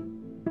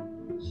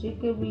 She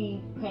could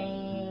be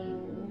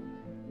paying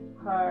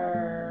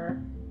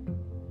her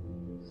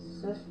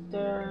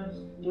sister's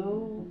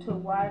dude to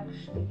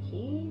watch the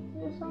kids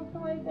or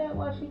something like that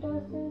while she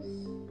does this.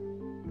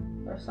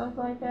 Or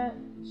something like that.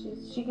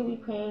 She could be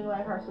paying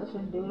like her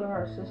sister's due to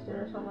her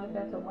sister or something like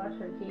that to watch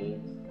her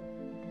kids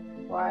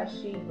while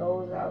she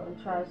goes out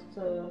and tries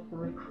to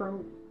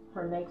recruit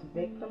her next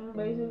victim,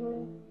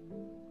 basically.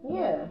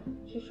 Yeah,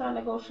 she's trying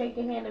to go shake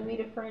a hand and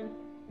meet a friend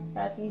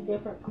at these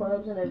different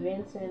clubs and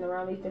events and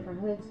around these different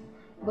hoods.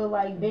 But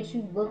like, bitch,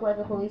 you look like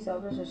a police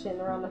officer sitting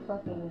around the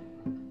fucking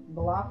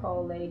block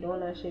all day doing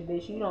that shit,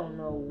 bitch. You don't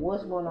know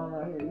what's going on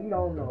out here. You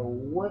don't know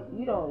what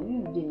you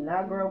did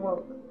not grow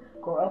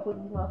up with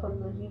these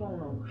motherfuckers. You don't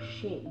know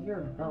shit.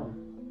 You're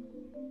dumb.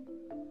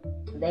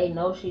 They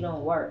know she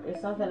don't work.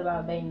 It's something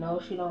about they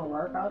know she don't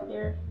work out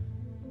there.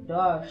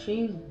 Dog,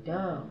 she's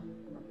dumb.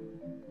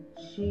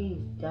 She's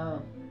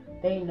dumb.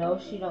 They know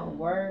she don't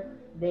work.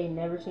 They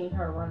never seen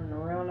her running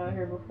around out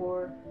here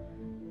before.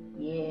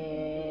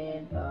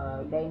 Yeah,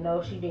 they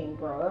know she didn't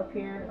grow up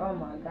here. Oh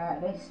my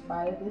god, they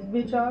spotted this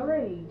bitch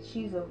already.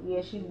 She's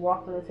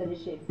walking into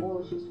this shit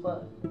foolish as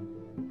fuck.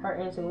 Her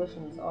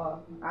intuition is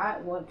off.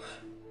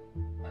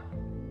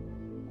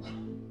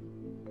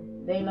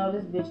 They know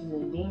this bitch is a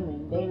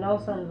demon. They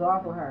know something's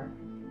off with her.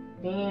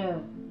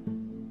 Damn.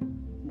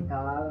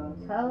 Dog,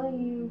 I'm telling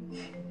you.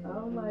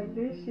 I'm like,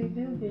 this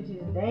bitch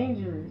is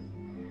dangerous.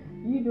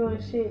 You doing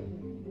shit,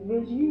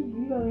 bitch,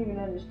 you don't even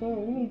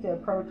understand. You need to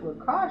approach with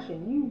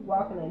caution. You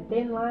walking a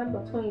thin line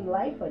between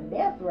life or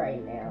death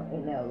right now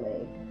in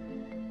LA.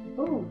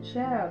 Ooh,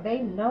 child,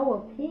 they know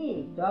a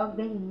pig, dog.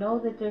 They know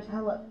that there's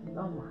hella,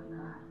 oh my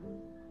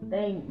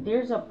god.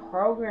 There's a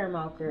program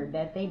out there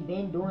that they've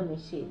been doing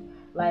this shit.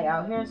 Like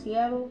out here in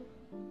Seattle,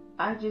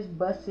 I just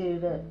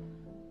busted it up.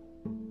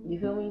 You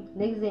feel me?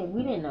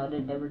 We didn't know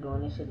that they were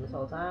doing this shit this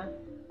whole time.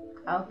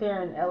 Out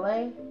there in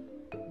LA,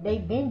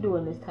 they've been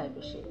doing this type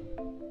of shit.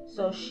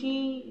 So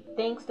she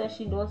thinks that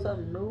she's doing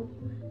something new.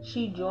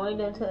 She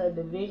joined into a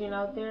division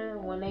out there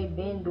when they've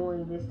been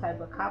doing this type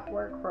of cop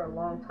work for a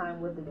long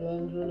time with the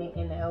gang unit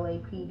and the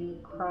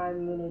LAPD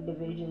crime unit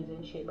divisions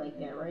and shit like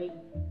that, right?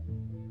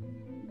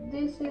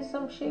 This is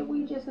some shit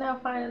we just now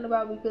finding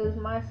about because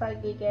my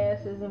psychic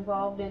ass is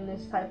involved in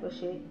this type of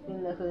shit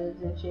in the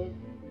hoods and shit.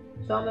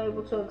 So I'm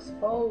able to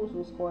expose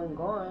what's going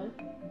on.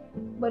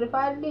 But if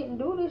I didn't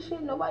do this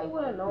shit, nobody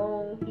would have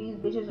known these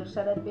bitches are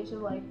set up bitches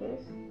like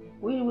this.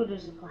 We would have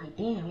just like,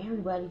 damn,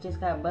 everybody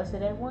just got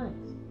busted at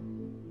once.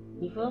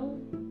 You feel me?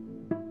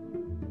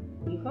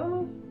 You feel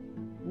me?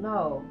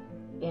 No.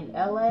 In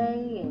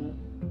LA and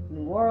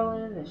New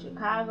Orleans and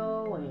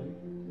Chicago and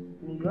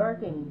New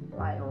York and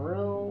like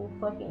real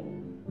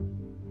fucking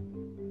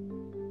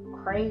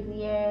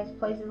crazy ass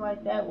places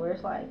like that where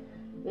it's like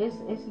it's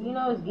you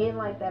know it's getting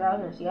like that out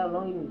here in Seattle,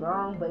 don't get me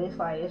wrong, but it's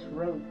like it's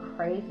really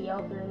crazy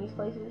out there in these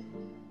places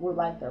with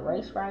like the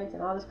race riots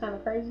and all this kind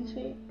of crazy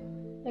shit.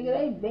 Nigga,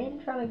 they been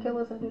trying to kill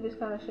us and do this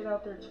kind of shit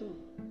out there too.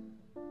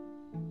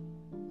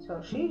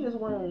 So she just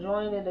want to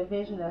join a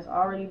division that's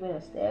already been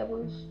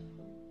established,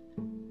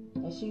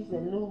 and she's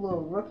a new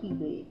little rookie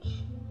bitch.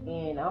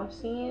 And I'm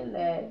seeing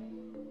that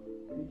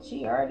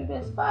she already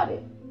been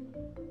spotted.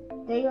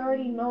 They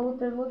already know what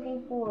they're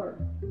looking for.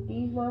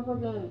 These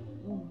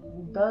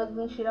motherfucking thugs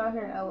and shit out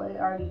here in LA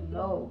already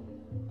know.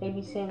 They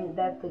be saying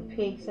that the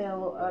pigs send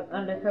little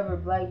undercover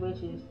black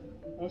bitches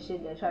and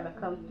shit that try to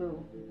come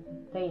through.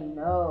 They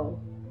know.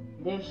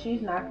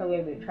 She's not gonna be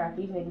able to track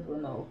these niggas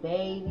with no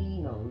baby,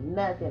 no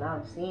nothing.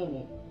 I'm seeing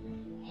it.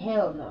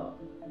 Hell no.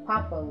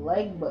 Pop a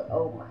leg, but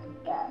oh my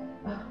god.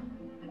 Oh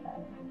my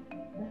god.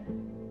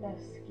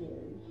 That's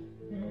scary.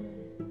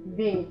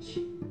 Bitch.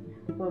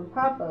 When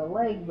Papa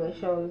leg but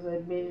shows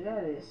up, bitch,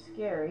 that is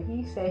scary.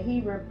 He said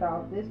he ripped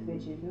off this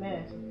bitch's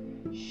mask.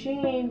 She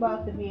ain't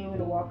about to be able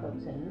to walk up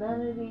to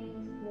none of these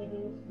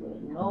niggas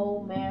with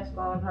no mask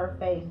on her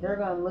face. They're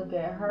gonna look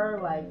at her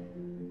like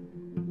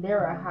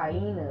they're a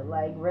hyena,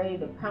 like ready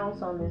to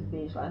pounce on this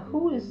bitch. Like,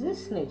 who is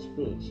this snitch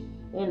bitch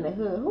in the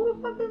hood? Who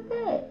the fuck is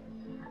that?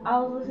 I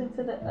was listening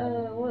to the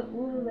what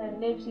was that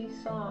Nipsey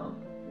song?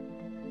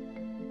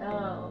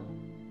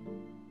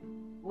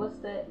 What's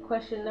that?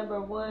 Question number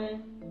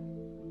 1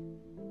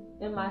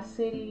 in my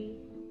city.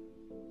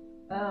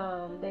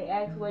 They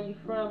ask where you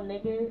from,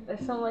 nigga, or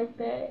something like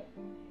that.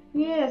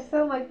 Yeah,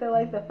 something like that.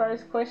 Like the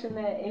first question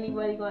that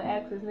anybody gonna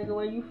ask is, nigga,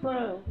 where you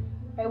from?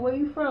 Hey, where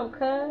you from,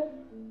 cuz?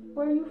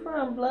 Where you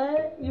from,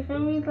 blood? You feel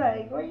me?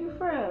 Like, where you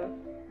from?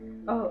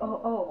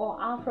 Oh,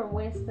 I'm from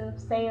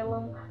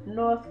Winston-Salem,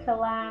 North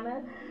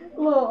Carolina.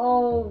 Little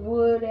old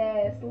wood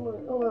ass,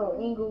 little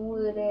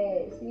Inglewood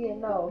ass. Yeah,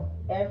 no.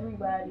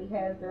 Everybody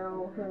has their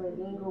own hood.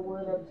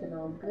 Inglewood up to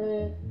no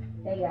good.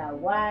 They got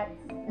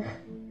Watts.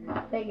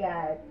 They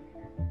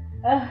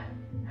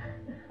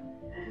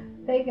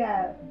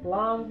got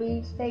Long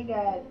Beach. They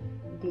got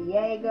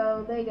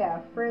Diego. They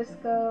got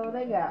Frisco.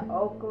 They got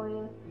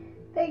Oakland.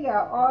 They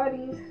got all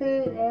these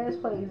hood ass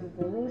places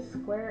in this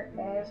square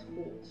ass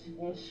bitch.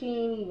 And she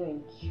ain't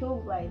even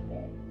cute like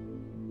that.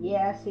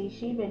 Yeah, see,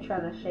 she been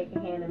trying to shake a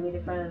hand and meet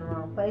a friend in the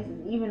wrong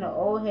places. Even the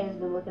old heads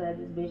been looking at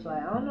this bitch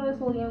like, I don't know this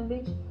little young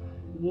bitch.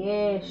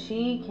 Yeah,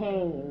 she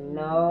can't.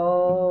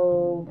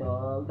 No,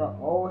 dog. The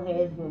old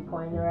heads been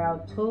pointing her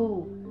out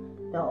too.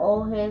 The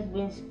old heads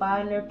been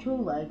spotting her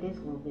too. Like, this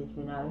little bitch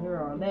been out here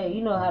all day.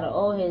 You know how the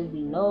old heads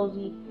be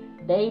nosy.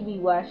 They be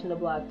watching the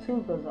block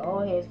too, because the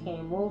old heads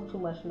can't move too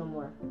much no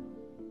more.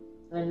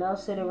 And they'll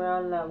sit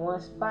around in that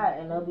one spot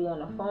and they'll be on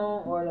the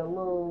phone, or the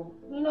little,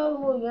 the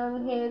little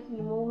young heads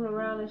be moving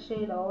around and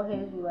shit. The old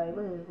heads be like,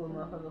 look at this little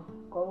motherfucker.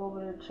 Go over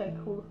there and check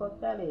who the fuck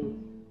that is.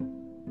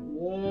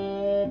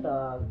 Yeah,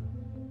 dog.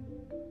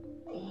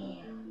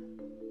 Damn.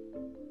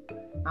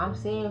 I'm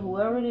saying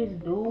whoever this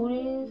dude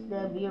is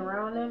that be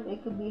around them,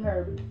 it could be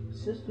her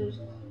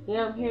sisters.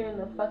 Yeah, I'm hearing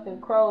the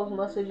fucking crows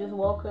must have just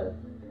woke up.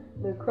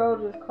 The crow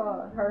just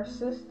called her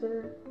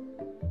sister's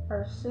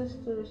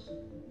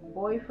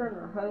boyfriend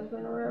or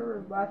husband or whatever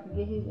is about to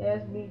get his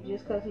ass beat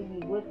just cause he be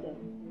with them.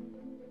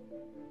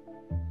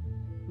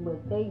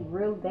 But they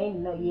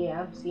know. Yeah,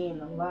 I'm seeing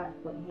a lot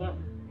with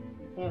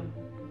him.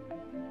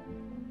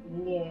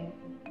 Yeah,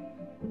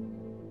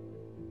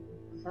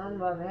 something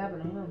about to happen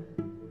to him.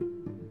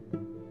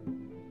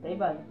 They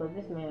about to put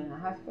this man in the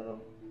hospital.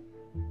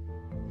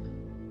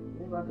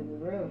 It's about to get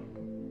real.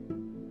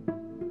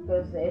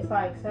 Because it's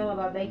like something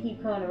about they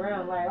keep coming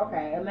around. Like,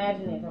 okay,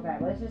 imagine this. Okay,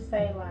 let's just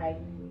say like,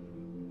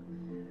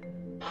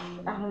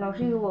 I don't know,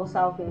 she's a little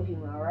South-End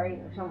female, right?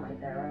 Or something like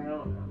that, right? I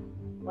don't know.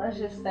 Let's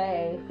just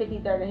say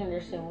 53rd and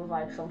Henderson was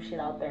like some shit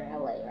out there in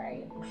LA,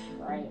 right?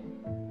 Right?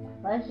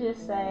 Let's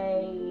just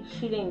say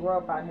she didn't grow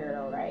up out here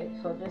though, right?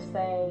 So just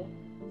say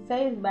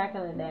it's back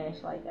in the day and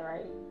shit like that,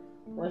 right?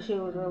 When she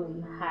was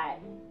really hot.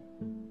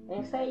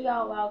 And say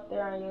y'all out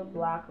there on your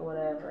block or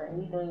whatever,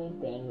 and you doing your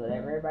thing,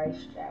 whatever,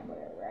 everybody's strapped,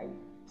 whatever, right?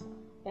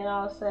 And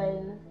all of a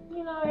sudden,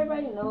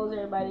 everybody knows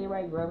everybody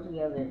grew up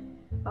together.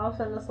 All of a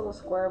sudden, this little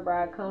square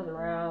bride comes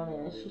around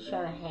and she's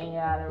trying to hang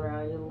out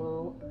around your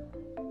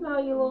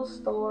little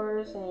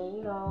stores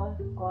and,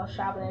 go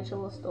shopping at your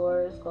little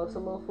stores, go to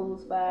little food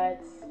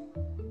spots.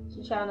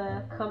 She's trying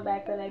to come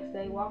back the next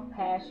day, walk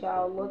past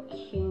y'all, look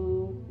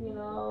cute, you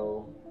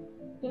know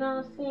what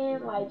I'm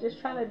saying? Like, just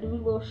trying to do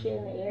little shit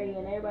in the area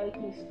and everybody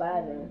keeps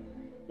spotting her.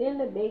 Then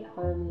the big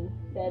homie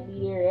that be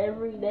there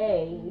every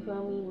day, you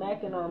feel me,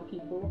 macking on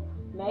people,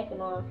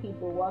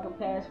 walking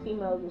past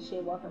females and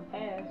shit, walking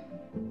past.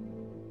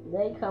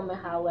 They come and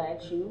holler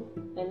at you,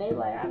 and they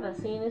like, I done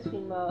seen this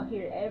female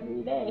here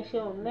every day. She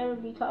don't never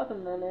be talking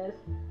to none of us,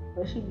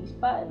 but she be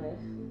spotting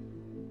us.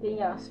 Then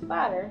y'all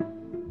spot her,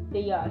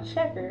 then y'all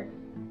check her,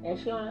 and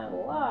she don't have a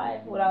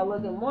lie without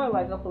looking more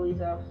like a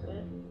police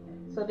officer.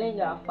 So then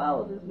y'all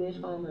follow this bitch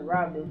home and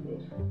rob this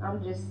bitch.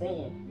 I'm just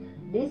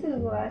saying, this is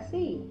what I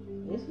see.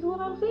 This is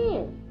what I'm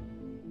seeing.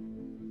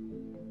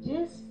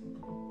 Just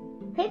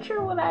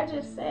picture what I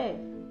just said,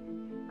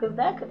 because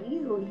that could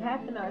easily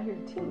happen out here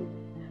too.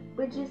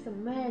 But just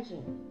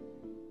imagine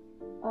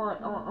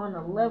on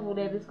a level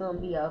that it's gonna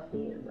be out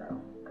there, bro.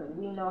 Because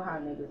we know how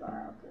niggas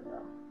are out there,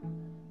 bro.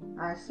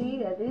 I see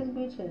that this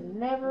bitch has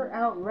never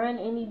outrun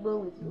any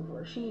bullets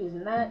before. She is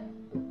not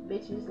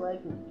bitches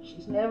like me.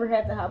 She's never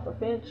had to hop a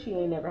fence. She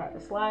ain't never had to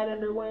slide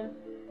under one.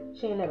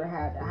 She ain't never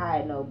had to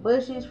hide no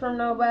bushes from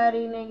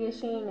nobody, nigga.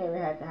 She ain't never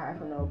had to hide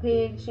from no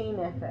pigs. She ain't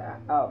had to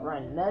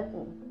outrun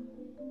nothing.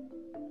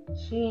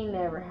 She ain't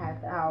never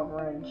had to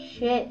outrun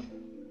shit.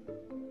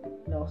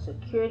 No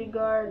security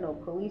guard, no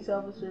police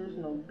officers,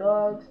 no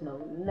dogs, no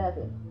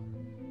nothing.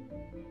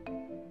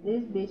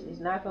 This bitch is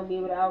not gonna be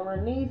able to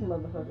outrun these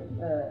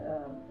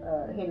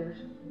motherfucking hitters.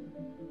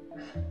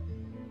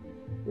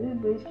 This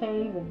bitch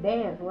can't even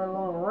dance, let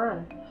alone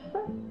run.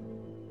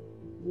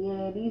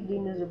 Yeah, these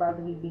demons are about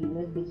to be beating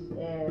this bitch's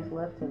ass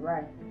left to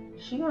right.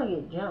 She gonna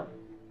get jumped.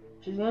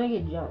 She's gonna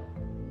get jumped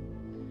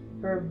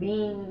for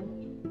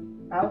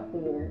being out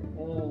there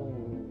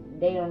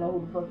and they don't know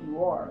who the fuck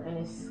you are,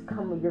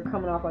 and you're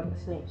coming off like a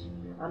snitch.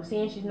 I'm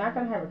seeing she's not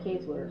gonna have her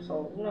kids with her,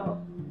 so you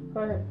know,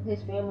 for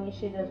his family and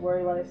shit that's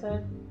worried about his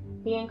son,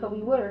 he ain't gonna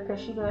be with her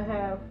because she gonna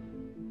have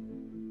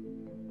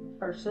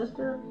her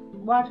sister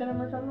watching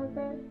him or something like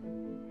that.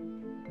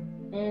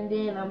 And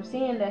then I'm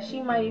seeing that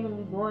she might even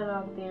be going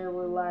out there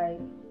with like,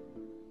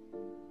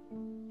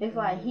 it's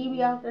like he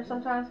be out there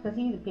sometimes because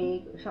he's a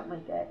pig or something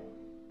like that.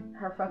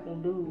 Her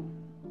fucking dude,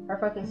 her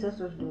fucking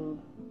sister's dude,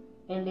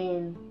 and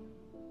then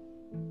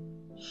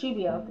she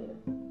be out there.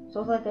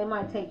 So it's like they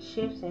might take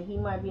shifts and he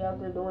might be out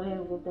there doing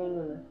his little thing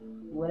or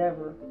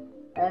whatever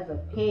as a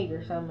pig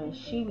or something, and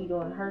she be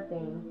doing her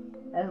thing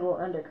as a little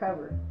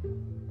undercover.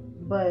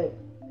 But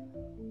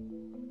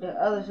the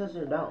other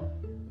sister don't.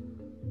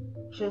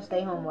 She'll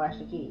stay home and watch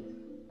the kids.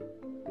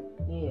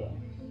 Yeah.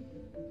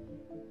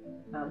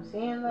 I'm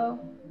seeing though,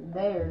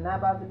 they're not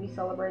about to be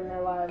celebrating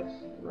their lives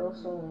real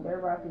soon. They're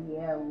about to be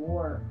at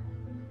war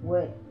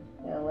with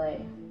LA.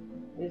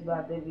 It's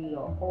about to be a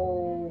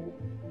whole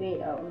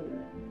bit out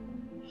here.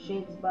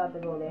 Shit's about to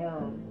go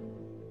down.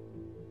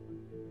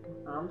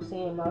 I'm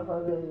seeing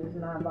motherfuckers is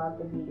not about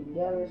to be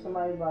together.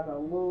 Somebody's about to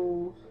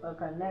lose a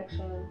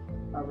connection,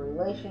 a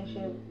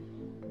relationship,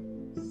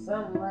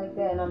 something like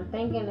that. And I'm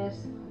thinking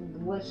it's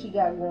what she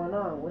got going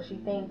on. What she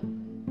think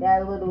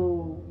that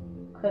little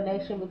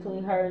connection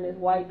between her and this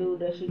white dude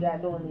that she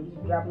got doing these,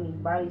 dropping these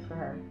bodies for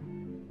her.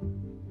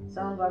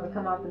 Someone's about to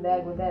come out the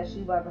bag with that.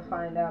 She's about to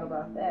find out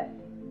about that.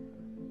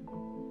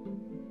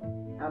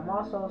 I'm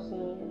also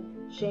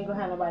seeing she ain't gonna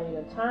have nobody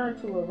to turn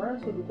to or run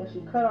to because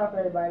she cut off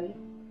everybody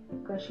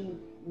because she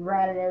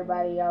ratted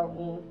everybody out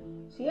in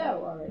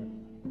Seattle already.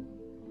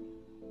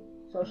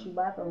 So she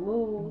about to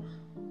lose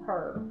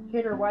her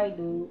hitter white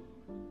dude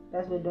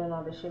that's been doing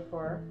all this shit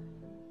for her.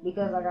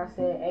 Because like I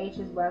said, H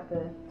is about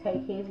to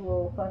take his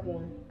little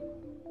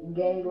fucking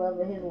gay love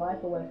of his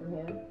life away from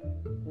him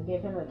and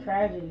give him a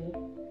tragedy,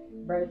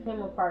 break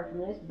him apart from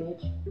this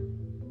bitch.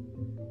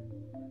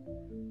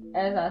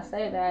 As I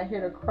say that, I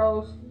hear the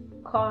crows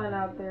calling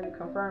out there to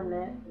confirm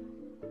that.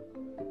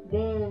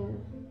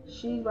 Then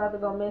she's about to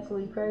go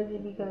mentally crazy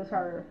because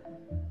her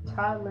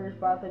toddler's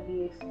about to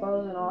be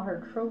exposing all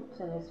her troops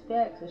and his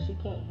facts and she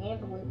can't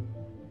handle it.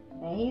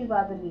 And he's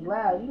about to be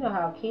loud. You know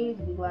how kids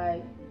be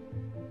like,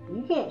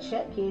 you can't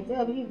shut kids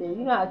up either.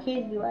 You know how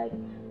kids be like,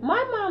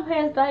 my mom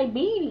has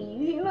diabetes,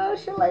 you know,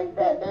 shit like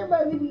that. They're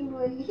about to be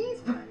like,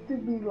 he's about to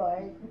be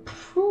like,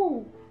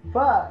 phew,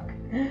 fuck.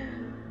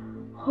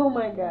 Oh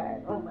my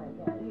god,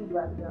 he's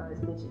about to be on this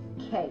bitch's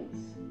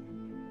case.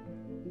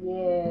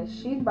 Yeah,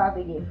 she's about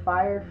to get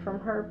fired from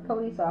her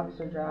police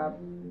officer job.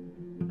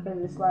 Because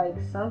it's like,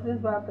 something's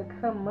about to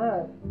come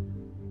up.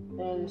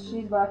 And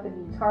she's about to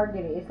be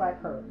targeted. It's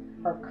like her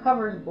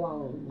cover's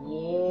blown.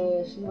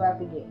 Yeah, she's about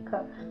to get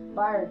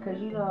fired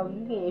because you know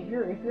if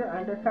your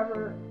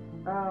undercover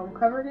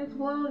cover gets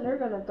blown, they're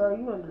gonna throw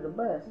you under the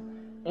bus.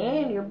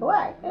 And you're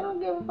black. They don't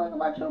give a fuck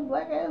about your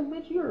black ass,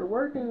 bitch. You're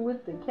working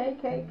with the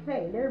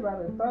KKK. They're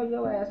about to throw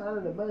your ass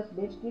under the bus,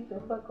 bitch. Get the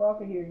fuck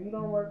off of here. You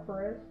don't work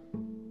for us,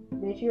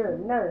 bitch. You're a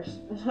nurse.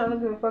 I don't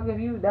give a fuck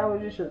if that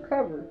was just your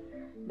cover.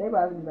 They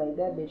about to be like,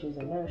 that bitch is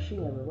a nurse. She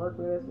never worked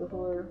with us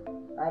before.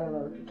 I don't know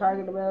what you're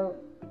talking about.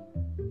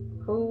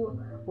 Who?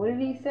 What did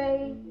he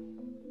say?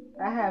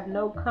 I have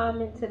no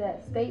comment to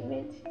that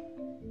statement.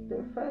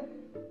 The fuck?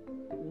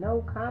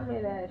 No comment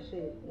to that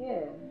shit.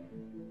 Yeah.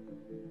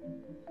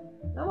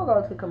 I'm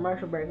gonna go to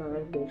commercial break on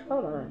this bitch.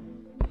 Hold on.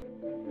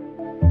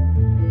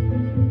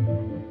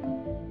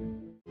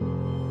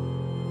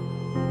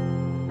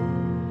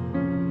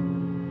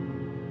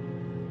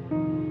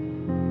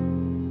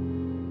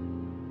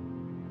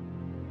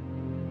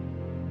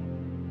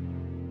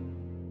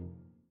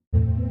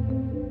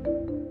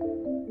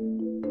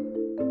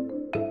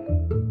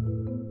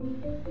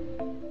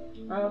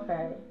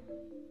 Okay.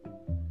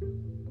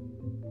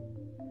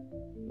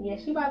 Yeah,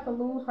 she about to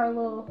lose her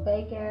little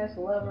fake ass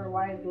lover,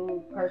 white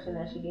dude person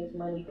that she gets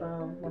money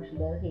from when she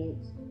does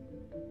hits.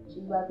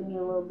 She's about to be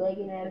a little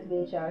begging ass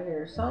bitch out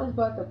here. Something's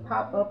about to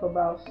pop up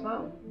about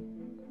something.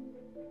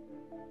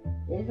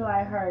 It's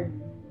like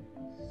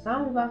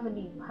something's about to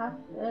be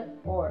popped up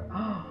or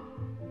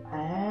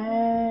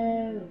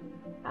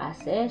I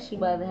said she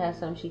about to have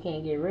something she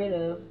can't get rid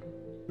of.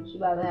 She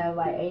about to have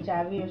like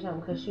HIV or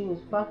something because she was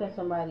fucking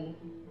somebody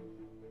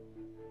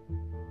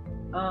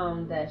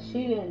that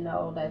she didn't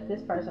know that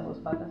this person was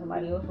fucking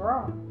somebody else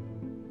wrong.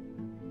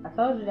 I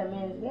told you that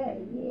man is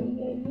gay.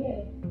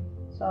 Yeah.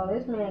 So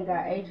this man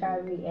got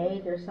HIV,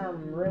 AIDS, or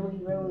something really,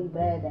 really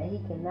bad that he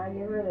cannot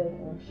get rid of,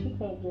 and she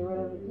can't get rid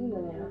of it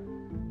either now.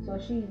 So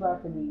she's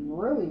about to be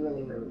really,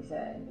 really, really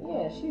sad.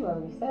 Yeah, she's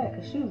about to be sad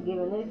because she was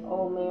giving this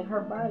old man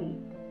her body.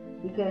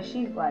 Because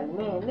she's like,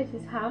 man, this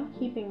is how I'm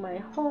keeping my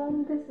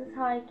home. This is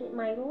how I get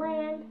my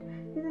land.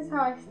 This is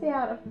how I stay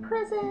out of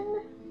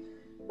prison.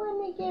 Let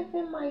me give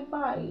him my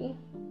body.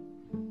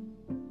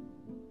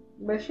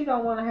 But she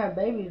don't want to have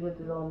babies with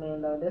this old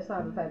man, though. That's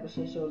not the type of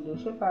shit she'll do.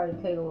 She'll probably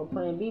take a little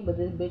plan B, but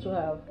this bitch will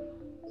have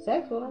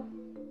sex with him.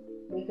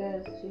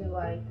 Because she's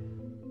like,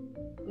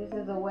 this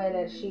is the way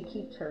that she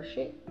keeps her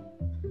shit.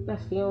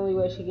 That's the only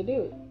way she can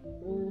do it.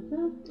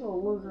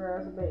 Little loser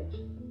ass bitch.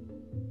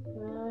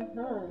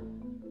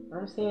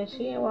 I'm saying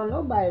she ain't want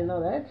nobody to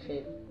know that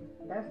shit.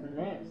 That's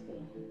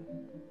nasty.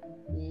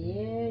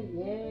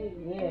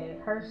 Yeah.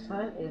 Her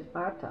son is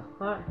about to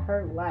haunt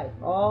her life.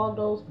 All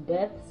those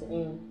deaths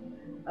and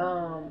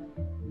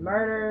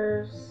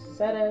murders,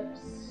 setups,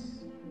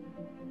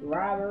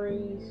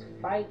 robberies,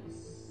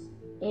 fights,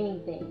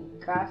 anything,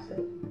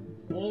 gossip,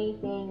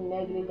 anything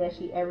negative that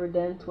she ever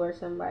done towards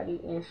somebody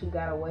and she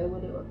got away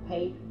with it or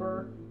paid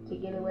for to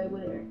get away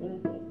with it or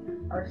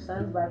anything. Her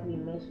son's about to be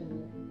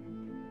mentioning it.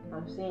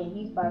 I'm saying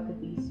his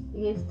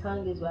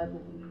tongue is about to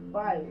be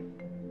fired.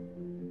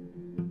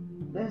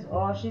 That's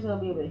all she's gonna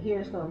be able to hear.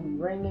 It's gonna be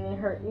ringing in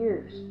her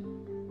ears.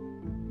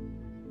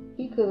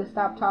 He could have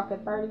stopped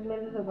talking 30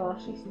 minutes ago and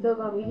she's still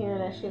gonna be hearing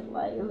that shit.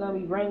 Like, it's gonna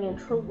be ringing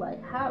true.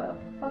 Like, how the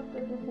fuck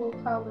did this little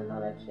toddler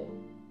know that shit?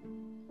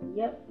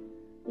 Yep.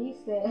 He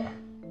said,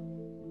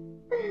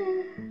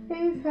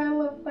 he's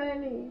hella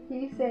funny.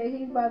 He said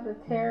he's about to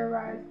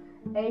terrorize.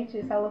 H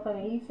is hella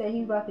funny. He said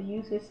he's about to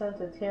use his son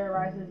to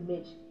terrorize this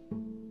bitch.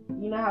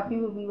 You know how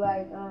people be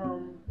like,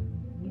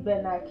 you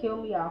better not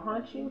kill me, I'll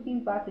haunt you?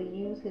 He's about to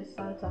use his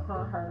son to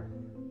haunt her.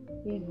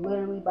 He's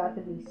literally about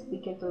to be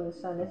speaking through his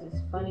son. This is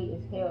funny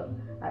as hell.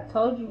 I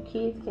told you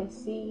kids can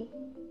see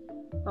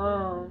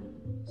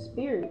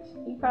spirits.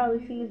 He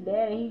probably see his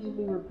dad and he just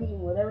be repeating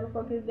whatever the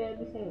fuck his dad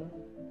be saying.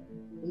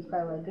 He's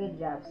probably like, good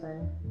job,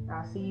 son.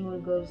 I'll see you when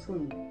you go to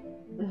sleep.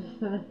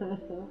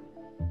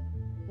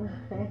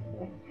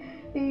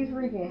 He's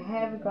wreaking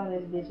havoc on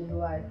this bitch's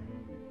life.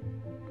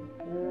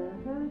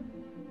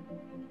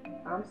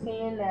 I'm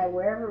saying that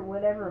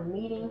whatever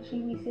meeting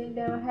she be sitting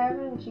down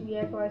having, she be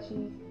acting like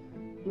she's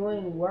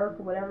doing work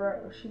or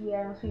whatever. She be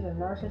acting like she's a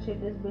nurse and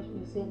shit. This bitch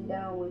be sitting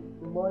down with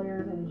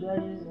lawyers and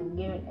judges and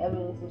giving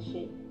evidence and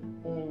shit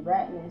and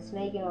ratting and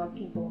snaking on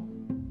people.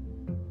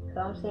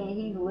 So I'm saying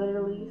he's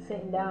literally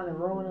sitting down and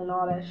ruining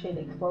all that shit,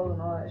 exposing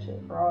all that shit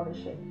for all this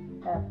shit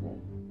happening.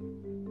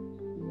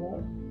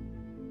 Yep.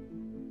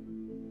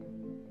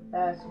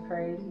 That's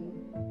crazy.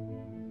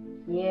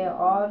 Yeah,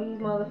 all these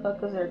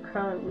motherfuckers are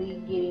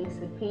currently getting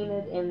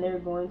subpoenaed and they're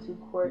going to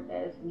court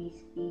as we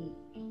speak.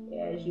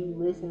 As you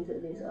listen to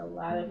this, a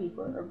lot of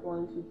people are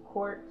going to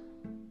court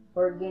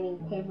or getting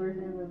papers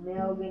in the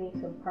mail, getting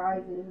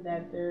surprises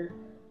that they're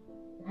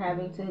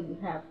having to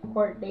have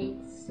court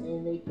dates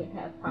and they can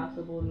have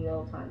possible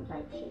jail time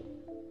type shit.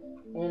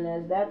 And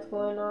as that's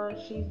going on,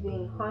 she's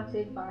being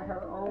haunted by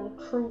her own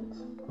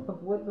truth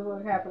of what the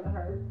fuck happened to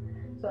her.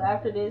 So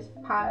after this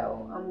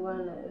pile, I'm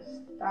going to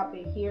stop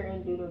it here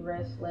and do the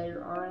rest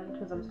later on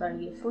because I'm starting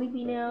to get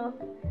sleepy now.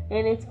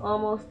 And it's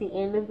almost the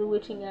end of the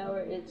witching hour.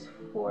 It's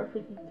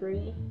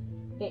 4:53.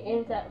 It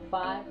ends at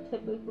 5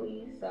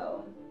 typically.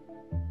 So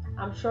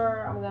I'm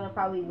sure I'm going to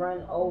probably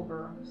run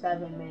over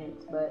 7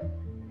 minutes. But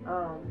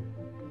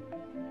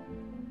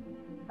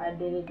I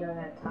did it during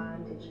that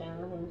time to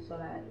channel him so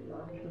that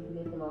he can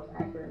get the most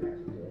accurate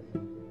messages.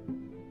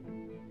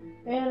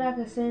 And I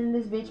can send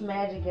this bitch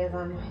magic as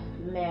I'm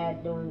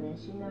mad doing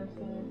this, you know what I'm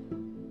saying?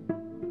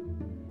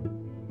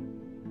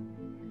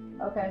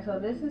 Okay, so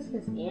this is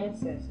his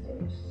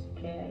ancestors,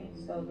 okay?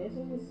 So this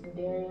is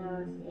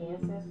Reon's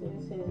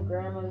ancestors, his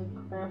grandma's,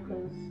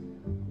 grandpa's,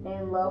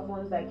 and loved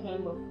ones that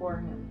came before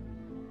him.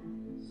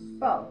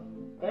 So,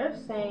 they're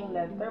saying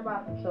that they're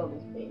about to kill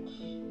this bitch.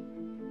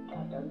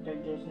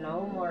 There's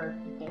no more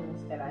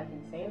things that I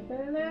can say other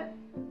than that.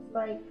 It's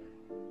like,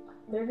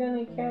 they're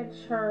gonna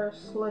catch her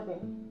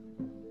slipping.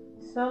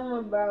 Something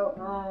about,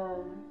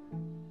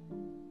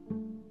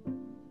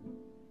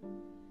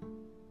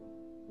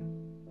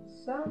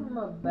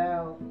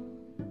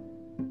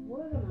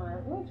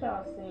 what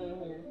y'all saying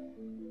here?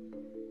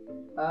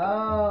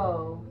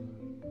 Oh,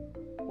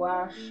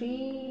 while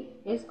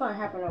it's gonna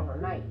happen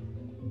overnight.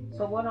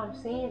 So what I'm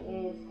saying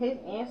is, his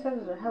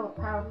ancestors are hella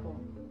powerful.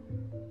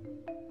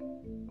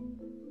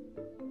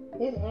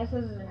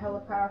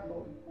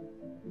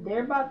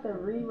 They're about to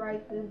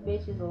rewrite this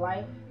bitch's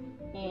life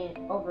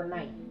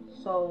overnight.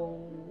 So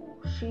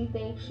she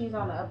thinks she's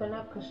on the up and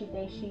up because she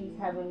thinks she's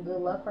having good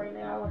luck right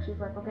now. She's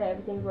like, okay,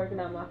 everything's working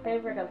out in my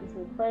favor. I got this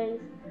new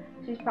place.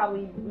 She's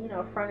probably,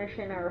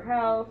 furnishing her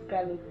house,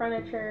 got new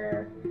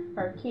furniture.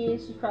 Her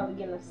kids, she's probably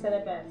getting them set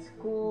up at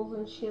schools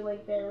and shit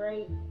like that,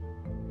 right?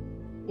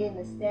 Getting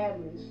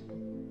established.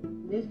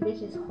 This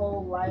bitch's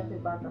whole life is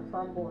about to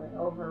fumble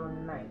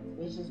overnight.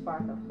 It's just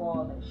about to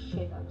fall and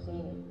shit. I'm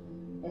seeing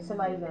it. And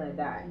somebody's gonna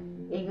die.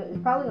 It's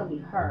probably gonna be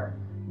her.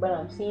 But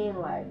I'm seeing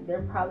like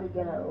they're probably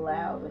gonna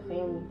allow the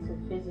family to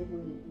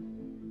physically,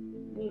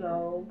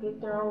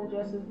 get their own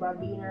justice by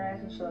beating her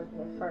ass and shit like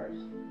that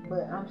first.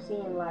 But I'm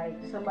seeing like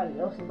somebody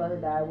else is about to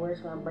die where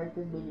it's gonna break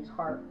this bitch's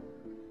heart.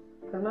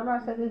 Cause remember I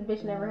said this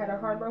bitch never had her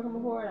heart broken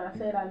before, and I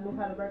said I knew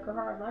how to break her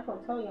heart. I'm not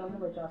gonna tell y'all, I'm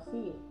gonna let y'all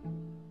see it.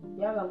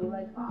 Y'all gonna be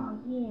like, oh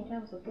yeah,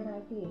 that was a good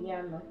idea.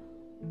 Yeah,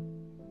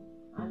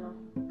 I know.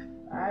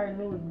 I already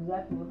knew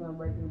exactly what's gonna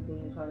break this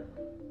bitch's heart.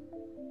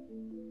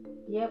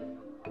 Yep,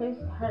 his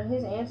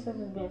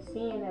ancestors been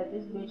seeing that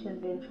this bitch has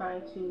been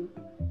trying to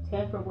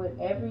tamper with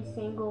every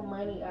single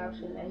money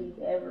option that he's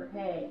ever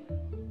had,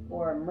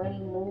 or a money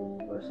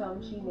move or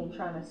something. She's been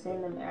trying to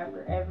send them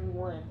after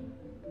everyone.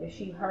 If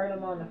she heard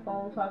him on the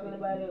phone talking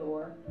about it,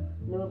 or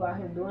knew about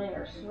him doing it,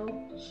 or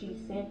snooped, she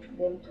sent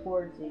them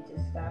towards it to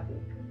stop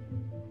it.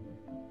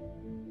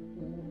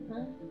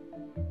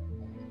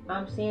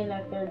 I'm seeing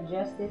that their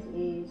justice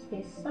is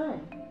his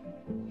son.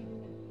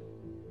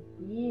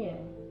 Yeah.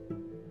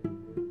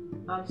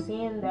 I'm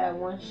seeing that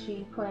once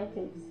she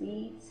planted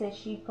seeds, to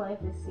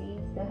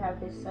have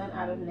his son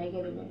out of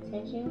negative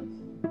intentions,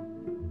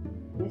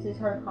 this is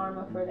her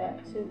karma for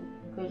that too.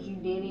 Because you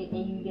did it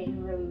and you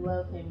didn't really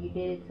love him. You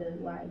did it to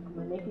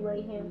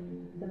manipulate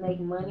him, to make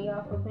money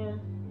off of him,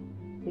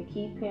 to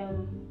keep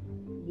him,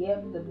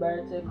 the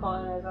birds are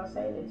calling as I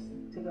say this,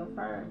 to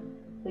confirm,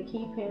 to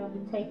keep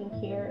him taking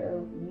care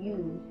of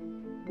you,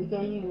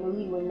 because you knew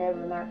he would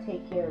never not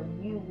take care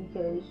of you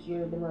because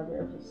you're the mother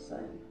of his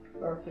son,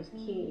 or of his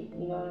kid,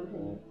 you know what I'm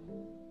saying?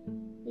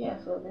 Yeah,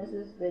 so this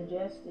is the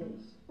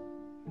justice.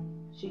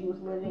 She was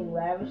living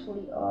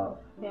lavishly off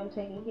him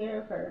taking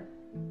care of her.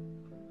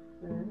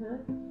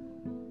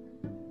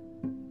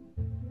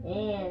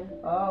 And,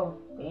 oh,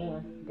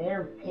 damn,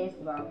 they're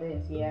pissed about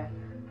this, yeah.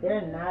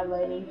 They're not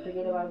letting you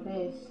forget about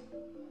this.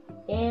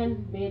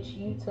 And, bitch,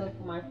 you took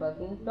my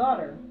fucking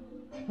daughter.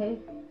 His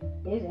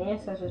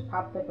ancestors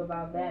popped up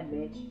about that,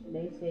 bitch.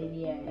 They said,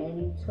 yeah, and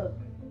you took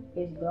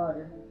his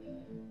daughter.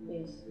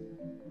 His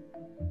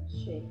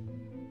shit.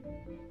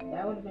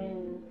 That would have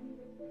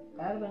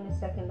been his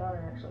second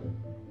daughter, actually.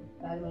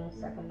 That would have been his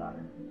second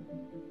daughter.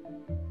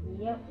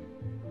 Yep.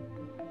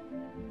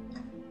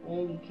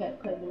 And you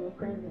kept putting him in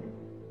prison.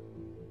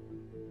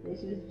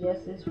 This is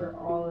justice for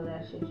all of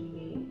that shit you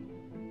did.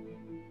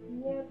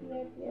 Yep.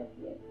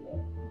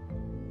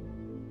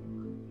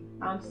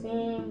 I'm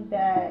seeing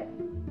that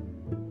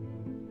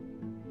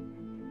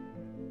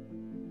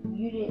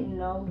you didn't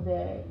know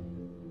that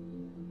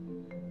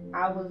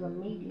I was a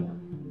medium.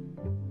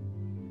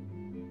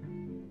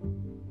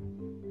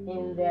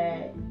 And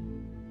that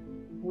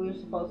we were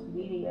supposed to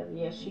be together.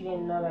 Yeah, she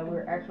didn't know that we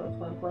were actual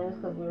twin flames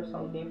because we were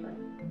so different.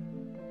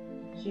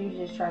 She was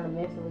just trying to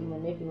mentally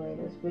manipulate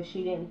us, but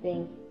she didn't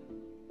think.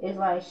 It's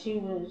like she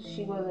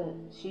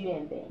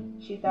didn't think.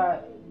 She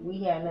thought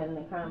we had nothing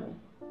in common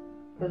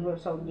because we were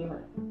so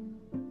different.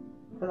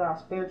 Because I was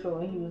spiritual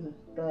and he was a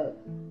thug.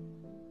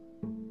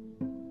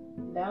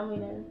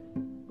 Dominant.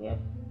 Yep.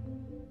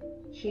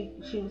 She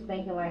was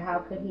thinking like, how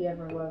could he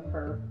ever love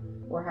her?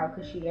 Or how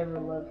could she ever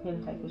love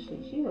him type of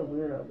shit. She's a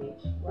weirdo,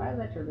 bitch. Why is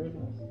that your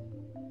business?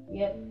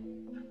 Yep.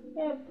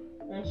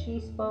 And she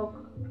spoke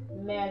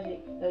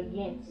magic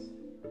against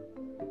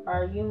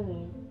our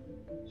union.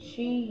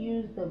 She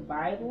used the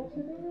Bible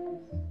to do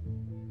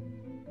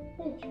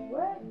this? Bitch,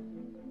 what?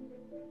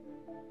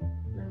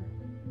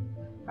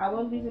 I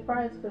wouldn't be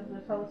surprised because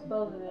there's whole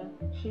spells in there.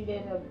 She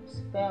did a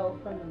spell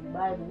from the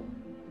Bible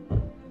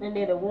and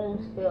did a womb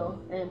spell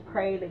and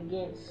prayed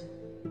against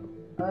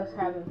us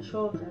having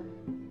children.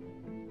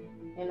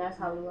 And that's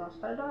how we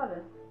lost our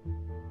daughter.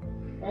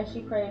 And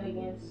she prayed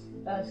against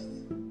us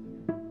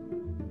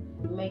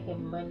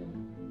making money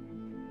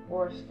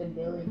or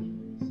stability,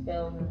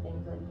 spells and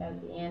things like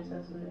that. The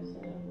ancestors are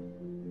saying.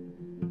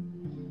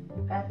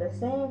 At the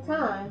same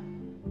time,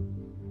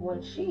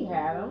 when she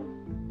had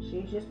them, she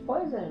was just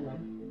poisoning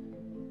them.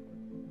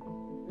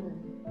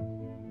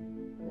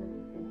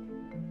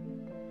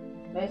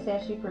 They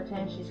said she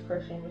pretends she's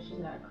Christian, but she's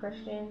not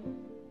Christian.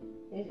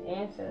 His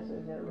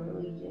ancestors are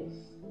really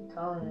just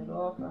telling it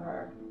all for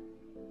her.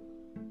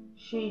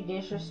 She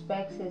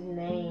disrespects his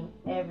name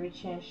every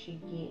chance she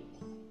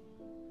gets.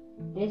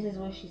 This is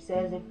what she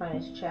says in front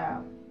of his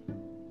child.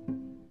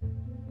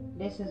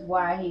 This is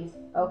why he's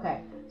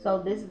okay. So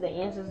this is the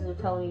ancestors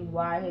are telling me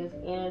why his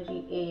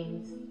energy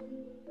is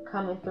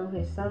coming through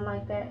his son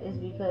like that, is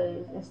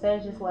because instead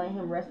of just letting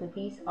him rest in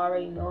peace,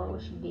 already knowing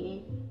what she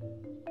did,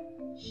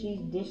 she's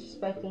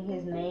disrespecting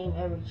his name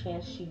every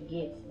chance she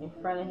gets in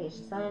front of his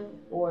son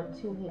or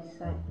to his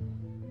son.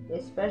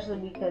 Especially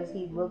because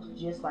he looks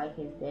just like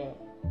his dad.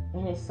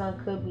 And his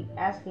son could be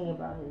asking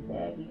about his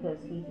dad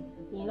because he's,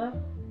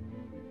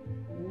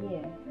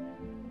 Yeah.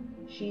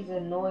 She's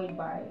annoyed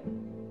by it.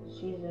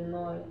 She's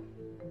annoyed.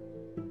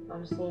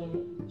 I'm seeing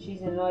it.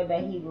 She's annoyed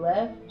that he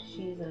left.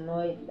 She's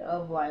annoyed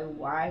of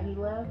why he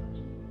left.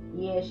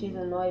 Yeah, she's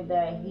annoyed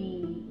that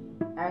he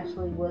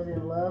actually was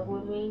in love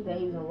with me, that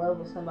he was in love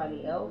with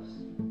somebody else.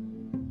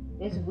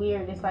 It's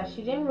weird. It's like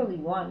she didn't really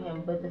want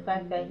him, but the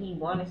fact that he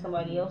wanted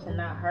somebody else and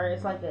not her,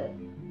 it's like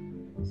an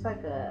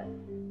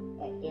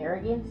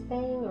arrogance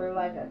thing or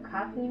like a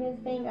cockiness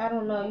thing. I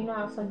don't know. You know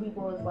how some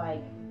people is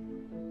like,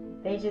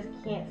 they just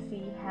can't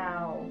see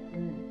how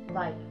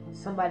like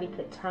somebody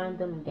could turn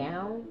them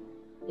down.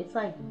 It's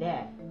like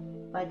that.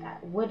 Like,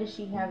 what does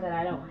she have that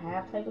I don't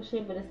have type of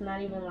shit? But it's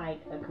not even like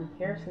a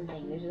comparison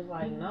thing. It's just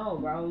like, no,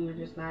 bro, you're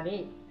just not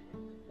it.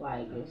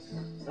 Like, it's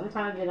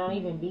sometimes it don't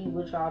even be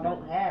what y'all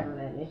don't have or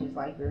nothing. It's just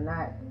like, you're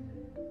not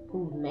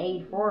who's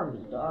made for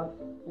me, dog.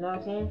 You know what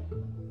I'm saying?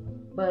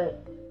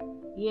 But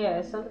yeah,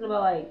 it's something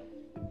about like,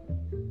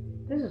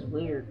 this is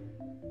weird.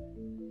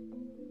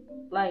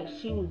 Like,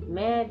 she was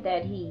mad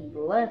that he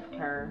left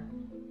her,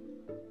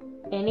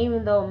 and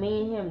even though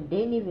me and him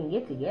didn't even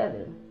get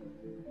together,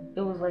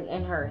 it was like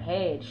in her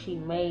head she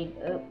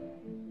made up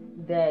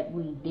that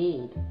we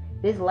did.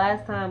 This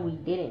last time we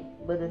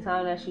didn't, but the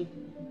time that she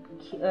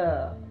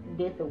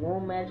did the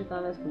womb magic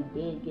on us, we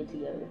did get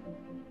together.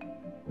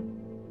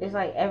 It's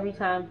like every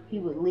time he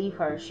would leave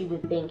her, she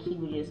would think he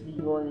would just be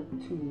going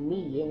to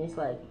me, and it's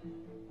like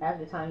half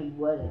the time he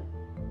wasn't.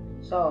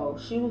 So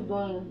she was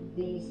doing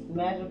these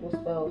magical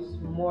spells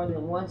more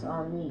than once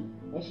on me,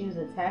 and she was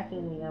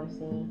attacking me, I'm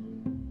seeing,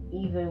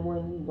 even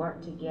when we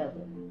weren't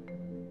together.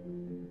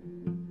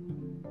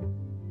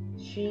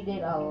 She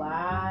did a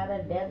lot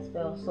of death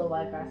spells, so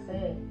like I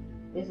said,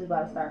 this is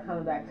about to start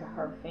coming back to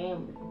her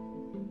family.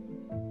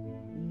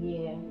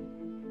 Yeah.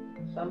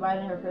 Somebody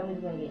in her family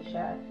is going to get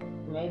shot.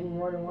 Maybe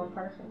more than one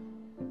person.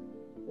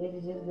 This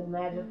is just the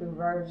magic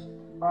reversed.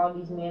 All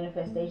these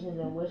manifestations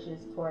and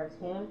wishes towards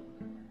him.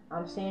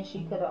 I'm saying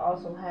she could have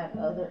also had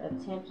other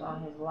attempts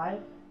on his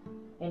life,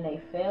 and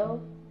they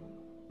failed.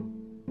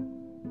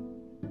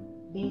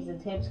 These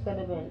attempts could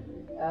have been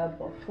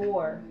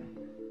before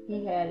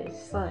he had his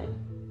son.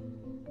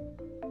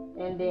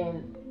 And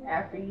then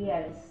after he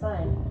had his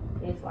son,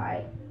 it's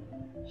like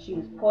she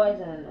was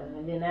poisoning him,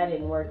 and then that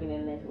didn't work, and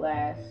then this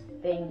last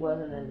thing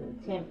wasn't an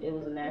attempt, it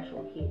was an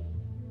actual kid.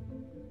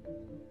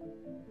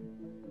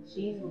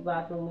 She's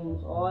about to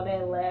lose all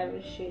that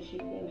lavish shit she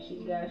thinks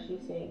she's got.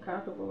 She's saying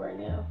comfortable right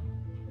now.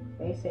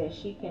 They said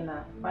she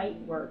cannot fight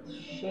worth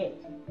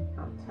shit.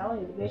 I'm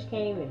telling you, the bitch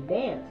can't even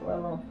dance, let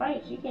alone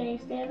fight. She can't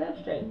even stand up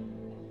straight.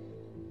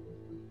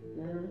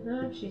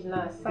 She's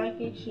not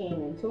psychic, she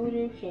ain't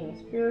intuitive, she ain't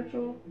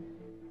spiritual,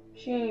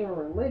 she ain't even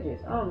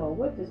religious. I don't know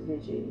what this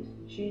bitch is.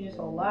 She's just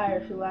a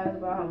liar. She lies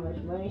about how much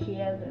money she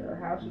has or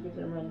how she gets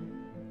her money.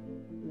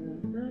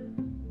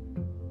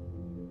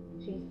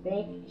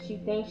 She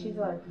thinks she's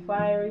like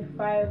fiery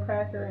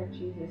firecracker, and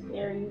she's this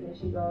Aries, and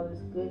she's all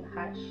this good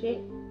hot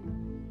shit.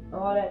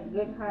 All that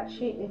good hot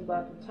shit is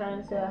about to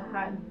turn to a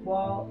hot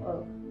ball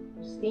of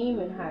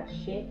steaming hot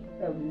shit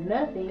of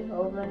nothing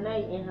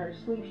overnight. In her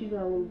sleep, she's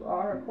gonna lose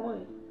all her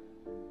coins.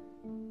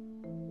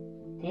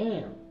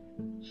 Damn.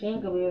 She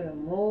ain't gonna be able to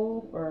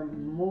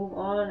move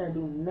on or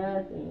do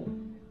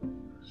nothing.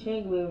 She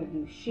ain't gonna be able to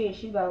do shit.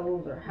 She's about to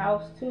lose her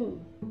house too.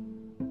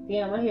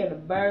 Damn, I hear the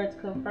birds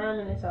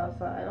confirming this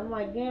outside. I'm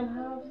like, damn,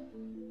 house?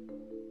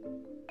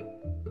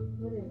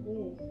 What is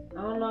this?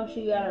 I don't know if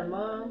she got her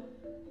mom,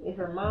 if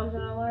her mom's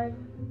in her life,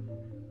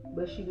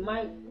 but she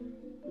might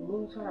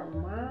lose her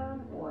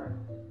mom or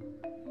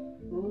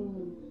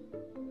lose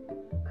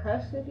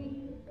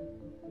custody.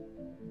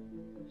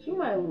 She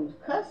might lose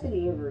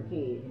custody of her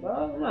kids,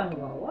 bro. I'm not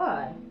gonna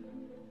lie.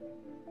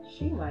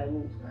 She might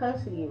lose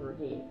custody of her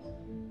kids.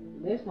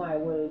 This might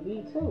what it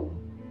be too.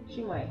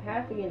 She might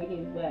have to get the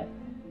kids back.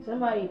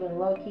 Somebody been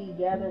low-key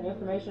gathering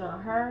information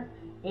on her,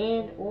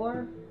 and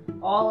or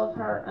all of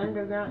her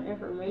underground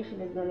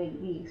information is gonna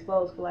be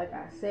exposed. Like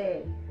I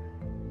said,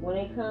 when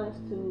it comes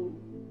to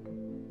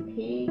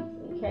pigs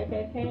and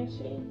KKK and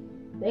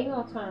shit, they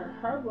gonna turn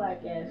her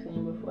black ass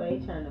in before they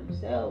turn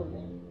themselves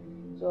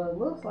in. So it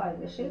looks like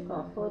the shit's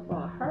gonna flip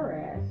on her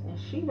ass, and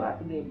she about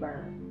to get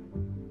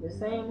burned. The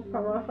same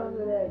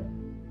motherfucker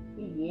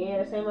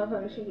the same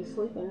motherfucker she was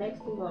sleeping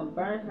next to gonna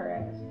burn her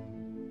ass.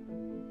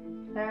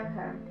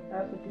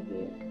 That's what you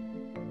get.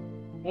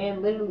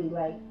 And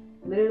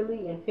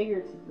literally and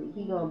figuratively,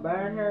 he gonna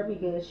burn her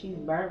because she's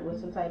burnt with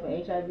some type of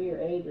HIV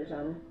or AIDS or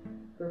something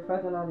for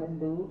fucking on this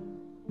dude.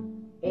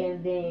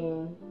 And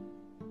then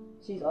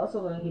she's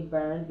also gonna get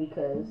burned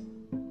because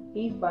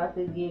he's about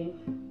to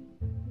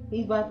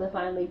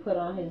finally put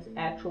on his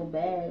actual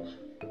badge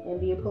and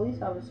be a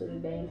police officer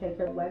today and take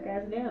her black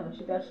ass down.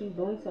 She thought she was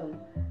doing something.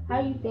 How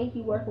you think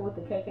you working with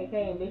the KKK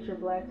and bitch you're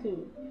black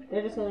too?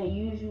 They're just gonna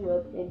use you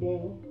up and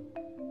then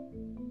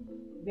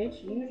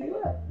bitch use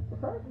you up. The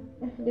fuck?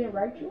 Then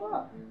write you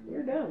off.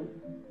 You're done.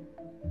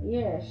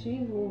 Yeah,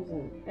 she's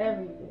losing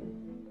everything.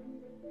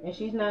 And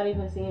she's not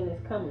even seeing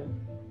this coming.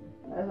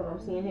 That's what I'm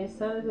seeing. His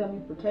son is gonna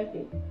be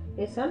protected.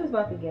 His son is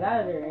about to get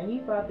out of there, and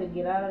he's about to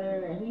get out of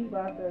there, and he's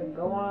about to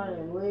go on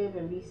and live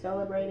and be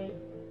celebrated.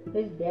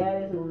 His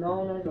dad is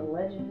known as a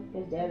legend.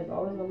 His dad is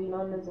always gonna be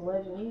known as a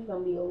legend. He's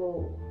gonna be a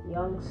little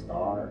young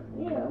star.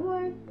 Yeah, I'm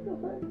like, the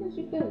fuck?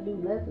 She couldn't do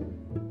nothing.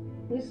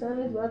 His son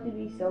is about to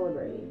be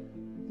celebrated.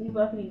 He's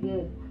about to be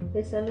good.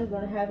 His son is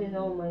gonna have his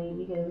own money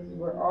because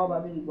we're all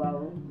about to be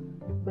balling.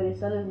 But his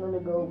son is gonna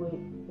go with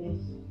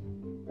his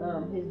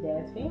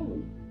dad's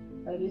family,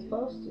 like he's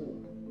supposed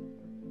to.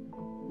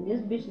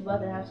 This bitch is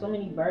about to have so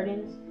many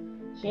burdens.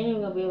 She ain't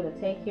even gonna be able to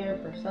take care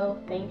of herself,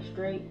 think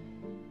straight.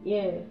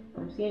 Yeah,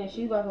 I'm seeing it.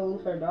 She's about to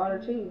lose her daughter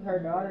too. Her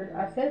daughter,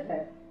 I said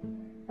that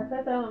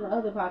on the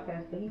other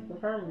podcast, but he's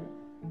confirming it.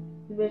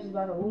 This bitch is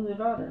about to lose her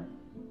daughter.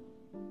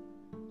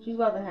 She's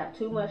about to have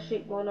too much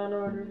shit going on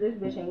over her. This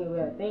bitch ain't gonna be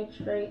able to think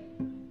straight.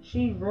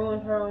 She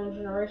ruined her own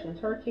generations.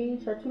 Her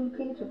kids, her 2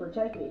 kids are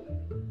protected.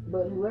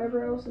 But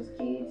whoever else's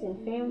kids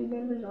and family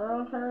members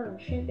around her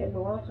and shit that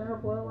belongs to her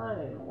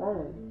bloodline is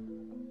ruined.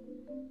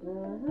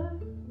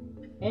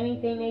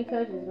 Anything they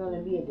touch is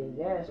gonna be a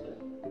disaster.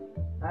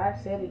 I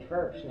said it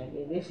first,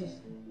 nigga. This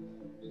is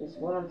just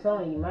what I'm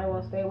telling you. You might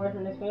want to stay away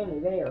from this family.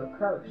 They are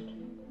cursed.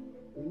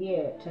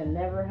 Yeah, to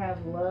never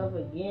have love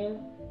again.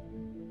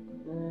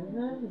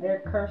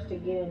 They're cursed to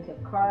get into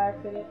car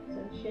accidents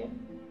and shit.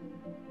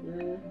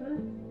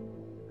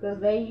 Because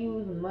they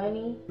use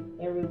money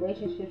and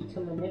relationships to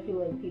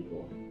manipulate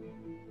people.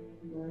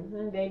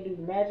 They do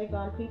magic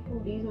on people.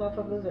 These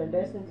motherfuckers are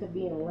destined to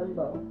be in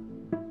limbo.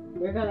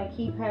 They're gonna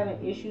keep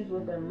having issues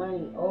with their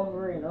money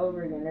over and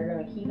over again. They're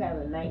gonna keep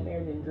having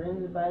nightmares and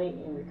dreams about it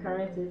and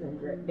recurrences and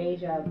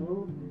deja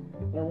vu.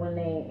 And when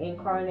they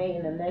incarnate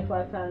in the next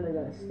lifetime, they're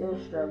gonna still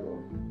struggle.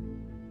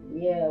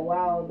 Yeah,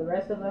 while the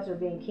rest of us are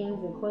being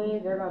kings and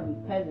queens, they're gonna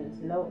be peasants.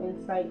 No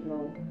insight,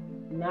 no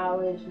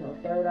knowledge, no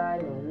third eye,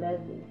 no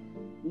nothing.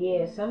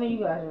 Yeah, some of you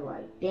guys are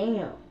like,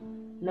 damn.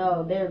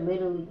 No, they're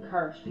literally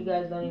cursed. You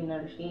guys don't even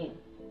understand.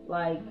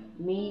 Like,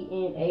 me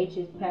and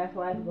H's past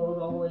life goes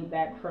all the way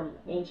back from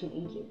ancient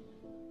Egypt.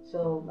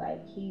 So,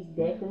 like, he's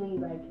definitely,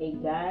 like, a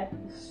god.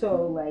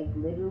 So, like,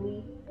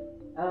 literally,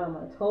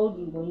 I told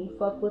you, when you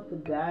fuck with the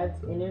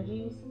god's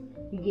energies,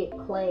 you get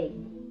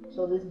plagued.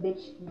 So, this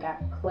bitch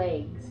got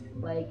plagues.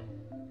 Like,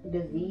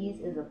 disease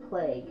is a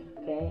plague,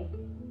 okay?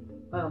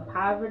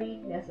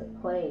 Poverty, that's a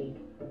plague,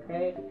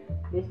 okay?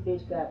 This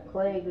bitch got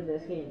plague of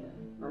this here.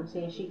 I'm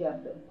saying she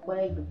got the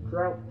plague of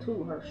drought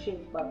too. Her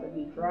shit's about to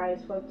be dry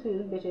as fuck too.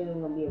 This bitch ain't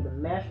even gonna be able to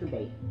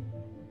masturbate.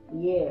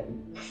 Yeah,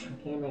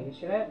 can't make it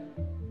shut up.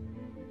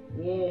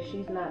 Yeah,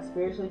 she's not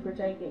spiritually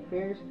protected,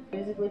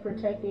 physically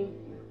protected,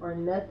 or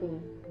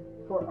nothing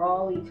for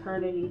all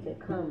eternity to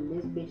come.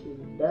 This bitch is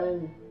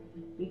done.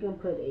 You can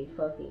put a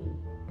fucking,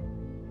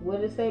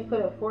 what did it say? Put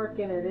a fork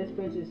in her. This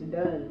bitch is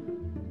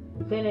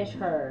done. Finish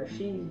her.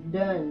 She's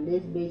done.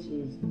 This bitch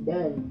is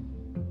done.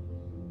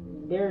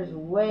 There's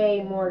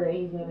way more that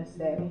he's gonna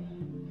say.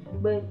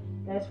 But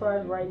as far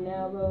as right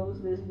now goes,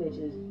 this bitch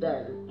is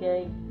done,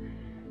 okay?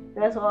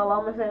 That's all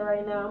I'm gonna say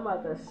right now. I'm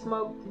about to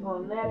smoke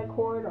on that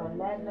accord, on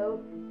that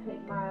note,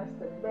 take my ass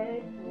to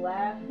bed,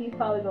 laugh. He's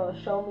probably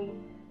gonna show me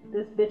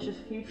this bitch's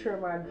future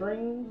in my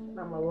dreams, and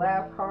I'm gonna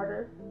laugh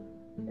harder.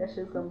 That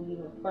shit's gonna be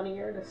even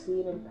funnier to see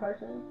it in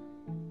person.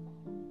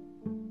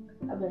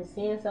 I've been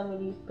seeing some of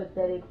these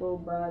pathetic little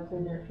broads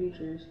in their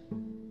futures,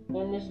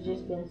 and it's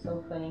just been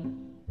so funny.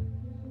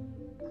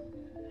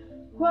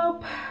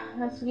 Well,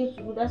 that's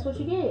what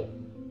you get.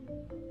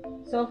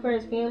 So for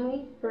his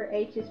family, for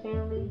H's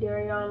family,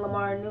 Reon,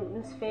 Lamar,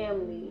 Newton's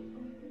family,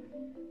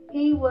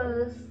 he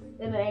was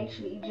an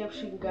ancient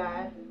Egyptian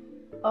god.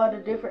 On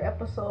a different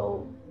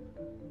episode,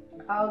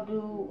 I'll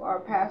do our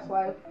past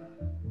life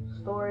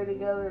story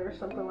together or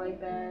something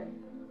like that.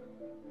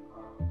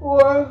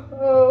 Or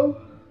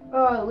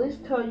I'll at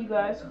least tell you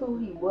guys who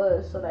he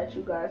was so that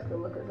you guys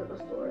can look into the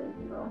story,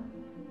 you know.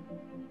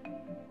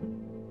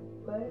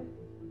 But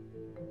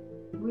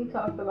we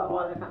talked about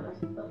all that kind of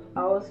stuff.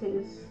 I was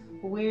his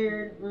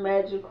weird,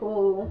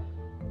 magical,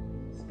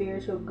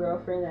 spiritual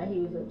girlfriend that he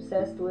was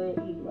obsessed with,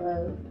 he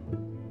loved.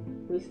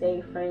 We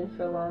stayed friends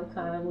for a long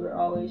time. We were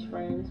always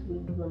friends. We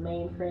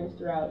remained friends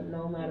throughout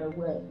no matter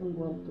what we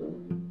went through.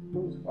 He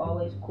was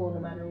always cool no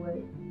matter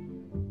what.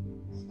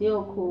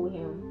 Still cool with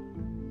him.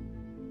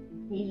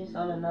 He's just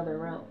on another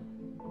realm.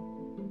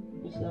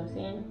 You see what I'm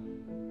saying?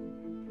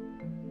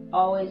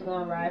 Always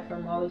gonna ride for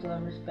him, always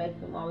gonna respect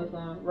him, always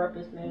gonna rep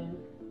his name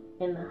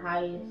in the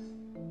highest,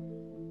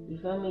 you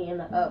feel me, in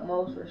the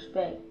utmost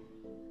respect.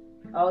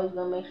 Always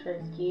gonna make sure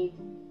his kids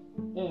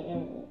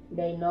and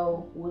they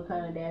know what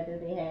kind of dad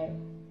that they had.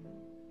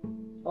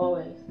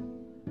 Always.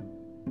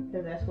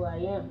 Because that's who I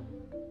am.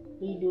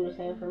 He do the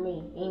same for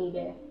me, any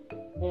day.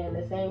 And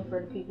the same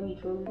for the people he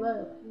truly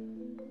loves.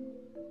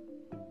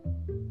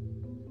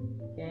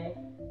 Okay?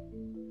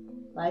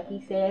 Like he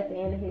said at the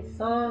end of his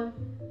song,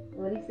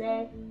 what he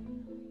said?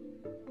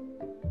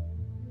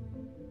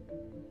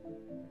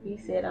 He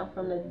said, I'm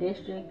from the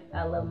district,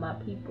 I love my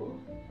people.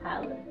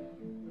 Holla.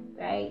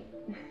 Right?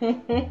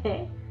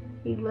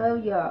 He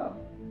love y'all.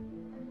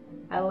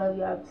 I love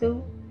y'all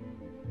too.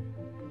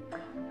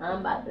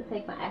 I'm about to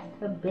take my ass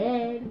to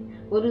bed.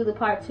 We'll do the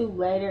part 2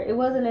 later. It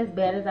wasn't as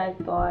bad as I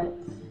thought.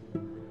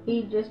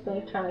 He just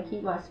been trying to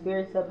keep my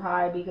spirits up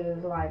high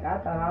because, like, I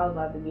thought I was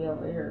about to be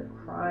over here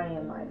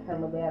crying like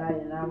hella bad. I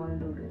did not want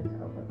to do this.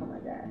 I was like, oh my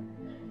god.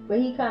 But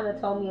he kind of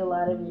told me a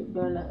lot of it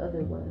during the other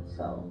one.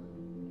 So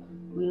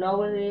we know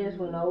what it is.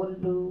 We know what to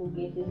do.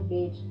 Get this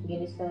bitch. Get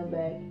his son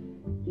back.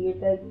 Do your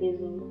thing,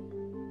 Fizzle.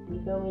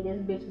 You feel me? This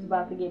bitch is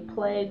about to get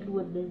plagued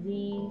with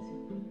disease,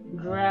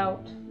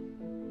 drought,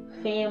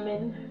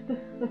 famine,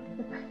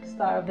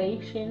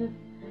 starvation,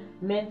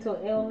 mental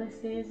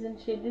illnesses and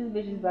shit. This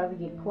bitch is about to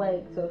get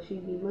plagued, so she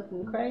be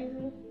looking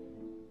crazy.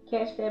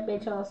 Catch that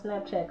bitch on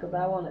Snapchat, cause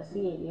I wanna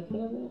see it, you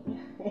feel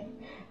me?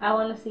 I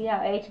wanna see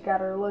how H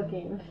got her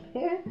looking.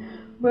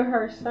 But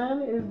her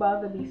son is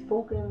about to be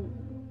spooking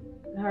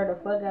her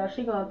the fuck out.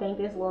 She gonna think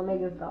this little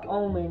nigga's the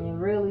Omen, and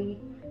really,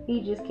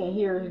 he just can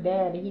hear his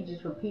dad, and he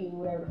just repeating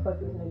whatever the fuck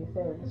this nigga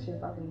said. This shit's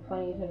about to be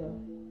funny as hell.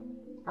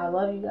 I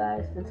love you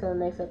guys. Until the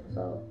next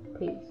episode.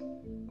 Peace.